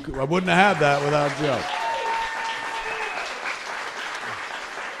 I wouldn't have had that without Joe.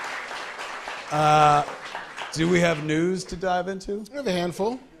 Do we have news to dive into? We have a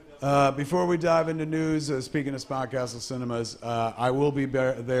handful. Before we dive into news, speaking of Smog Castle Cinemas, I will be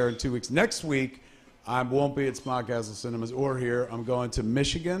there in 2 weeks. Next week, I won't be at Smog Castle Cinemas or here. I'm going to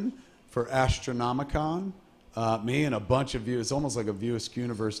Michigan for Astronomicon. Me and a bunch of you. It's almost like a View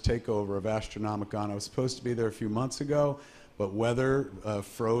Askew-universe takeover of Astronomicon. I was supposed to be there a few months ago, but weather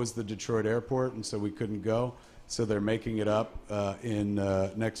froze the Detroit airport, and so we couldn't go. So they're making it up in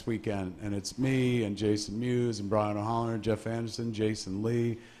next weekend. And it's me and Jason Mewes and Brian O'Halloran, Jeff Anderson, Jason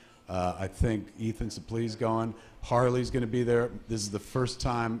Lee. I think Ethan Suplee's going. Harley's going to be there. This is the first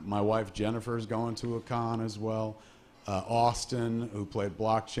time my wife Jennifer's going to a con as well. Austin, who played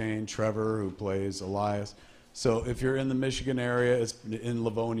Blockchain. Trevor, who plays Elias. So if you're in the Michigan area, it's in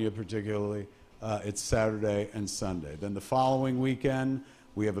Livonia particularly, it's Saturday and Sunday. Then the following weekend,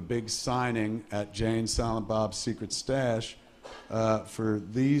 we have a big signing at Jane Silent Bob's Secret Stash for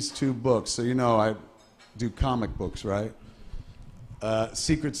these two books. So you know I do comic books, right?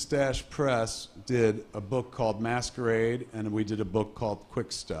 Secret Stash Press did a book called Masquerade, and we did a book called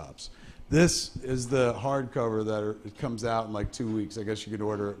Quick Stops. This is the hardcover that it comes out in like 2 weeks. I guess you can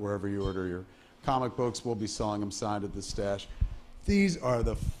order it wherever you order your comic books. We'll be selling them signed at the Stash. These are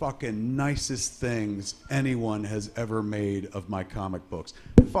the fucking nicest things anyone has ever made of my comic books.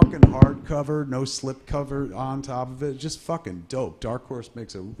 Fucking hardcover, no slip cover on top of it. Just fucking dope. Dark Horse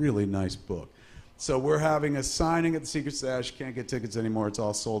makes a really nice book. So we're having a signing at the Secret Stash. Can't get tickets anymore. It's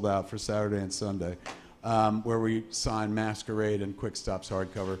all sold out for Saturday and Sunday, where we sign Masquerade and Quick Stops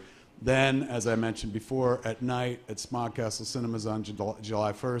hardcover. Then, as I mentioned before, at night at Smog Castle Cinemas on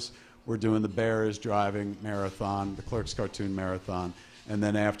July 1st, we're doing the Bear is Driving marathon, the Clerks cartoon marathon. And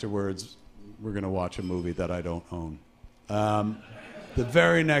then afterwards, we're going to watch a movie that I don't own. The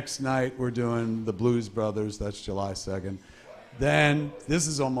very next night, we're doing the Blues Brothers. That's July 2nd. Then, this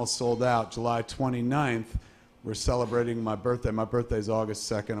is almost sold out. July 29th, we're celebrating my birthday. My birthday's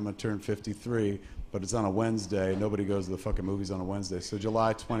August 2nd. I'm going to turn 53, but it's on a Wednesday. Nobody goes to the fucking movies on a Wednesday. So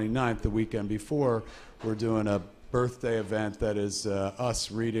July 29th, the weekend before, we're doing a birthday event that is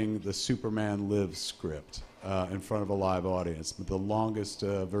us reading the Superman Lives script in front of a live audience, the longest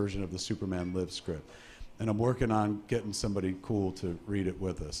version of the Superman Lives script. And I'm working on getting somebody cool to read it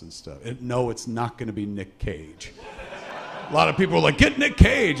with us and stuff. No, it's not going to be Nick Cage. A lot of people are like, get Nick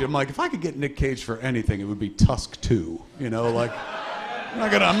Cage. I'm like, if I could get Nick Cage for anything, it would be Tusk 2. You know, like,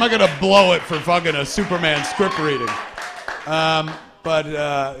 I'm not gonna blow it for fucking a Superman script reading.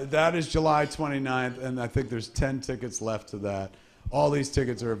 But that is July 29th, and I think there's 10 tickets left to that. All these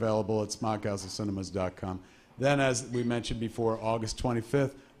tickets are available at smogcastlecinemas.com. Then, as we mentioned before, August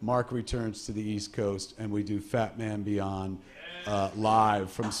 25th, Marc returns to the East Coast, and we do Fat Man Beyond live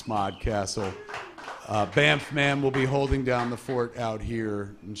from Smog Castle. Banff Man will be holding down the fort out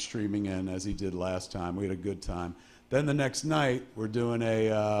here and streaming in as he did last time. We had a good time. Then the next night, we're doing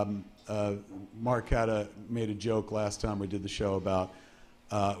Marc made a joke last time we did the show about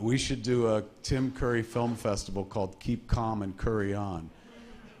we should do a Tim Curry film festival called Keep Calm and Curry On.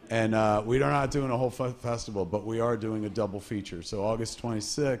 And we are not doing a whole festival, but we are doing a double feature. So August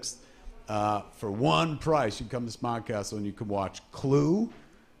 26th For one price, you come to Smod Castle and you can watch Clue,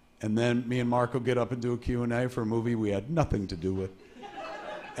 and then me and Marc will get up and do a Q&A for a movie we had nothing to do with.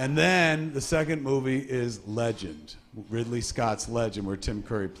 And then the second movie is Legend, Ridley Scott's Legend, where Tim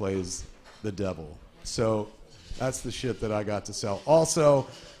Curry plays the devil. So that's the shit that I got to sell. Also,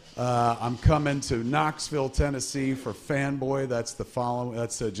 I'm coming to Knoxville, Tennessee for Fanboy. That's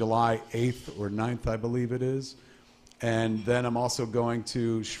July 8th or 9th, I believe it is. And then I'm also going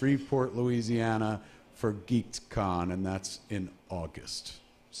to Shreveport, Louisiana for GeekCon, and that's in August.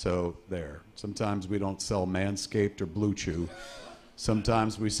 So there. Sometimes we don't sell Manscaped or Blue Chew.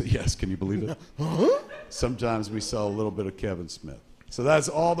 Sometimes we say, yes, can you believe it? Sometimes we sell a little bit of Kevin Smith. So that's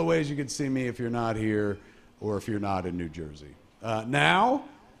all the ways you can see me if you're not here or if you're not in New Jersey. Now,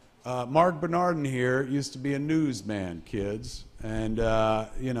 Marc Bernardin here used to be a newsman, kids. And,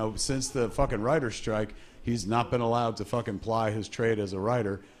 since the fucking writer's strike, he's not been allowed to fucking ply his trade as a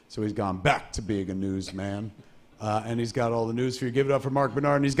writer. So he's gone back to being a newsman. And he's got all the news for you. Give it up for Marc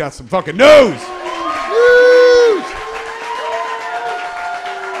Bernardin. He's got some fucking news!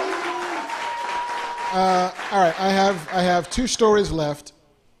 All right, I have two stories left.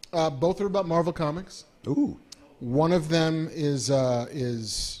 Both are about Marvel Comics. Ooh. One of them is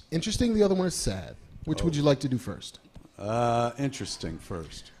interesting. The other one is sad. Which would you like to do first? Interesting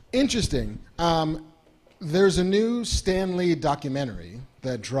first. Interesting. There's a new Stan Lee documentary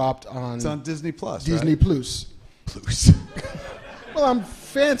that dropped on... It's on Disney Plus, Disney right? Plus. Well, I'm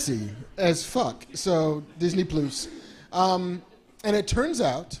fancy as fuck, so Disney Plus. And it turns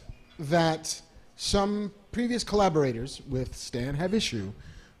out that some previous collaborators with Stan have issue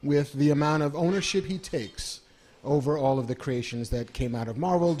with the amount of ownership he takes over all of the creations that came out of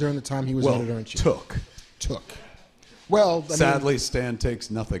Marvel during the time he was editor-in-chief. Took. Well, sadly, Stan takes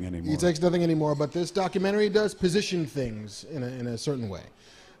nothing anymore. He takes nothing anymore, but this documentary does position things in a certain way.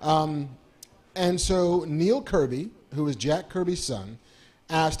 And so Neil Kirby, who is Jack Kirby's son,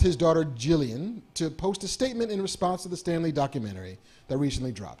 asked his daughter Jillian to post a statement in response to the Stan Lee documentary that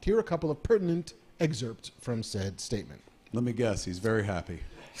recently dropped. Here are a couple of pertinent excerpts from said statement. Let me guess, he's very happy.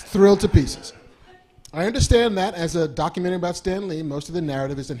 Thrilled to pieces. I understand that as a documentary about Stan Lee, most of the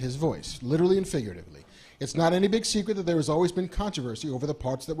narrative is in his voice, literally and figuratively. It's not any big secret that there has always been controversy over the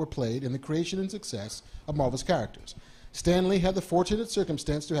parts that were played in the creation and success of Marvel's characters. Stan Lee had the fortunate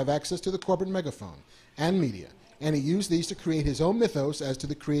circumstance to have access to the corporate megaphone and media, and he used these to create his own mythos as to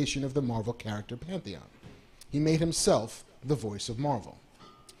the creation of the Marvel character pantheon. He made himself the voice of Marvel.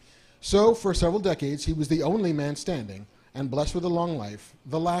 So, for several decades, he was the only man standing, and blessed with a long life,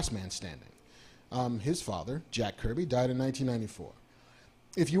 the last man standing. His father, Jack Kirby, died in 1994.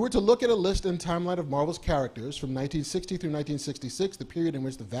 If you were to look at a list and timeline of Marvel's characters from 1960 through 1966, the period in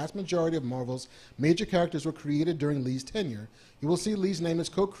which the vast majority of Marvel's major characters were created during Lee's tenure, you will see Lee's name as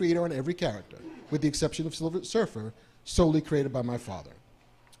co-creator on every character, with the exception of Silver Surfer, solely created by my father.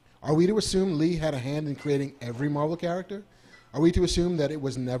 Are we to assume Lee had a hand in creating every Marvel character? Are we to assume that it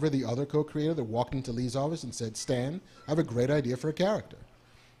was never the other co-creator that walked into Lee's office and said, Stan, I have a great idea for a character?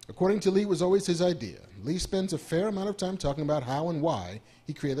 According to Lee, it was always his idea. Lee spends a fair amount of time talking about how and why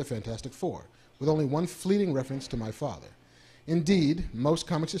he created the Fantastic Four, with only one fleeting reference to my father. Indeed, most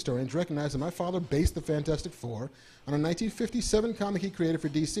comics historians recognize that my father based the Fantastic Four on a 1957 comic he created for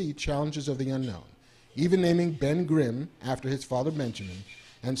DC, Challenges of the Unknown, even naming Ben Grimm after his father Benjamin,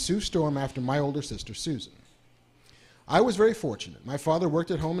 and Sue Storm after my older sister Susan. I was very fortunate. My father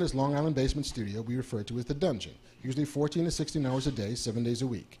worked at home in his Long Island basement studio we referred to as the Dungeon, usually 14 to 16 hours a day, 7 days a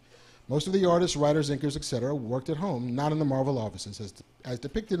week. Most of the artists, writers, inkers, etc. worked at home, not in the Marvel offices, as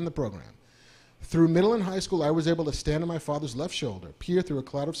depicted in the program. Through middle and high school, I was able to stand on my father's left shoulder, peer through a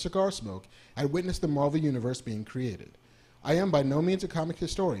cloud of cigar smoke, and witness the Marvel Universe being created. I am by no means a comic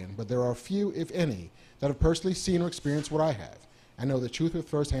historian, but there are few, if any, that have personally seen or experienced what I have, and know the truth with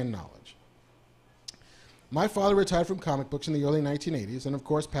first-hand knowledge. My father retired from comic books in the early 1980s and, of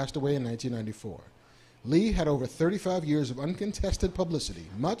course, passed away in 1994. Lee had over 35 years of uncontested publicity,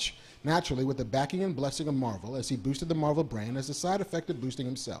 much, naturally, with the backing and blessing of Marvel, as he boosted the Marvel brand as a side effect of boosting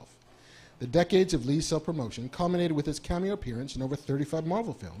himself. The decades of Lee's self-promotion culminated with his cameo appearance in over 35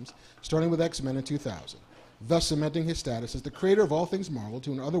 Marvel films, starting with X-Men in 2000, thus cementing his status as the creator of all things Marvel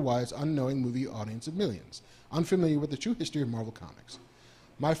to an otherwise unknowing movie audience of millions, unfamiliar with the true history of Marvel Comics.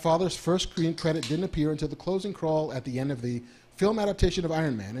 My father's first screen credit didn't appear until the closing crawl at the end of the film adaptation of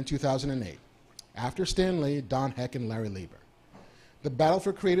Iron Man in 2008, after Stan Lee, Don Heck, and Larry Lieber. The battle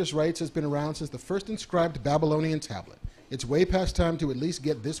for creators' rights has been around since the first inscribed Babylonian tablet. It's way past time to at least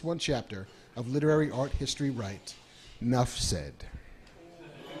get this one chapter of literary art history right. Nuff said.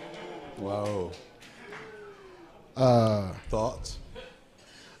 Whoa. Thoughts?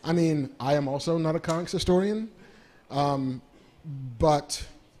 I mean, I am also not a comics historian, but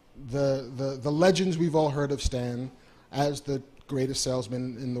the legends we've all heard of Stan as the greatest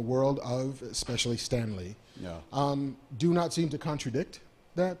salesman in the world of, especially Stan Lee, do not seem to contradict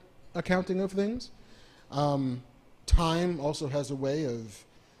that accounting of things. Time also has a way of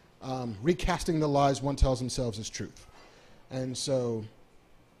recasting the lies one tells themselves as truth. And so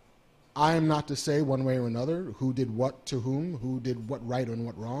I am not to say one way or another who did what to who did what right and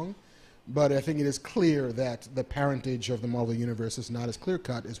what wrong, but I think it is clear that the parentage of the Marvel Universe is not as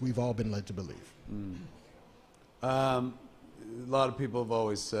clear-cut as we've all been led to believe. A lot of people have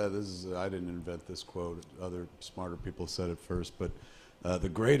always said, I didn't invent this quote, other smarter people said it first, but the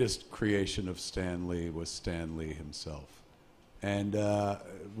greatest creation of Stan Lee was Stan Lee himself. And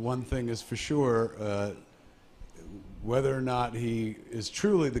one thing is for sure, whether or not he is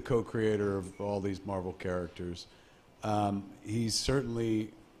truly the co-creator of all these Marvel characters, he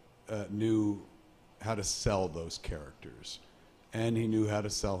certainly knew how to sell those characters. And he knew how to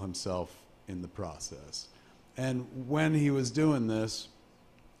sell himself in the process. And when he was doing this,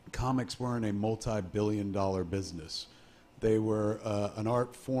 comics weren't a multi-billion-dollar business. They were an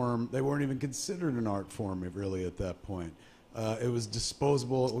art form. They weren't even considered an art form really at that point. It was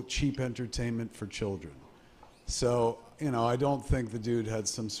disposable, cheap entertainment for children. So, I don't think the dude had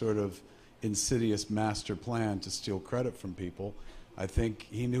some sort of insidious master plan to steal credit from people. I think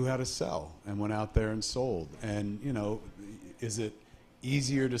he knew how to sell and went out there and sold. And, is it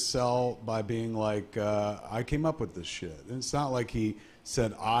easier to sell by being like, I came up with this shit? And it's not like he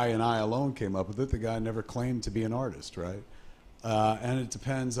said, I and I alone came up with it. The guy never claimed to be an artist, right? And it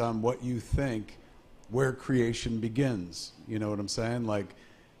depends on what you think, where creation begins. You know what I'm saying? Like,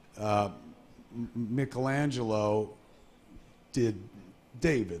 Michelangelo did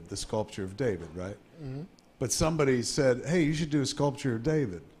David, the sculpture of David, right? Mm-hmm. But somebody said, hey, you should do a sculpture of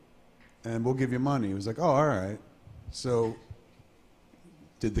David, and we'll give you money. He was like, oh, all right. So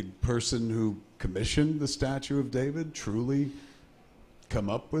did the person who commissioned the statue of David truly come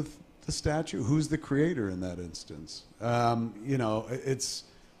up with the statue? Who's the creator in that instance? It's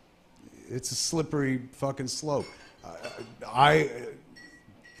a slippery fucking slope.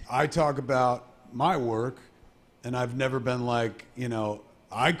 I talk about my work, and I've never been like,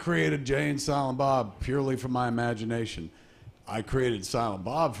 I created Jay and Silent Bob purely from my imagination. I created Silent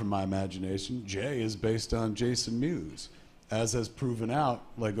Bob from my imagination. Jay is based on Jason Mewes, as has proven out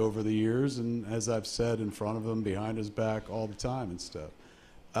like over the years, and as I've said in front of him, behind his back, all the time and stuff.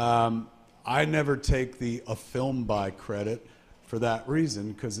 I never take a film by credit for that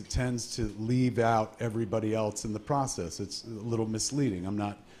reason, because it tends to leave out everybody else in the process. It's a little misleading. I'm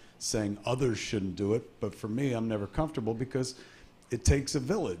not saying others shouldn't do it, but for me, I'm never comfortable because it takes a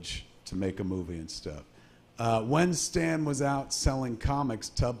village to make a movie and stuff. When Stan was out selling comics,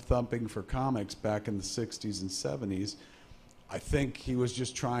 tub thumping for comics back in the 60s and 70s, I think he was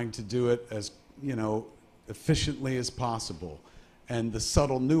just trying to do it as, efficiently as possible. And the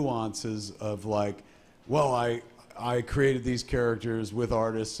subtle nuances of like, well, I created these characters with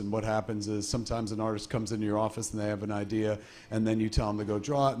artists, and what happens is sometimes an artist comes into your office and they have an idea, and then you tell them to go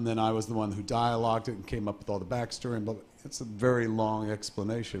draw it, and then I was the one who dialogued it and came up with all the backstory. And it's a very long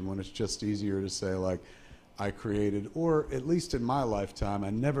explanation when it's just easier to say, like, I created, or at least in my lifetime, I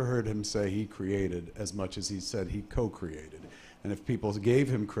never heard him say he created as much as he said he co-created. And if people gave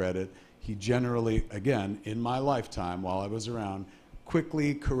him credit, he generally, again, in my lifetime, while I was around,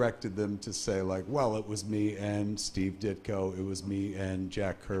 quickly corrected them to say, like, well, it was me and Steve Ditko, it was me and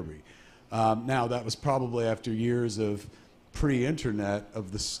Jack Kirby. Now, that was probably after years of pre-internet,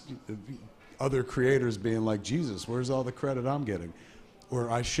 of the other creators being like, Jesus, where's all the credit I'm getting? Or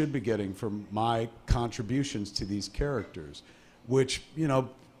I should be getting for my contributions to these characters, which,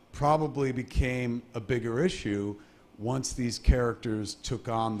 probably became a bigger issue once these characters took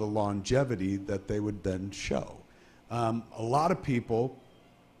on the longevity that they would then show. A lot of people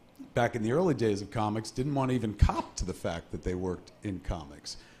back in the early days of comics didn't want to even cop to the fact that they worked in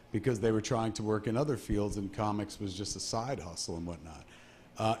comics, because they were trying to work in other fields, and comics was just a side hustle and whatnot.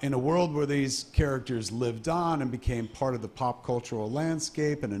 In a world where these characters lived on and became part of the pop cultural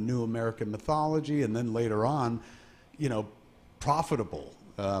landscape and a new American mythology, and then later on, profitable,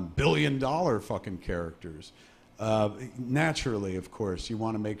 billion-dollar fucking characters, naturally, of course, you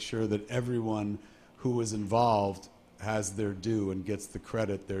want to make sure that everyone who was involved has their due and gets the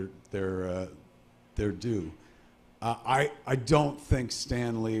credit their due. I don't think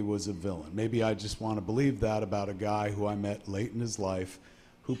Stan Lee was a villain. Maybe I just want to believe that about a guy who I met late in his life,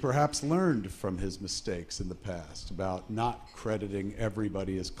 who perhaps learned from his mistakes in the past about not crediting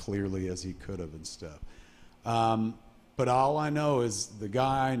everybody as clearly as he could have and stuff. But But all I know is the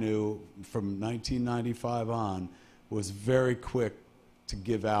guy I knew from 1995 on was very quick to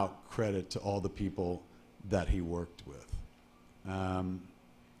give out credit to all the people that he worked with. And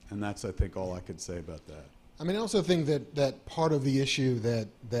that's, I think, all I could say about that. I mean, I also think that part of the issue that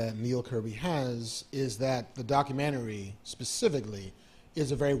Neil Kirby has is that the documentary specifically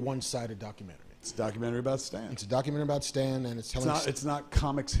is a very one-sided documentary. It's a documentary about Stan. It's a documentary about Stan, and it's telling... It's not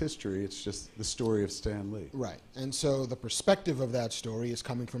comics history, it's just the story of Stan Lee. Right. And so the perspective of that story is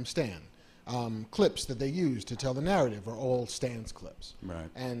coming from Stan. Clips that they use to tell the narrative are all Stan's clips. Right.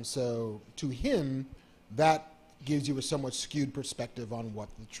 And so to him, that gives you a somewhat skewed perspective on what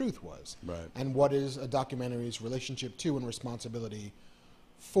the truth was. Right. And what is a documentary's relationship to and responsibility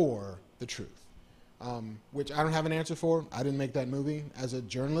for the truth. Which I don't have an answer for. I didn't make that movie. As a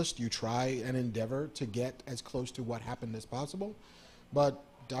journalist, you try and endeavor to get as close to what happened as possible. But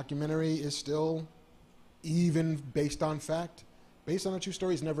documentary is still, even based on fact, based on a true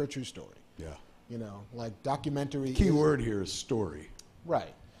story is never a true story. Yeah. You know, like documentary. Key word here is story.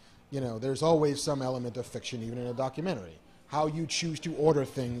 Right. You know, there's always some element of fiction, even in a documentary. How you choose to order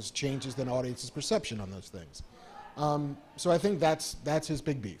things changes the audience's perception on those things. So I think that's his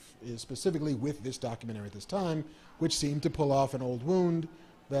big beef, is specifically with this documentary at this time, which seemed to pull off an old wound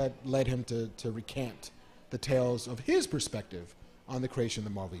that led him to recant the tales of his perspective on the creation of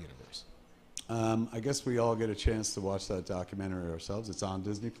the Marvel Universe. I guess we all get a chance to watch that documentary ourselves. It's on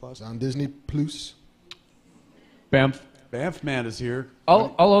Disney Plus. It's on Disney Plus. Bamf. Banff Man is here.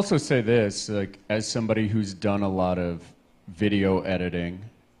 I'll also say this, like, as somebody who's done a lot of video editing,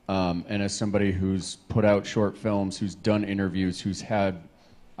 and as somebody who's put out short films, who's done interviews,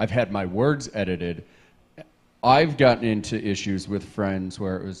 I've had my words edited. I've gotten into issues with friends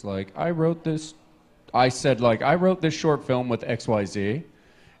where it was like, I wrote this short film with XYZ,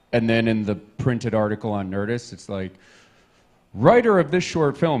 and then in the printed article on Nerdist, it's like, writer of this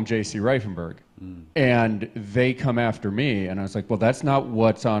short film, J.C. Reifenberg. And they come after me, and I was like, well, that's not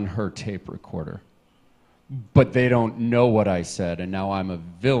what's on her tape recorder. But they don't know what I said, and now I'm a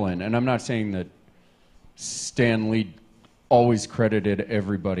villain. And I'm not saying that Stan Lee always credited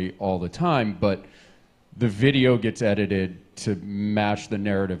everybody all the time, but the video gets edited to match the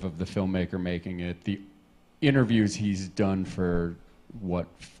narrative of the filmmaker making it. The interviews he's done for,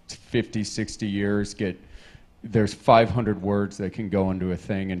 50, 60 years there's 500 words that can go into a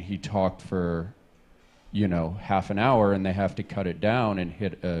thing, and he talked for, half an hour, and they have to cut it down and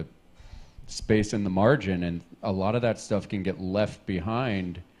hit a space in the margin, and a lot of that stuff can get left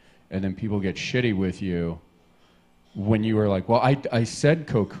behind, and then people get shitty with you when you were like, well, I said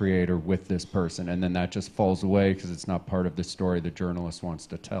co-creator with this person, and then that just falls away because it's not part of the story the journalist wants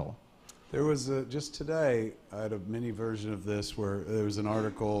to tell. There was just today, I had a mini version of this where there was an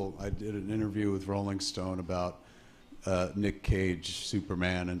article, I did an interview with Rolling Stone about Nick Cage,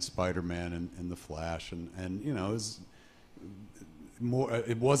 Superman, and Spider-Man, and The Flash, and it was more.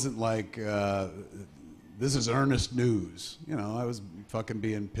 It wasn't like this is earnest news. I was fucking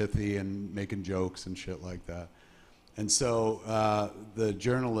being pithy and making jokes and shit like that. And so the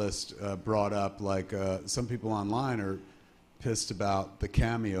journalist brought up like some people online are pissed about the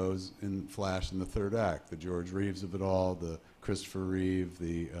cameos in Flash in the third act, the George Reeves of it all, the Christopher Reeve,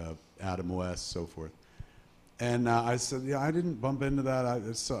 the Adam West, so forth. And I said, yeah, I didn't bump into that.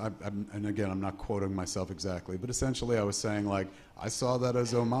 And again, I'm not quoting myself exactly, but essentially I was saying, like, I saw that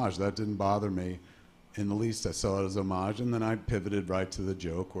as homage. That didn't bother me in the least. I saw it as homage, and then I pivoted right to the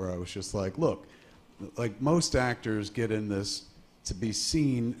joke where I was just like, look, like most actors get in this to be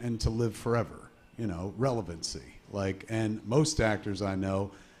seen and to live forever, relevancy. Like, and most actors I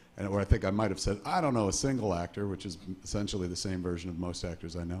know, or I think I might have said, I don't know a single actor, which is essentially the same version of most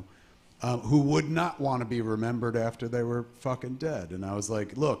actors I know, who would not want to be remembered after they were fucking dead. And I was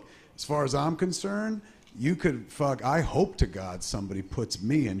like, look, as far as I'm concerned, you could I hope to God somebody puts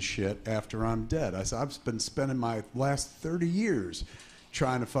me in shit after I'm dead. I said, I've been spending my last 30 years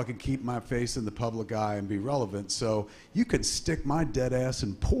trying to fucking keep my face in the public eye and be relevant. So you could stick my dead ass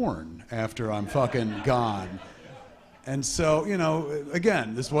in porn after I'm fucking gone. And so,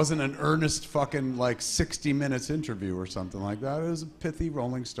 again, this wasn't an earnest fucking like 60 minutes interview or something like that. It was a pithy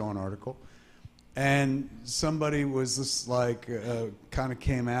Rolling Stone article. And somebody was just like, kind of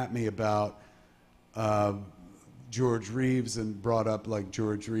came at me about George Reeves and brought up like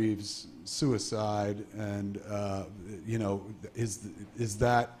George Reeves' suicide and, is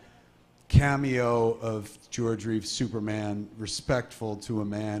that cameo of George Reeves' Superman respectful to a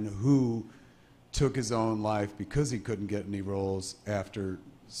man who took his own life because he couldn't get any roles after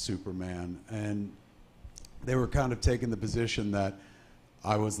Superman? And they were kind of taking the position that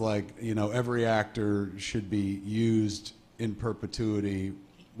I was like, you know, every actor should be used in perpetuity,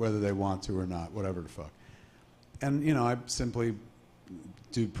 whether they want to or not, whatever the fuck. And, you know, I simply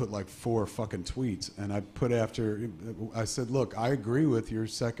put like 4 fucking tweets, and I said, look, I agree with your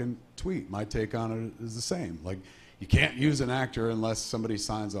second tweet. My take on it is the same. Like, you can't use an actor unless somebody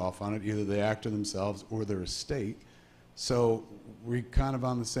signs off on it, either the actor themselves or their estate. So we're kind of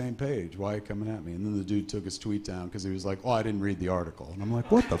on the same page. Why are you coming at me? And then the dude took his tweet down because he was like, oh, I didn't read the article. And I'm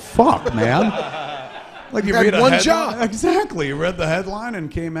like, what the fuck, man? Like, you read one job. Exactly. You read the headline and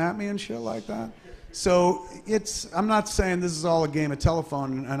came at me and shit like that. So I'm not saying this is all a game of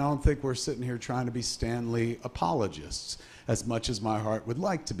telephone, and I don't think we're sitting here trying to be Stan Lee apologists, as much as my heart would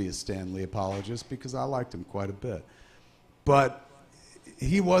like to be a Stan Lee apologist, because I liked him quite a bit. But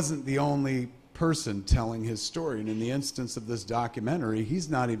he wasn't the only person telling his story, and in the instance of this documentary, he's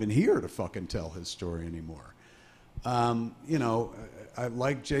not even here to fucking tell his story anymore. You know,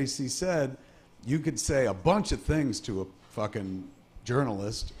 like JC said, you could say a bunch of things to a fucking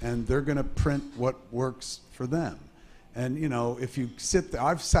journalist, and they're going to print what works for them. And, you know, if you sit there,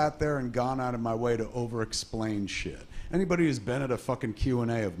 I've sat there and gone out of my way to over-explain shit. Anybody who's been at a fucking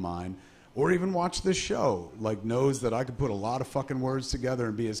Q&A of mine, or even watched this show, like, knows that I could put a lot of fucking words together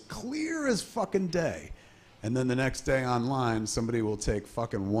and be as clear as fucking day. And then the next day online, somebody will take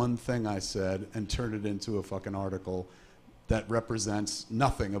fucking one thing I said and turn it into a fucking article that represents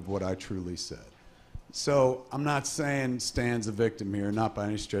nothing of what I truly said. So I'm not saying Stan's a victim here, not by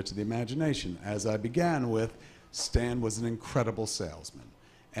any stretch of the imagination. As I began with, Stan was an incredible salesman.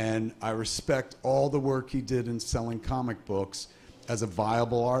 And I respect all the work he did in selling comic books as a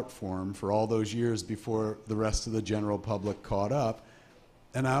viable art form for all those years before the rest of the general public caught up.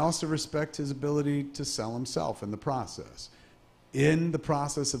 And I also respect his ability to sell himself in the process. In the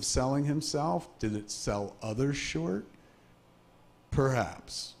process of selling himself, did it sell others short?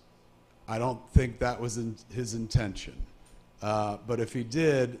 Perhaps. I don't think that was his intention. But if he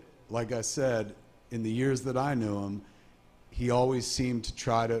did, like I said, in the years that I knew him, he always seemed to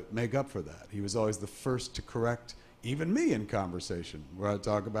try to make up for that. He was always the first to correct even me in conversation, where I'd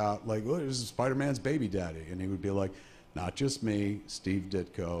talk about, like, well, this is Spider-Man's baby daddy. And he would be like, not just me, Steve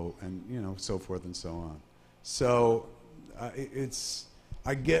Ditko, and, you know, so forth and so on. So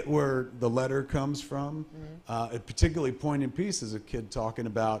I get where the letter comes from. A particularly poignant piece is a kid talking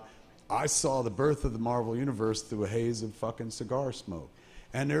about, I saw the birth of the Marvel Universe through a haze of fucking cigar smoke.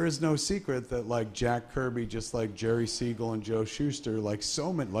 And there is no secret that, like, Jack Kirby, just like Jerry Siegel and Joe Shuster, like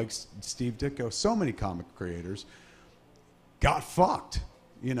so many, like Steve Ditko, so many comic creators got fucked.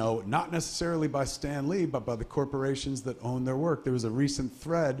 You know, not necessarily by Stan Lee, but by the corporations that own their work. There was a recent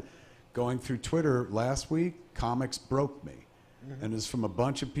thread going through Twitter last week, Comics Broke Me. And it's from a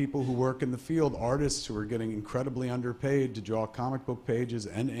bunch of people who work in the field, artists who are getting incredibly underpaid to draw comic book pages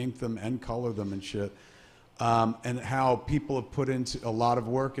and ink them and color them and shit. And how people have put into a lot of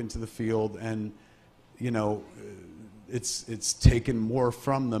work into the field, and, you know, it's taken more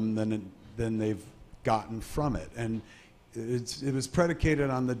from them than they've gotten from it. And it was predicated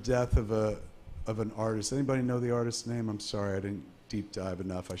on the death of an artist. Anybody know the artist's name? I'm sorry, I didn't deep dive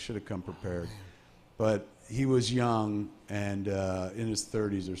enough. I should have come prepared. But he was young and in his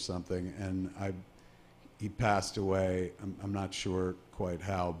 30s or something, and he passed away. I'm not sure quite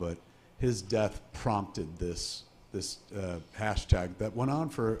how, but his death prompted this hashtag that went on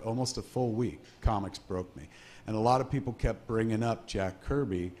for almost a full week. Comics Broke Me. And a lot of people kept bringing up Jack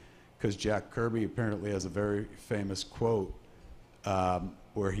Kirby, because Jack Kirby apparently has a very famous quote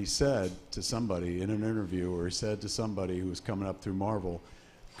where he said to somebody in an interview, where he said to somebody who was coming up through Marvel,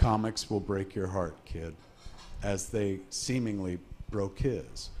 comics will break your heart, kid, as they seemingly broke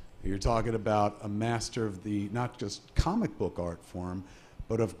his. You're talking about a master of the, not just comic book art form,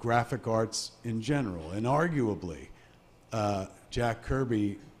 but of graphic arts in general. And arguably, Jack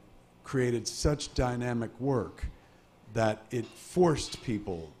Kirby created such dynamic work that it forced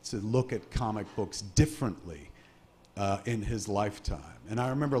people to look at comic books differently in his lifetime. And I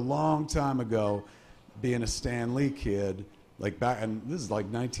remember a long time ago being a Stan Lee kid, like back, and this is like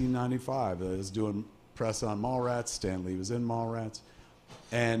 1995. I was doing press on Mallrats. Stan Lee was in Mallrats.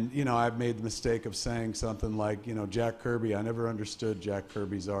 And, you know, I've made the mistake of saying something like, you know, Jack Kirby, I never understood Jack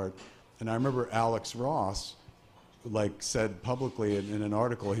Kirby's art. And I remember Alex Ross, like, said publicly in an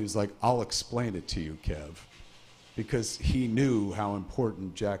article, he was like, I'll explain it to you, Kev. Because he knew how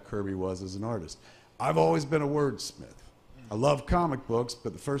important Jack Kirby was as an artist. I've always been a wordsmith. I love comic books,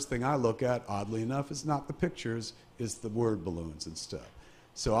 but the first thing I look at, oddly enough, is not the pictures, it's the word balloons and stuff.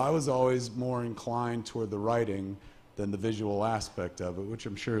 So I was always more inclined toward the writing than the visual aspect of it, which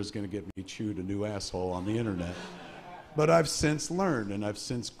I'm sure is going to get me chewed a new asshole on the internet. But I've since learned and I've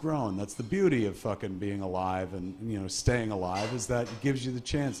since grown. That's the beauty of fucking being alive and, you know, staying alive, is that it gives you the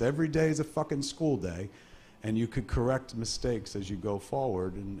chance. Every day is a fucking school day, and you could correct mistakes as you go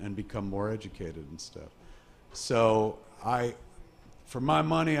forward and become more educated and stuff. So for my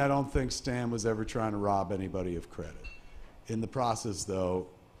money, I don't think Stan was ever trying to rob anybody of credit. In the process, though,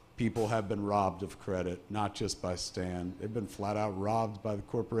 people have been robbed of credit, not just by Stan. They've been flat out robbed by the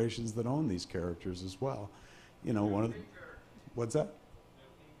corporations that own these characters as well. You know, what's that?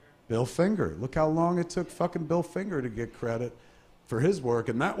 Bill Finger. Look how long it took fucking Bill Finger to get credit for his work.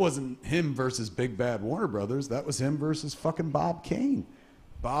 And that wasn't him versus Big Bad Warner Brothers. That was him versus fucking Bob Kane.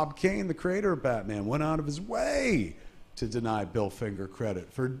 Bob Kane, the creator of Batman, went out of his way to deny Bill Finger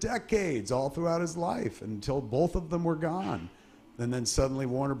credit for decades, all throughout his life, until both of them were gone. And then suddenly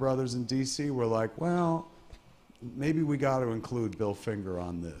Warner Brothers and DC were like, well, maybe we got to include Bill Finger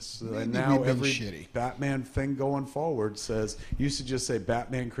on this. And now every Batman thing going forward used to just say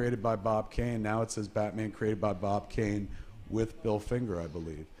Batman created by Bob Kane. Now it says Batman created by Bob Kane with Bill Finger, I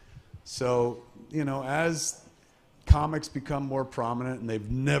believe. So, you know, as comics become more prominent, and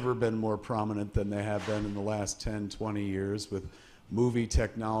they've never been more prominent than they have been in the last 10, 20 years, with movie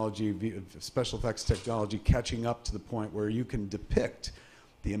technology, special effects technology catching up to the point where you can depict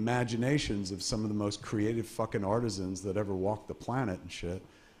the imaginations of some of the most creative fucking artisans that ever walked the planet and shit.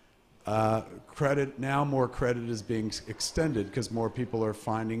 More credit is being extended because more people are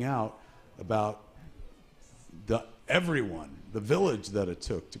finding out about the village that it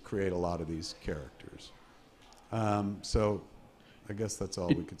took to create a lot of these characters. So I guess that's all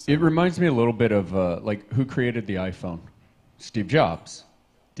we could say. It reminds me a little bit of like, who created the iPhone? Steve Jobs.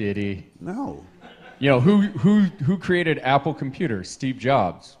 Did he? No. You know, who created Apple computers? Steve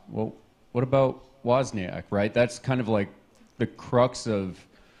Jobs. Well, what about Wozniak, right? That's kind of like the crux of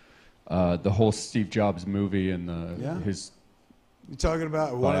the whole Steve Jobs movie and his. You're talking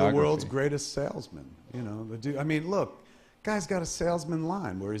about one of the world's greatest salesmen. You know, the dude. I mean, look, guy's got a salesman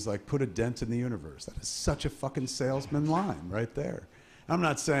line where he's like, "Put a dent in the universe." That is such a fucking salesman line right there. I'm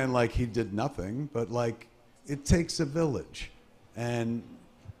not saying like he did nothing, but like it takes a village, and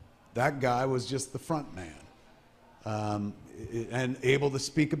that guy was just the front man, and able to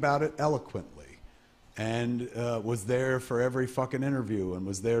speak about it eloquently, and was there for every fucking interview, and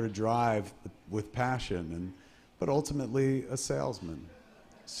was there to drive with passion, but ultimately a salesman.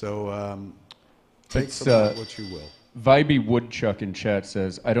 So take from that what you will. Vibey Woodchuck in chat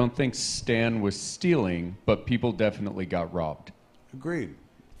says, I don't think Stan was stealing, but people definitely got robbed. Agreed.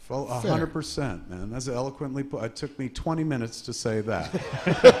 100%, man. That's eloquently put. It took me 20 minutes to say that.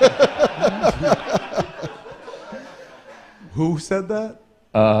 Who said that?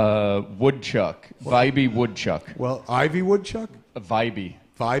 Woodchuck. Vibey Woodchuck. Well, Ivy Woodchuck? Vibey.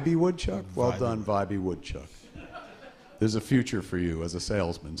 Vibey Woodchuck? Well done, Vibey Woodchuck. There's a future for you as a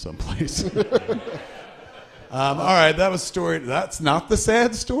salesman someplace. All right, that was story. That's not the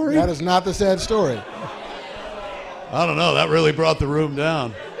sad story? That is not the sad story. I don't know. That really brought the room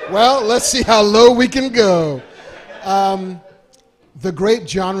down. Well, let's see how low we can go. The great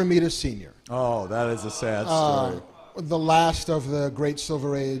John Romita Sr. Oh, that is a sad story. The last of the great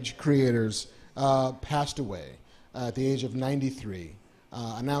Silver Age creators passed away at the age of 93.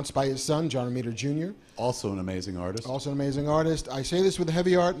 Announced by his son, John Romita Jr. Also an amazing artist. Also an amazing artist. I say this with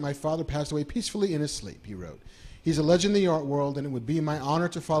heavy heart. My father passed away peacefully in his sleep, he wrote. He's a legend in the art world, and it would be my honor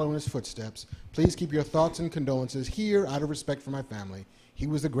to follow in his footsteps. Please keep your thoughts and condolences here out of respect for my family. He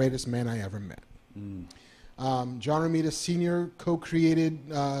was the greatest man I ever met. John Romita Sr. co-created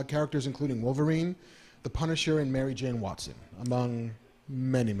characters including Wolverine, the Punisher, and Mary Jane Watson, among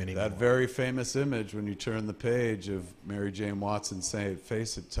many, many more. That very famous image when you turn the page of Mary Jane Watson saying,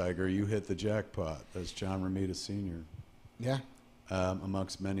 "Face it, Tiger, you hit the jackpot." That's John Romita Sr. Yeah.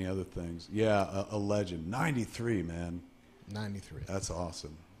 Amongst many other things. Yeah, a legend. 93, man. 93. That's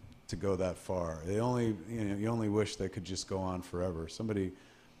awesome to go that far. You only wish they could just go on forever. Somebody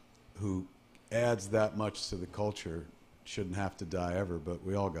who adds that much to the culture shouldn't have to die ever, but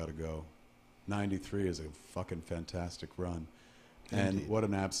we all got to go. 93 is a fucking fantastic run. And Indeed. What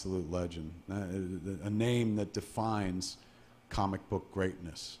an absolute legend. A name that defines comic book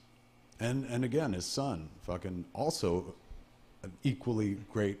greatness. And again, his son, fucking also an equally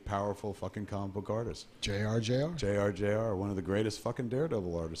great, powerful fucking comic book artist. JR. One of the greatest fucking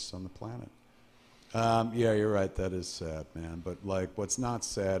Daredevil artists on the planet. Yeah, you're right. That is sad, man. But like, what's not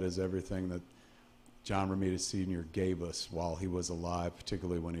sad is everything that John Romita Sr. gave us while he was alive,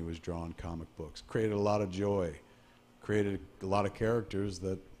 particularly when he was drawing comic books. Created a lot of joy. Created a lot of characters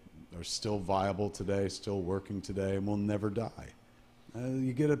that are still viable today, still working today, and will never die.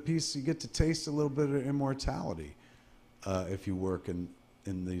 You get to taste a little bit of immortality if you work in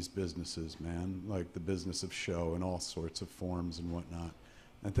these businesses, man, like the business of show in all sorts of forms and whatnot.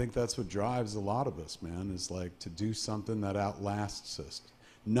 I think that's what drives a lot of us, man, is like to do something that outlasts us,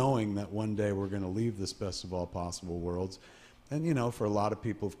 knowing that one day we're going to leave this best of all possible worlds. And, you know, for a lot of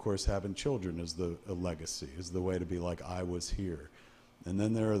people, of course, having children is a legacy, is the way to be like, I was here. And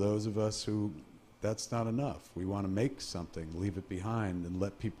then there are those of us who, that's not enough. We want to make something, leave it behind, and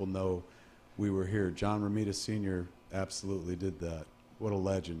let people know we were here. John Romita Sr. absolutely did that. What a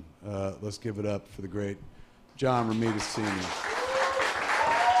legend. Let's give it up for the great John Romita Sr.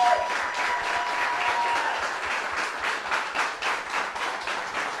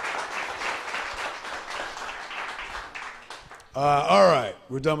 All right,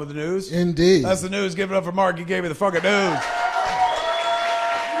 we're done with the news? Indeed. That's the news. Give it up for Mark. He gave me the fucking news.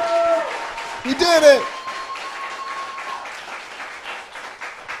 He did it!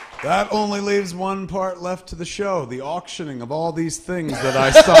 That only leaves one part left to the show, the auctioning of all these things that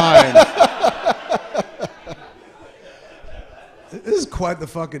I signed. This is quite the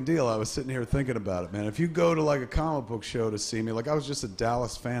fucking deal. I was sitting here thinking about it, man. If you go to like a comic book show to see me, like I was just at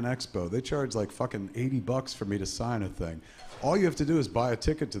Dallas Fan Expo, they charge like fucking $80 for me to sign a thing. All you have to do is buy a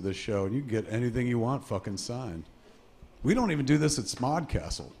ticket to this show and you can get anything you want fucking signed. We don't even do this at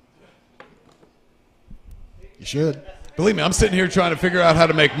Smodcastle. You should. Believe me, I'm sitting here trying to figure out how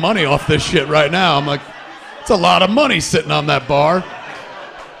to make money off this shit right now. I'm like, it's a lot of money sitting on that bar.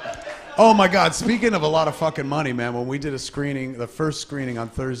 Oh my God, speaking of a lot of fucking money, man, when we did a screening, the first screening on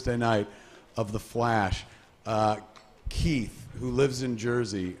Thursday night of The Flash, Keith, who lives in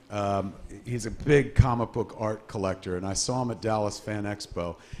Jersey, he's a big comic book art collector, and I saw him at Dallas Fan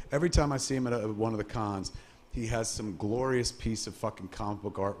Expo. Every time I see him at one of the cons, he has some glorious piece of fucking comic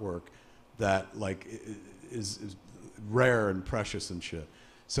book artwork that like is rare and precious and shit.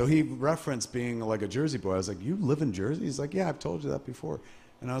 So he referenced being like a Jersey boy. I was like, you live in Jersey? He's like, yeah, I've told you that before.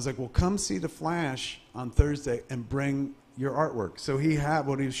 And I was like, well, come see The Flash on Thursday and bring your artwork. So he had,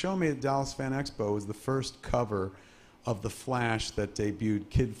 what he was showing me at Dallas Fan Expo was the first cover of The Flash that debuted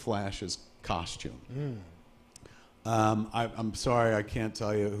Kid Flash's costume. I'm sorry, I can't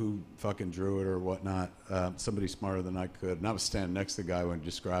tell you who fucking drew it or whatnot. Somebody smarter than I could. And I was standing next to the guy when he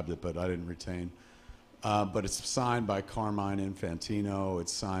described it, but I didn't retain. But it's signed by Carmine Infantino.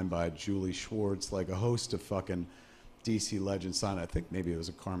 It's signed by Julie Schwartz, like a host of fucking DC legends signed. I think maybe it was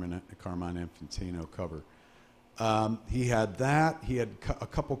a Carmine Infantino cover. He had that. He had a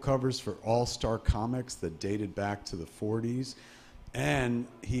couple covers for All-Star Comics that dated back to the 40s. And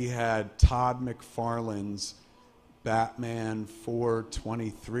he had Todd McFarlane's Batman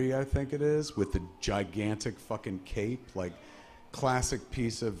 423, I think it is, with the gigantic fucking cape, like classic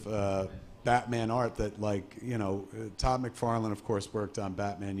piece of Batman art that, like, you know, Todd McFarlane, of course, worked on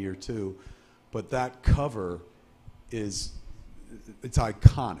Batman Year 2, but that cover it's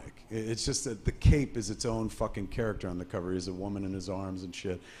iconic. It's just that the cape is its own fucking character on the cover. He's a woman in his arms and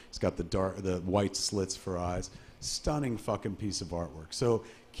shit. He's got the white slits for eyes. Stunning fucking piece of artwork. So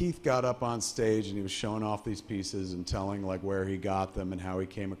Keith got up on stage and he was showing off these pieces and telling like where he got them and how he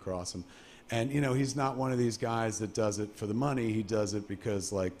came across them. And, you know, he's not one of these guys that does it for the money. He does it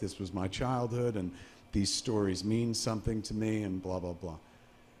because, like, this was my childhood and these stories mean something to me and blah, blah, blah.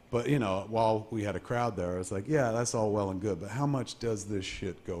 But, you know, while we had a crowd there, I was like, yeah, that's all well and good, but how much does this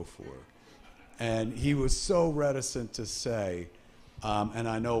shit go for? And he was so reticent to say, and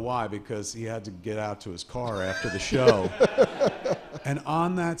I know why, because he had to get out to his car after the show. And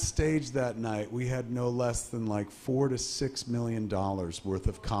on that stage that night, we had no less than like $4 to $6 million worth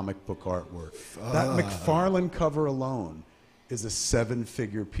of comic book artwork. That McFarlane cover alone is a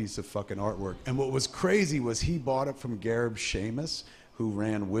 7-figure piece of fucking artwork. And what was crazy was he bought it from Gareb Shamus, who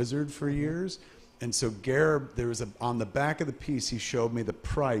ran Wizard for years. And so Gareb, there was on the back of the piece, he showed me the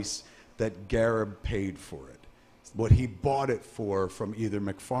price that Gareb paid for it. What he bought it for from either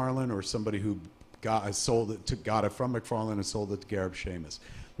McFarlane or somebody who got it from McFarlane and sold it to Gareb Shamus.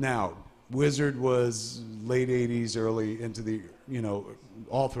 Now, Wizard was late 80s, early into the, you know,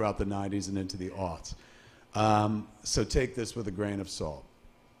 all throughout the 90s and into the aughts. So take this with a grain of salt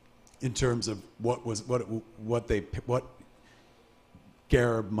in terms of what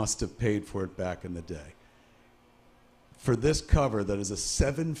Gareb must have paid for it back in the day. For this cover that is a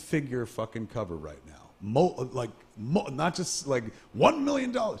 7-figure fucking cover right now. Not just like $1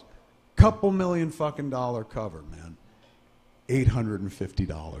 million, couple million fucking dollar cover, man.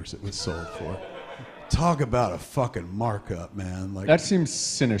 $850 it was sold for. Talk about a fucking markup, man. Like, that seems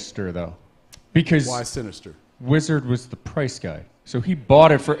sinister, though, because why sinister? Wizard was the price guy, so he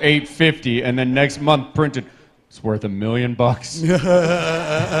bought it for $850, and then next month printed it's worth $1 million.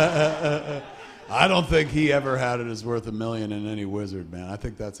 I don't think he ever had it as worth $1 million in any Wizard, man. I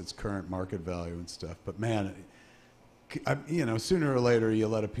think that's its current market value and stuff. But man, sooner or later you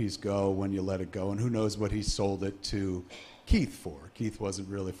let a piece go when you let it go, and who knows what he sold it to Keith for. Keith wasn't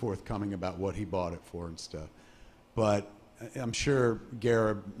really forthcoming about what he bought it for and stuff. But I'm sure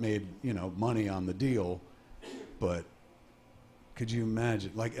Guerra made, money on the deal, but could you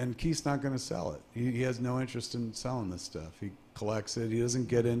imagine? And Keith's not going to sell it. He has no interest in selling this stuff. He collects it. He doesn't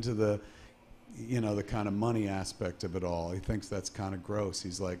get into the kind of money aspect of it all. He thinks that's kind of gross.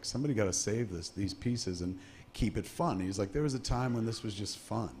 He's like, somebody got to save these pieces and keep it fun. He's like, there was a time when this was just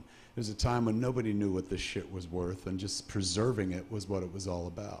fun. There was a time when nobody knew what this shit was worth, and just preserving it was what it was all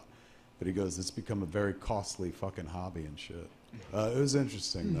about. But he goes, it's become a very costly fucking hobby and shit. It was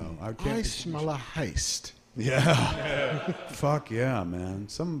interesting, though. I smell a heist. Yeah. Fuck yeah, man.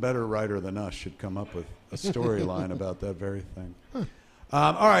 Some better writer than us should come up with a storyline about that very thing.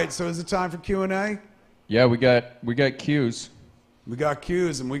 All right, so is it time for Q&A? Yeah, we got cues. We got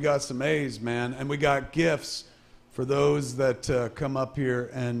Q's and we got some A's, man. And we got gifts for those that come up here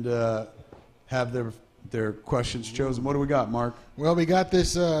and have their questions chosen. What do we got, Mark? Well, we got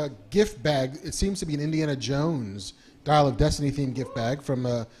this gift bag. It seems to be an Indiana Jones Dial of Destiny themed gift bag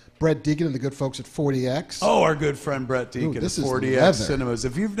from Brett Deacon and the good folks at 40X. Oh, our good friend Brett Deacon at 40X leather. Cinemas.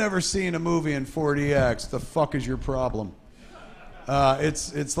 If you've never seen a movie in 40X, the fuck is your problem?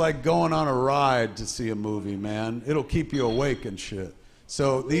 It's like going on a ride to see a movie, man. It'll keep you awake and shit.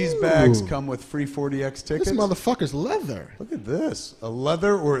 So these bags come with free 40X tickets. This motherfucker's leather. Look at this. A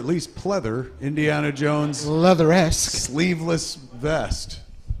leather, or at least pleather, Indiana Jones leather-esque sleeveless vest.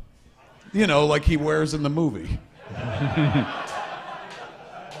 Like he wears in the movie. 2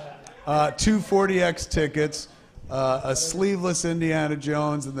 40X tickets, a sleeveless Indiana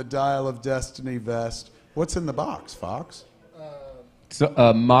Jones, and the Dial of Destiny vest. What's in the box, Fox? It's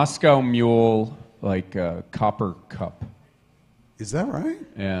a Moscow Mule, copper cup. Is that right?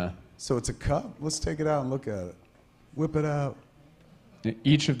 Yeah. So it's a cup? Let's take it out and look at it. Whip it out.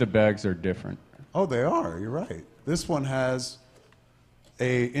 Each of the bags are different. Oh, they are. You're right. This one has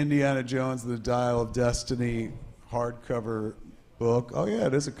a Indiana Jones and the Dial of Destiny hardcover book. Oh, yeah,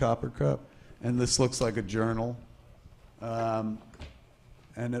 it is a copper cup. And this looks like a journal. And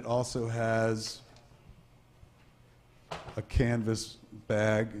it also has a canvas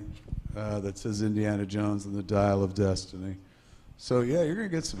bag that says Indiana Jones and the Dial of Destiny. So, yeah, you're going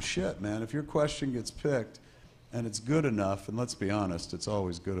to get some shit, man. If your question gets picked and it's good enough, and let's be honest, it's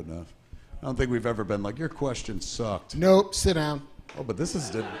always good enough. I don't think we've ever been like, your question sucked. Nope, sit down. Oh, but this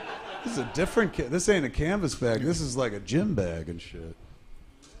is a different, this ain't a canvas bag. This is like a gym bag and shit.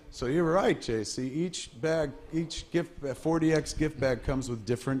 So you're right, JC. Each 40X gift bag comes with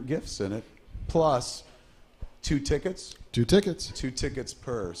different gifts in it, plus 2 tickets. 2 tickets. 2 tickets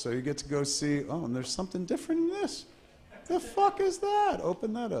per. So you get to go see, oh, and there's something different in this. The fuck is that?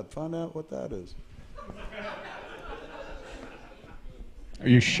 Open that up. Find out what that is. Are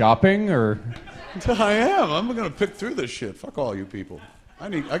you shopping or? I am. I'm going to pick through this shit. Fuck all you people.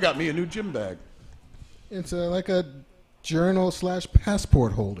 I got me a new gym bag. It's like a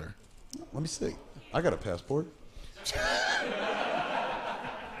journal/passport holder. Let me see. I got a passport.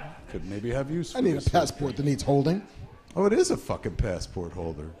 Could maybe have use for I need this a passport that needs holding. Oh, it is a fucking passport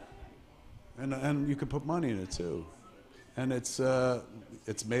holder. And you can put money in it too. And it's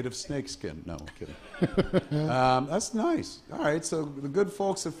made of snakeskin. No, I'm kidding. That's nice. All right, so the good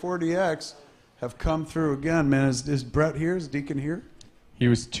folks at 40X have come through again, man. Is Brett here? Is Deacon here? He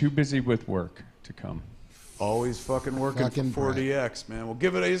was too busy with work to come. Always fucking working for 40X, man. Well,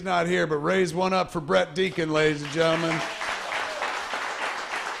 give it. He's not here, but raise one up for Brett Deacon, ladies and gentlemen.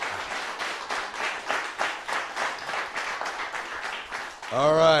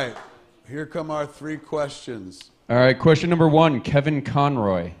 All right, here come our 3 questions. All right, question number 1, Kevin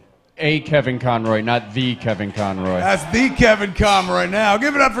Conroy. A Kevin Conroy, not the Kevin Conroy. That's the Kevin Conroy now.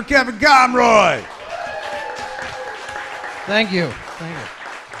 Give it up for Kevin Conroy. Thank you.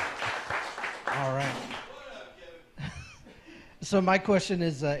 All right. So my question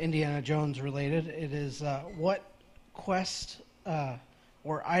is Indiana Jones related. It is what quest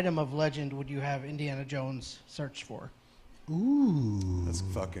or item of legend would you have Indiana Jones search for? Ooh. That's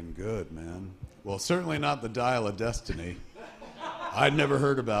fucking good, man. Well, certainly not the Dial of Destiny. I'd never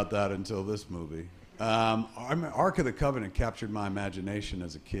heard about that until this movie. Ark of the Covenant captured my imagination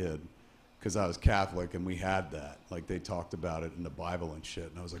as a kid because I was Catholic and we had that. Like, they talked about it in the Bible and shit.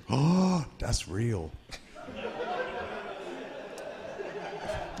 And I was like, oh, that's real.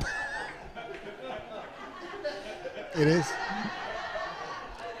 It is.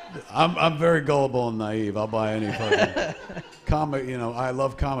 I'm very gullible and naive. I'll buy any fucking comic. You know, I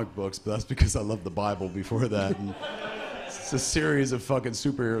love comic books, but that's because I love the Bible before that. And it's a series of fucking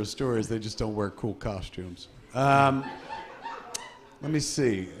superhero stories. They just don't wear cool costumes. Let me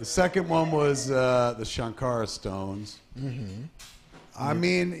see. The second one was the Shankara Stones. Mm-hmm. I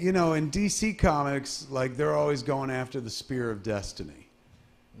mean, you know, in DC Comics, like, they're always going after the Spear of Destiny.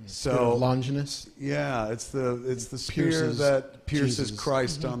 So Longinus. Yeah, it's the spear that pierces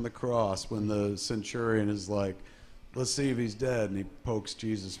Christ on the cross when the centurion is like, let's see if he's dead, and he pokes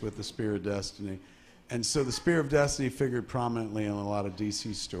Jesus with the Spear of Destiny. And so the Spear of Destiny figured prominently in a lot of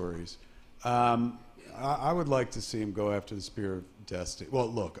DC stories. I would like to see him go after the Spear of Destiny. Well,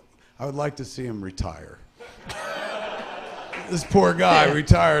 look, I would like to see him retire. This poor guy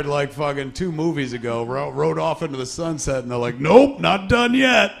retired like fucking 2 movies ago, rode off into the sunset, and they're like, nope, not done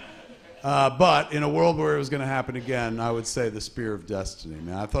yet. But in a world where it was going to happen again, I would say the Spear of Destiny.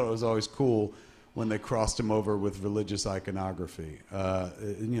 Man, I thought it was always cool when they crossed him over with religious iconography.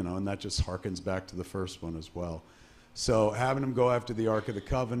 You know, and that just harkens back to the first one as well. So having him go after the Ark of the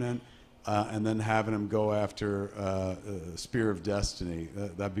Covenant, and then having him go after Spear of Destiny,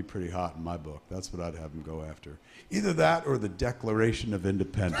 that'd be pretty hot in my book. That's what I'd have him go after. Either that or the Declaration of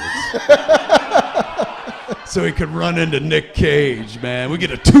Independence. So he could run into Nick Cage, man. We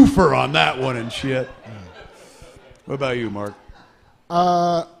get a twofer on that one and shit. What about you, Mark?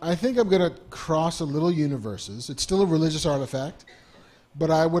 I think I'm going to cross a little universes. It's still a religious artifact, but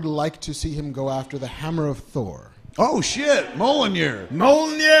I would like to see him go after the Hammer of Thor. Oh, shit. Mjolnir.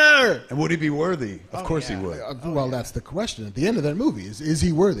 Mjolnir! And would he be worthy? Of course he would. Well, that's the question at the end of that movie. Is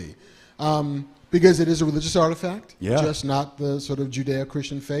he worthy? Because it is a religious artifact, just not the sort of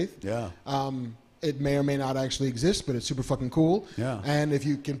Judeo-Christian faith. Yeah. It may or may not actually exist, but it's super fucking cool. Yeah. And if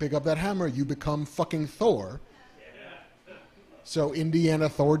you can pick up that hammer, you become fucking Thor. So Indiana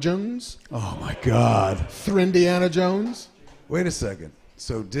Thor Jones. Oh, my God. Thrindiana Jones. Wait a second.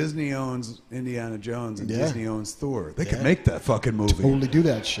 So Disney owns Indiana Jones and Disney owns Thor. They could make that fucking movie. Totally do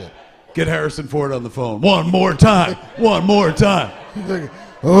that shit. Get Harrison Ford on the phone. One more time. One more time. Like,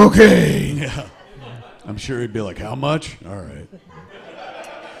 okay. Yeah. I'm sure he'd be like, how much? All right.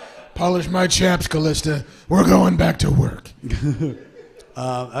 Polish my chaps, Callista. We're going back to work.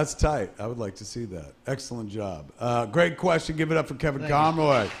 That's tight. I would like to see that. Excellent job. Great question. Give it up for Kevin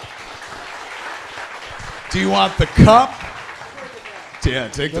Conroy. Do you want the cup? Yeah,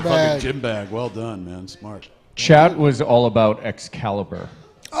 take the fucking gym bag. Well done, man. Smart. Chat was all about Excalibur.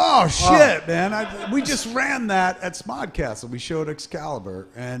 Oh, shit, man. We just ran that at Smodcastle. We showed Excalibur,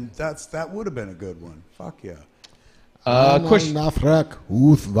 and that would have been a good one. Fuck yeah. Question.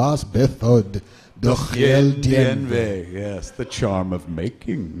 Yes, the charm of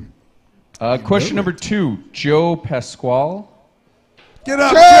making. Question number 2. Joe Pasquale. Get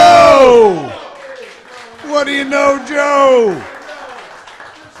up, Joe! What do you know, Joe?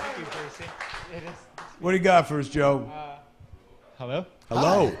 What do you got for us, Joe? Hello?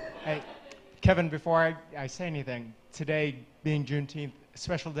 Hello. Hey, Kevin, before I say anything, today being Juneteenth, a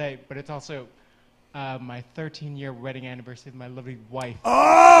special day, but it's also my 13-year wedding anniversary with my lovely wife.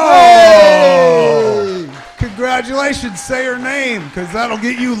 Oh! Hey! Congratulations. Say her name, because that'll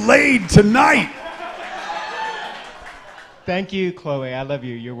get you laid tonight. Thank you, Chloe. I love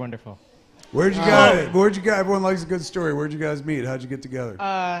you. You're wonderful. Where'd you guys, everyone likes a good story. Where'd you guys meet? How'd you get together?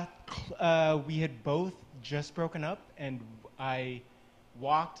 We had both just broken up, and I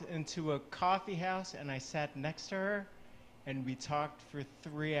walked into a coffee house, and I sat next to her, and we talked for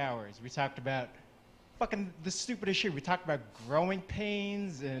 3 hours. We talked about fucking the stupidest shit. We talked about Growing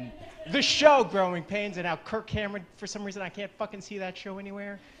Pains and the show Growing Pains and how Kirk Cameron, for some reason, I can't fucking see that show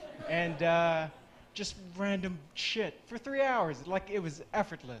anywhere. And just random shit for 3 hours. Like, it was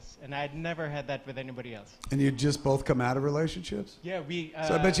effortless, and I had never had that with anybody else. And you just both come out of relationships? Yeah, we...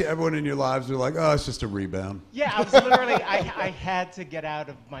 so I bet you everyone in your lives are like, oh, it's just a rebound. Yeah, I was literally... I had to get out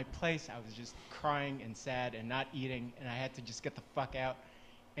of my place. I was just crying and sad and not eating, and I had to just get the fuck out.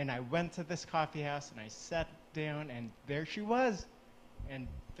 And I went to this coffee house, and I sat down, and there she was. And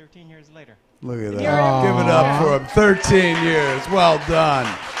 13 years later. Look at that. Give it up for him. 13 years. Well done.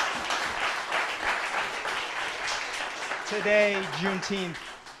 Today, Juneteenth,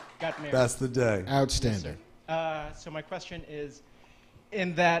 got married. That's the day. Outstanding. Yes, so my question is,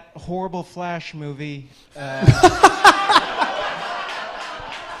 in that horrible Flash movie...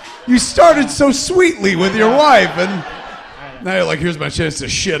 You started so sweetly with your wife, and now you're like, here's my chance to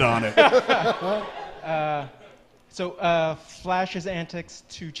shit on it. So Flash's antics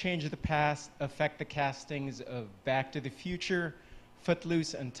to change the past affect the castings of Back to the Future,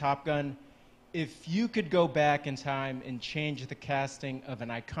 Footloose, and Top Gun. if you could go back in time and change the casting of an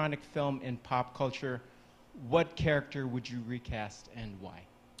iconic film in pop culture, what character would you recast and why?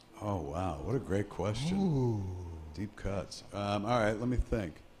 Oh, wow. What a great question. Ooh. Deep cuts. All right, let me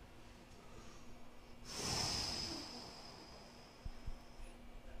think.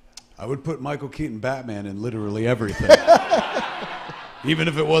 I would put Michael Keaton Batman in literally everything. Even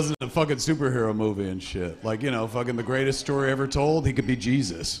if it wasn't a fucking superhero movie and shit. Like, fucking the greatest story ever told, he could be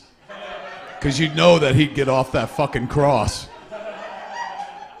Jesus. Because you'd know that he'd get off that fucking cross.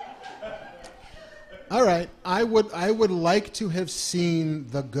 All right, I would like to have seen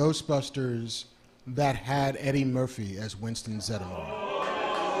the Ghostbusters that had Eddie Murphy as Winston Zeddemore.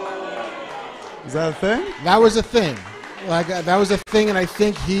 Is that a thing? That was a thing. That was a thing, and I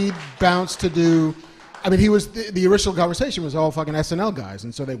think he bounced to do. I mean, he was the original conversation was all fucking SNL guys,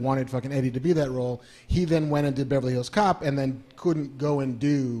 and so they wanted fucking Eddie to be that role. He then went and did Beverly Hills Cop, and then couldn't go and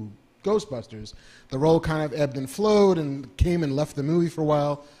do Ghostbusters. The role kind of ebbed and flowed, and came and left the movie for a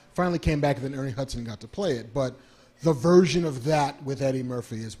while. Finally came back, and then Ernie Hudson got to play it. But the version of that with Eddie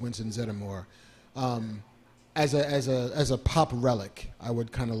Murphy as Winston Zeddemore, as a pop relic, I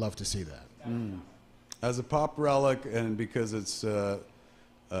would kind of love to see that. As a pop relic, and because it's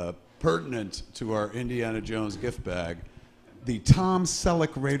pertinent to our Indiana Jones gift bag, the Tom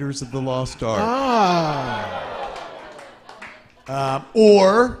Selleck Raiders of the Lost Ark.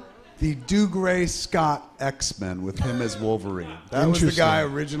 Or the Dougray Scott X-Men with him as Wolverine. That was the guy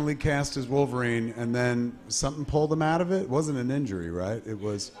originally cast as Wolverine, and then something pulled him out of it. It wasn't an injury, right? It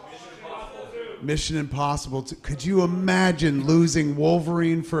was Mission Impossible 2. Could you imagine losing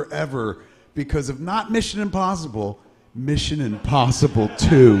Wolverine forever because of not Mission Impossible, Mission Impossible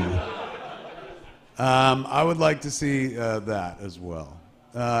 2? I would like to see that as well.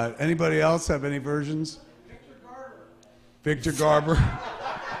 Anybody else have any versions? Victor Garber.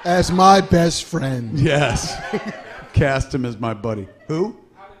 As my best friend. Yes. Cast him as my buddy. Who?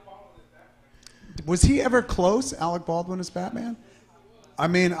 Was he ever close, Alec Baldwin as Batman? I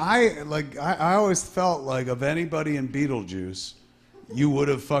mean, I always felt like of anybody in Beetlejuice, you would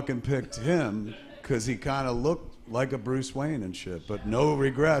have fucking picked him because he kind of looked like a Bruce Wayne and shit. But no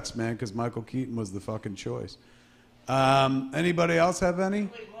regrets, man, because Michael Keaton was the fucking choice. Anybody else have any?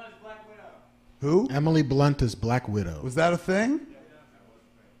 Who? Emily Blunt as Black Widow. Was that a thing?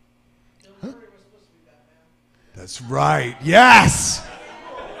 Huh? That's right. Yes!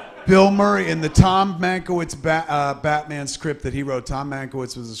 Bill Murray in the Tom Mankiewicz Batman script that he wrote. Tom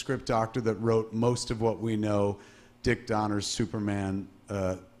Mankiewicz was a script doctor that wrote most of what we know Dick Donner's Superman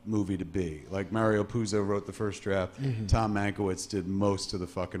movie to be. Like Mario Puzo wrote the first draft. Mm-hmm. Tom Mankiewicz did most of the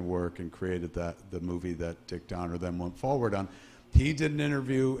fucking work and created the movie that Dick Donner then went forward on. He did an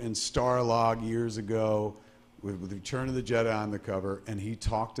interview in Starlog years ago with Return of the Jedi on the cover, and he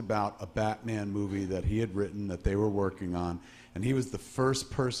talked about a Batman movie that he had written that they were working on. And he was the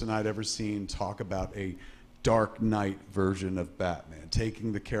first person I'd ever seen talk about a Dark Knight version of Batman,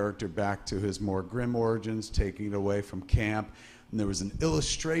 taking the character back to his more grim origins, taking it away from camp. And there was an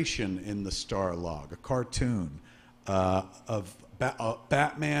illustration in the Starlog, a cartoon, of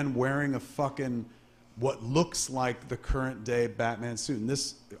Batman wearing a fucking what looks like the current day Batman suit. And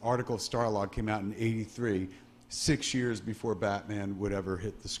this article of Starlog came out in '83, 6 years before Batman would ever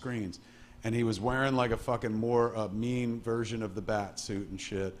hit the screens. And he was wearing like a fucking more mean version of the bat suit and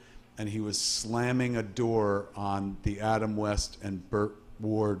shit. And he was slamming a door on the Adam West and Burt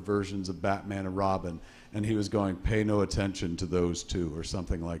Ward versions of Batman and Robin. And he was going, pay no attention to those two, or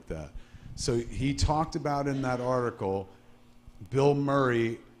something like that. So he talked about in that article Bill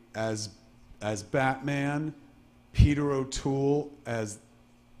Murray as Batman, Peter O'Toole as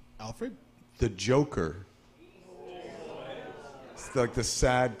Alfred, the Joker. It's like the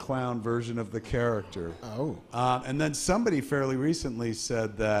sad clown version of the character. Oh. And then somebody fairly recently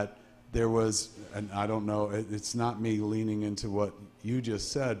said that there was, and I don't know, it's not me leaning into what you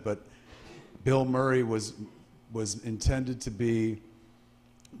just said, but Bill Murray was intended to be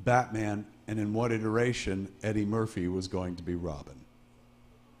Batman, and in one iteration, Eddie Murphy was going to be Robin.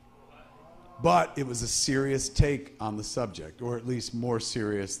 But it was a serious take on the subject, or at least more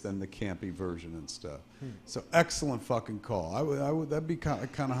serious than the campy version and stuff. So excellent fucking call. That'd be kind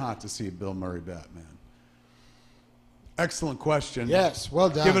of hot to see a Bill Murray Batman. Excellent question. Yes, well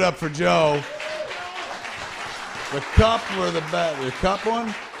done. Give it up for Joe. The cup or the cup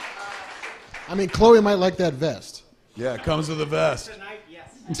one? I mean, Chloe might like that vest. Yeah, it comes with a vest. Tonight,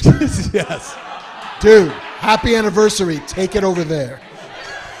 yes. Yes. Dude, happy anniversary. Take it over there.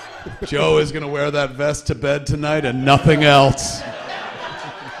 Joe is going to wear that vest to bed tonight and nothing else.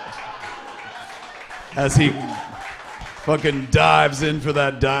 As he Fucking dives in for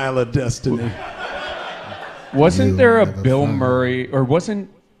that dial of destiny. Wasn't there a Bill Murray, or wasn't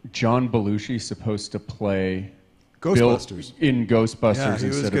John Belushi supposed to play Ghostbusters. in Ghostbusters Yeah, he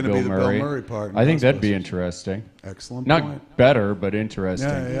was instead gonna of be Bill the Murray? Bill Murray part in I think that'd be Ghostbusters. interesting. Excellent Not point. better, but interesting.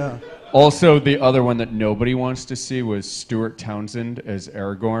 Yeah. Also, the other one that nobody wants to see was Stuart Townsend as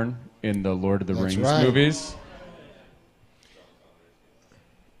Aragorn in the Lord of the Rings movies.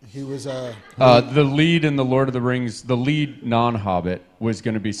 He was the lead in the Lord of the Rings, the lead non-Hobbit, was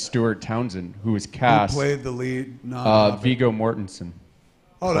going to be Stuart Townsend, who was cast. Who played the lead non-Hobbit? Viggo Mortensen.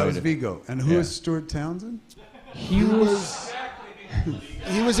 Oh, that was Viggo. And who is Stuart Townsend? He was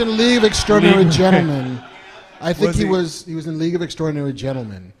in League of Extraordinary Gentlemen. I think he was in League of Extraordinary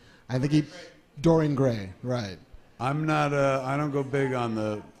Gentlemen. I think Dorian Gray, right? I'm not. I don't go big on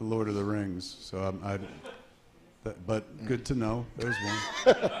the Lord of the Rings, so but good to know. There's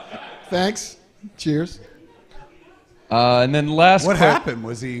one. Thanks. Cheers. And then last. What happened?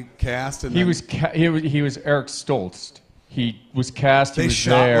 Was he cast? And he was Eric Stoltz. He was cast. They he was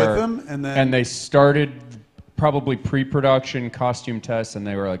shot there, with him, and then they started probably pre-production costume tests, and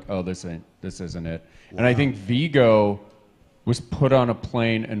they were like, "Oh, this isn't it." Wow. And I think Viggo was put on a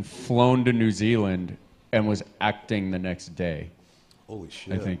plane and flown to New Zealand and was acting the next day. Holy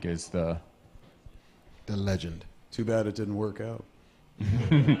shit! I think is the legend. Too bad it didn't work out.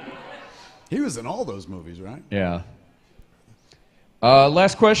 He was in all those movies, right? Yeah.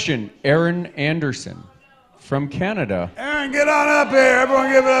 Last question. Aaron Anderson from Canada. Aaron, get on up here. Everyone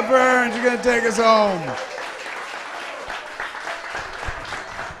give it up for Aaron. She's going to take us home.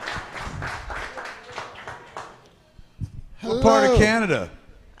 Hello. What part of Canada?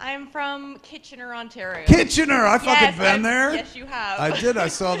 I'm from Kitchener, Ontario. Kitchener! I fucking been there. Yes, you have. I did. I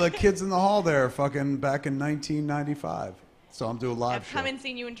saw the Kids in the Hall there fucking back in 1995. So I'm doing a live I've show. come and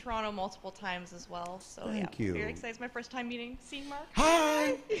seen you in Toronto multiple times as well. So Thank you. Very excited. It's my first time seeing Marc.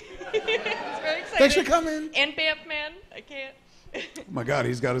 Hi. It's very exciting. Thanks for coming. And Bamf Man. I can't. Oh my God,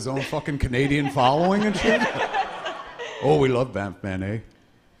 he's got his own fucking Canadian following and shit. Oh, we love Banff Man, eh?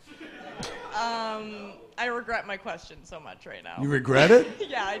 I regret my question so much right now. You regret it?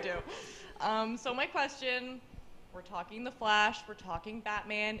 Yeah, I do. So my question, we're talking The Flash, we're talking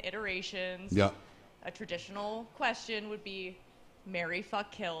Batman iterations. Yeah. A traditional question would be marry,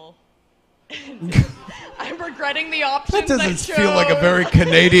 fuck, kill. I'm regretting the options That I doesn't chose. feel like a very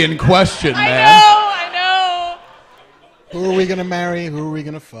Canadian question, man. I know. Who are we gonna marry? Who are we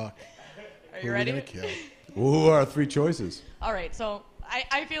gonna fuck? Are Who you are we ready? gonna kill? Who are our three choices? All right, so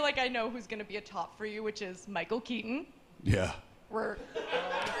I feel like I know who's going to be a top for you, which is Michael Keaton. Yeah. Well,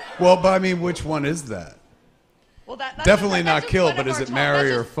 but I mean, which one is that? that's Definitely not just kill, one but of is our it top.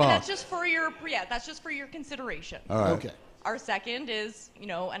 marry or That's fuck? just that's just for your consideration. All right. Okay. Our second is,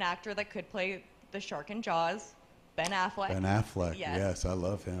 an actor that could play the shark in Jaws, Ben Affleck. Ben Affleck. Yes. Yes, I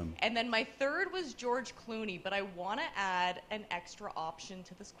love him. And then my third was George Clooney, but I want to add an extra option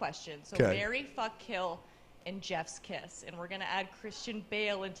to this question. So Okay. marry, fuck, kill, and Jeff's kiss. And we're going to add Christian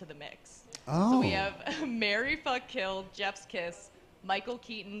Bale into the mix. Oh. So we have marry, fuck, kill, Jeff's kiss, Michael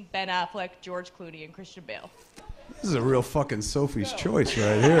Keaton, Ben Affleck, George Clooney, and Christian Bale. This is a real fucking Sophie's choice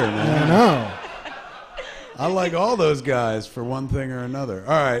right here, I man. know. I like all those guys for one thing or another.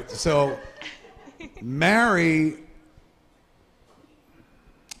 All right, so marry,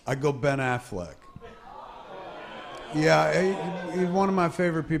 I go Ben Affleck. Yeah, he's one of my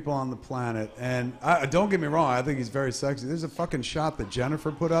favorite people on the planet. And don't get me wrong, I think he's very sexy. There's a fucking shot that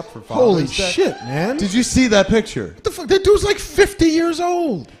Jennifer put up for Father's Holy Day. shit, man. Did you see that picture? What the fuck? That dude's like 50 years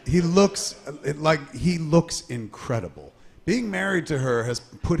old. He looks incredible. Being married to her has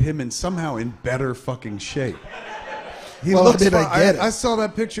put him somehow in better fucking shape. He Well, looks. I get it. I saw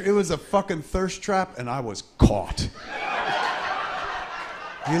that picture. It was a fucking thirst trap, and I was caught.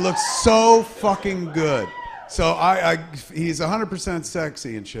 He looks so fucking good. So he's 100%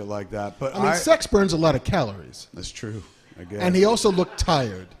 sexy and shit like that. But I mean, sex burns a lot of calories. That's true, I guess. And he also looked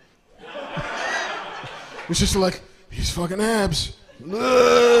tired. It's just like, these fucking abs.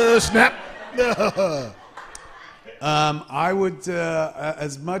 Snap. I would,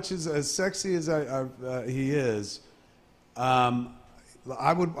 as much as sexy as he is,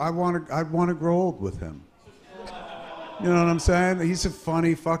 I'd want to grow old with him. You know what I'm saying? He's a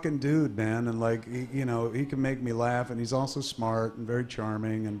funny fucking dude, man, and he can make me laugh, and he's also smart and very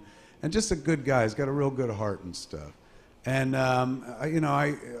charming, and just a good guy. He's got a real good heart and stuff. And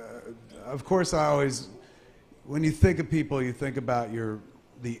of course, I always, when you think of people, you think about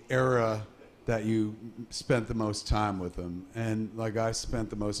the era that you spent the most time with them, and I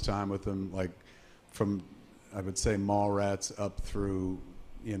spent the most time with them, from, I would say, Mallrats up through,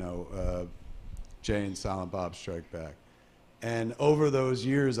 Jay and Silent Bob Strike Back. And over those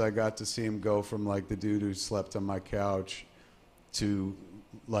years, I got to see him go from like the dude who slept on my couch to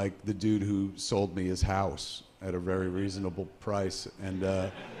like the dude who sold me his house at a very reasonable price. And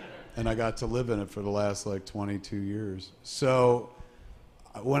I got to live in it for the last like 22 years. So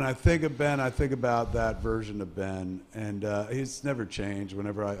when I think of Ben, I think about that version of Ben, and he's never changed.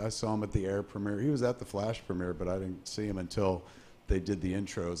 Whenever I saw him at the Air premiere, he was at the Flash premiere, but I didn't see him until they did the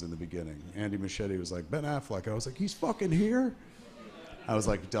intros in the beginning. Andy Muschietti was like, Ben Affleck. I was like, he's fucking here? I was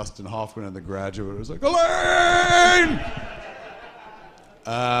like Dustin Hoffman in The Graduate. It was like, Elaine!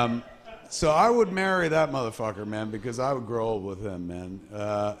 So I would marry that motherfucker, man, because I would grow old with him, man.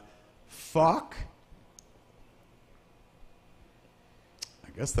 Fuck. I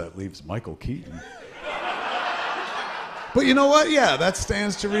guess that leaves Michael Keaton. But you know what? Yeah, that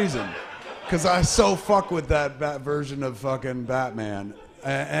stands to reason. Because I so fuck with that version of fucking Batman.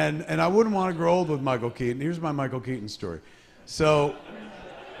 And I wouldn't want to grow old with Michael Keaton. Here's my Michael Keaton story. So,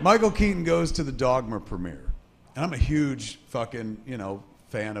 Michael Keaton goes to the Dogma premiere. And I'm a huge fucking,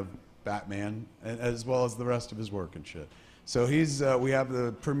 fan of Batman, as well as the rest of his work and shit. So we have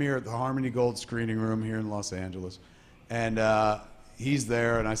the premiere at the Harmony Gold screening room here in Los Angeles. And he's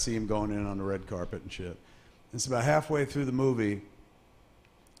there, and I see him going in on the red carpet and shit. It's about halfway through the movie.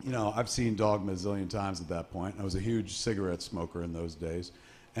 I've seen Dogma a zillion times at that point. I was a huge cigarette smoker in those days.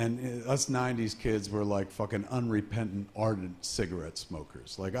 And us 90s kids were like fucking unrepentant, ardent cigarette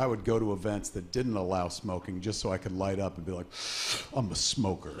smokers. Like, I would go to events that didn't allow smoking just so I could light up and be like, I'm a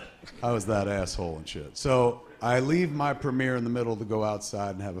smoker. I was that asshole and shit. So I leave my premiere in the middle to go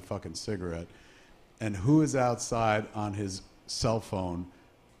outside and have a fucking cigarette. And who is outside on his cell phone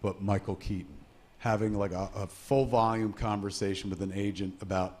but Michael Keaton, having like a full volume conversation with an agent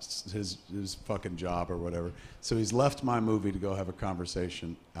about his fucking job or whatever. So he's left my movie to go have a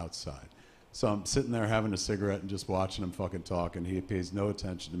conversation outside. So I'm sitting there having a cigarette and just watching him fucking talk, and he pays no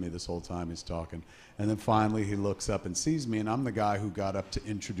attention to me this whole time he's talking. And then finally he looks up and sees me, and I'm the guy who got up to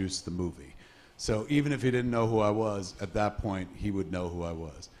introduce the movie. So even if he didn't know who I was, at that point he would know who I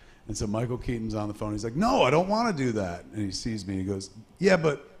was. And so Michael Keaton's on the phone. He's like, no, I don't want to do that. And he sees me and he goes, yeah,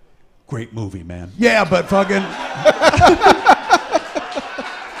 but great movie, man. Yeah, but fucking...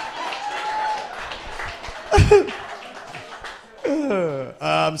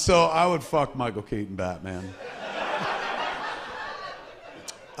 So I would fuck Michael Keaton Batman.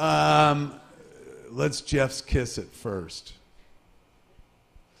 Let's Jeff's kiss it first.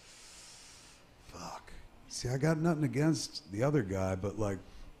 Fuck. See, I got nothing against the other guy, but like,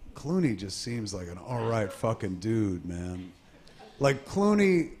 Clooney just seems like an all right fucking dude, man. Like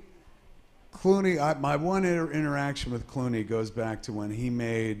Clooney, my one interaction with Clooney goes back to when he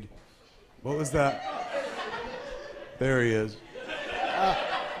made, what was that? There he is.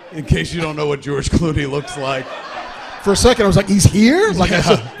 In case you don't know what George Clooney looks like. For a second, I was like, he's here? Like, I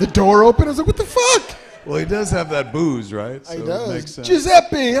saw the door open. I was like, what the fuck? Well, he does have that booze, right? So he does. It makes sense.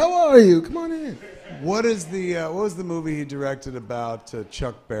 Giuseppe, how are you? Come on in. What was the movie he directed about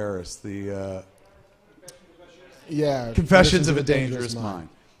Chuck Barris? Confessions of a Dangerous Mind.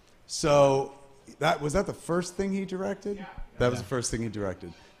 So was that the first thing he directed? Yeah. That was the first thing he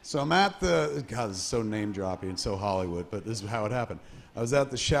directed. So I'm at God, this is so name droppy and so Hollywood, but this is how it happened. I was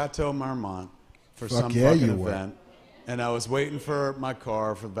at the Chateau Marmont for some fucking event, and I was waiting for my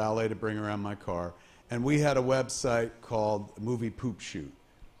car, for the valet to bring around my car, and we had a website called Movie Poop Shoot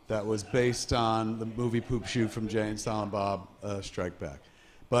that was based on the movie Poop Shoot from Jay and Silent Bob Strike Back.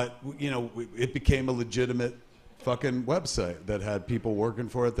 But, it became a legitimate fucking website that had people working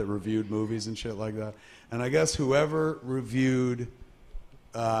for it that reviewed movies and shit like that. And I guess whoever reviewed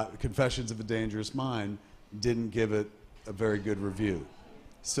Confessions of a Dangerous Mind didn't give it a very good review.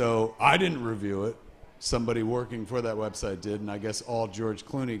 So I didn't review it. Somebody working for that website did, and I guess all George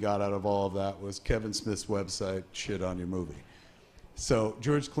Clooney got out of all of that was Kevin Smith's website, shit on your movie. So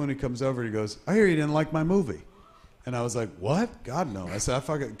George Clooney comes over and he goes, I hear you didn't like my movie. And I was like, what? God, no. I said, I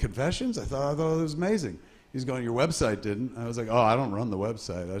fucking Confessions? I thought it was amazing. He's going, your website didn't. I was like, oh, I don't run the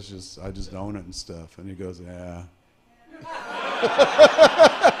website. I just own it and stuff. And he goes, yeah.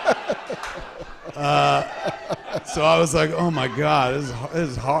 So I was like, oh my God, this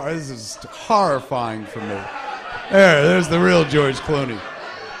is horrifying for me. There's the real George Clooney.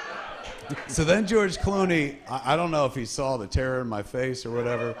 So then George Clooney, I don't know if he saw the terror in my face or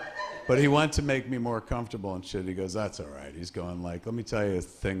whatever, but he went to make me more comfortable and shit. He goes, that's all right. He's going like, let me tell you a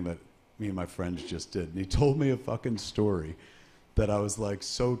thing that me and my friends just did. And he told me a fucking story that I was like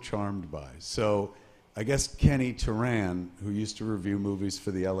so charmed by. So I guess Kenny Turan, who used to review movies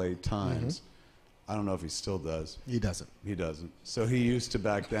for the LA Times, I don't know if he still does. He doesn't. He doesn't. So he used to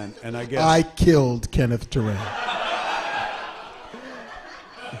back then, and I guess I killed Kenneth Turan.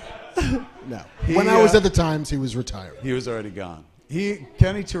 No. When I was at the Times, he was retired. He was already gone.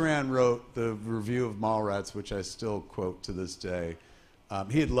 Kenny Turan wrote the review of Mallrats, which I still quote to this day.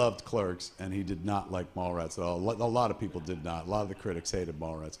 He had loved Clerks, and he did not like Mallrats at all. A lot of people did not. A lot of the critics hated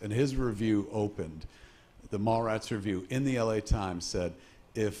Mallrats. And his review opened, the Mallrats review in the LA Times said,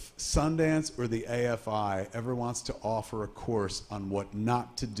 if Sundance or the AFI ever wants to offer a course on what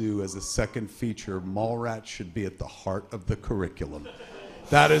not to do as a second feature, Mallrats should be at the heart of the curriculum.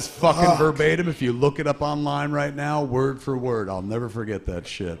 That is fucking verbatim. If you look it up online right now, word for word, I'll never forget that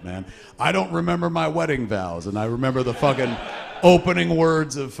shit, man. I don't remember my wedding vows, and I remember the fucking opening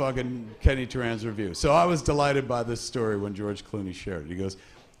words of fucking Kenny Turan's review. So I was delighted by this story when George Clooney shared it. He goes,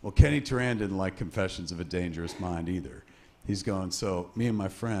 well, Kenny Turan didn't like Confessions of a Dangerous Mind either. He's going, so me and my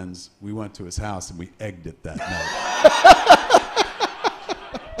friends, we went to his house and we egged it that night.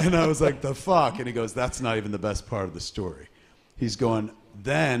 And I was like, the fuck? And he goes, that's not even the best part of the story. He's going,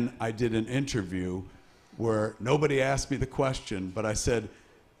 then I did an interview where nobody asked me the question, but I said,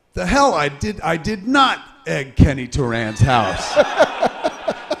 the hell I did not egg Kenny Turan's house.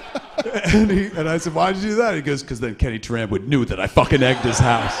 and I said, why'd you do that? He goes, because then Kenny Turan would knew that I fucking egged his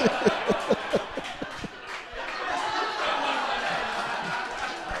house.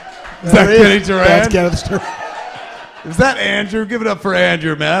 Is that Kenny Turan? That's Kenny Turan. Is that Andrew? Give it up for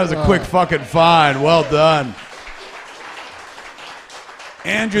Andrew, man. That was a quick fucking find. Well done.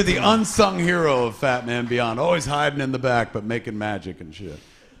 Andrew, the unsung hero of Fat Man Beyond. Always hiding in the back, but making magic and shit.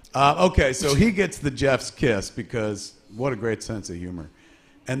 Okay, so he gets the Jeff's kiss because what a great sense of humor.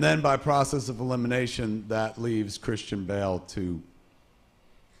 And then by process of elimination, that leaves Christian Bale to,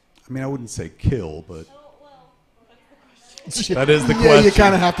 I mean, I wouldn't say kill, but that is the question. Yeah, you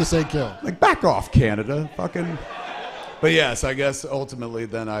kind of have to say kill. Like, back off, Canada. Fucking. But yes, I guess ultimately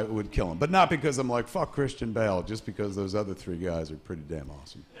then I would kill him. But not because I'm like, fuck Christian Bale, just because those other three guys are pretty damn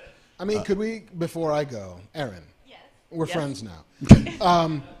awesome. I mean, could we, before I go, Erin, Yes. we're Yes. friends now. Can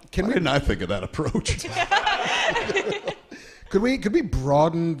Why we didn't I think of that approach? could we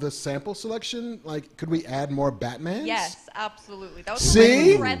broaden the sample selection? Like, could we add more Batmans? Yes, absolutely. That was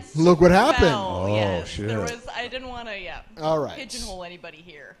See? my threats Look what happened. fell, yes. shit. I didn't want to, All right. pigeonhole anybody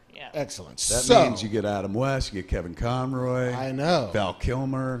here. Yeah. Excellent. That so, means you get Adam West, you get Kevin Conroy. I know. Val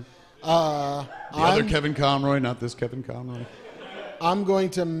Kilmer. The other Kevin Conroy, not this Kevin Conroy. I'm going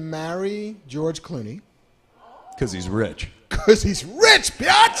to marry George Clooney. Because he's rich. Because he's rich,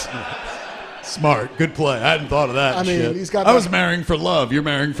 bitch! Smart. Good play. I hadn't thought of that. I mean, shit. he's got I that- was marrying for love. You're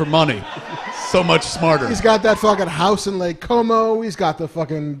marrying for money. So much smarter. He's got that fucking house in Lake Como. He's got the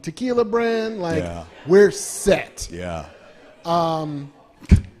fucking tequila brand. Like, Yeah. we're set. Yeah. I'm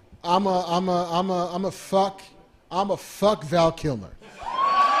a fuck Val Kilmer.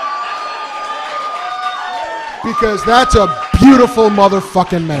 Because that's a beautiful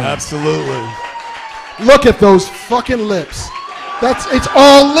motherfucking man. Absolutely. Look at those fucking lips. It's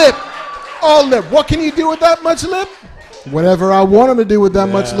all lip. All lip. What can you do with that much lip? Whatever I want him to do with that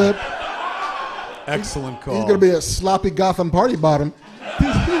much lip. Excellent call. He's going to be a sloppy Gotham party bottom.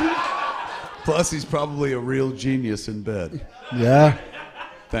 Plus, he's probably a real genius in bed. Yeah.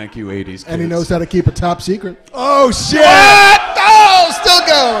 Thank you, 80s kids. And he knows how to keep a top secret. Oh, shit! Oh, still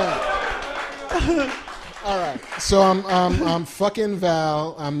going. All right. So I'm fucking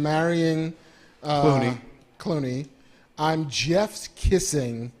Val. I'm marrying Clooney. I'm Jeff's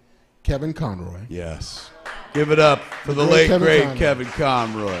kissing Kevin Conroy. Yes. Give it up for the late, great Kevin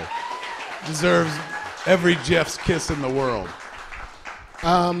Conroy. Deserves every Jeff's kiss in the world.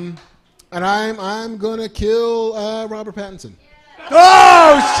 And I'm gonna kill Robert Pattinson.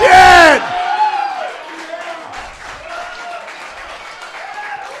 Oh, shit!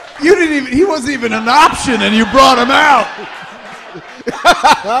 You didn't even, he wasn't even an option and you brought him out.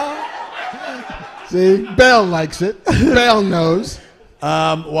 See, Bale likes it. Bale knows.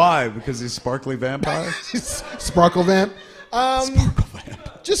 Why? Because he's sparkly vampire? Sparkle Vamp. Sparkle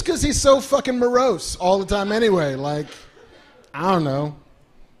vamp. Just because he's so fucking morose all the time anyway. Like, I don't know.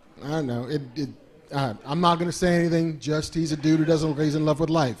 I'm not going to say anything. Just he's a dude who doesn't look like he's in love with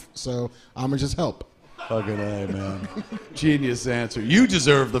life. So I'm going to just help. Fucking A, man. Genius answer. You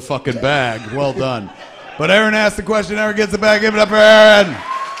deserve the fucking bag. Well done. But Aaron asked the question. Aaron gets the bag. Give it up for Aaron.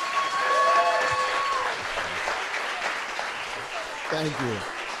 Thank you.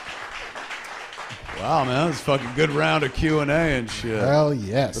 Wow, man. That was a fucking good round of Q&A and shit. Hell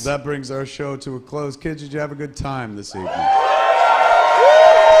yes. But that brings our show to a close. Kids, did you have a good time this evening?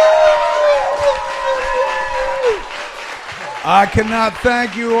 I cannot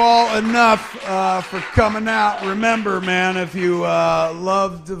thank you all enough for coming out. Remember, man, if you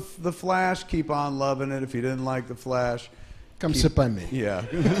loved The Flash, keep on loving it. If you didn't like The Flash, Come sit by me. yeah.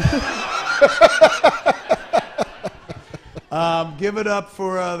 Give it up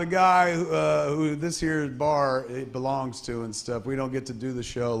for the guy who this here bar it belongs to and stuff. We don't get to do the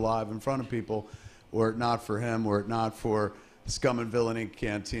show live in front of people were it not for him, were it not for Scum and Villainy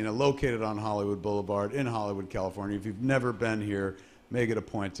Cantina, located on Hollywood Boulevard in Hollywood, California. If you've never been here, make it a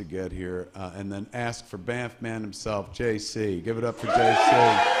point to get here. And then ask for Banff Man himself, JC. Give it up for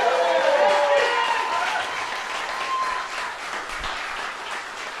JC.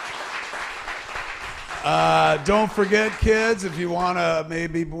 Don't forget, kids, if you want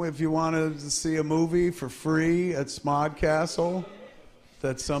to see a movie for free at Smodcastle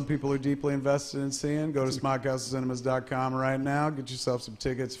that some people are deeply invested in seeing, go to smodcastlecinemas.com right now. Get yourself some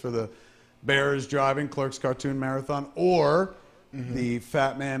tickets for the Bears Driving Clerks Cartoon Marathon or the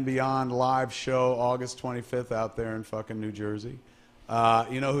Fat Man Beyond live show August 25th out there in fucking New Jersey.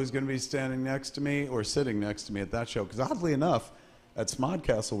 You know who's going to be standing next to me or sitting next to me at that show? Because oddly enough, at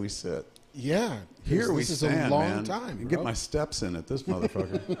Smodcastle we sit. Yeah. Here we this stand, is a long man. time. You get my steps in at this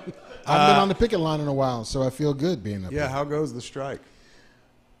motherfucker. I've been on the picket line in a while, so I feel good being up Yeah, there. how goes the strike?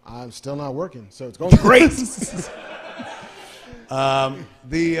 I'm still not working, so it's going great. Give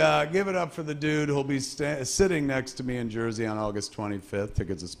it up for the dude who'll be sitting next to me in Jersey on August 25th.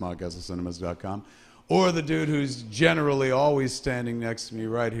 Tickets at smodcastlecinemas.com. Or the dude who's generally always standing next to me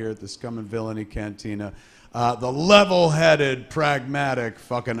right here at the Scum and Villainy Cantina. The level-headed, pragmatic,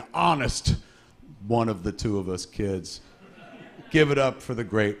 fucking honest one of the two of us kids. Give it up for the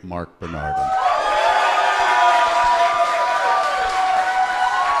great Marc Bernardin.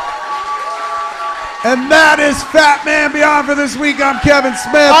 And that is Fat Man Beyond for this week. I'm Kevin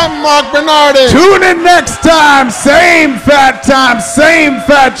Smith. I'm Marc Bernardin. Tune in next time. Same fat time, same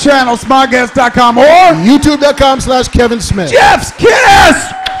fat channel, smodcast.com or YouTube.com/Kevin Smith. Jeff's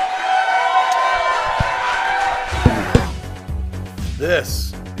Kiss.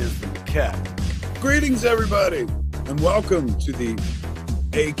 This is the cat. Greetings, everybody, and welcome to the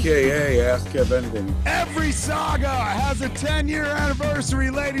AKA Ask Kev Anything. Every saga has a 10-year anniversary,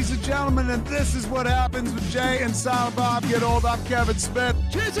 ladies and gentlemen, and this is what happens when Jay and Silent Bob get old. I'm Kevin Smith.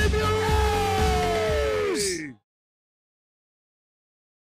 Kissing you!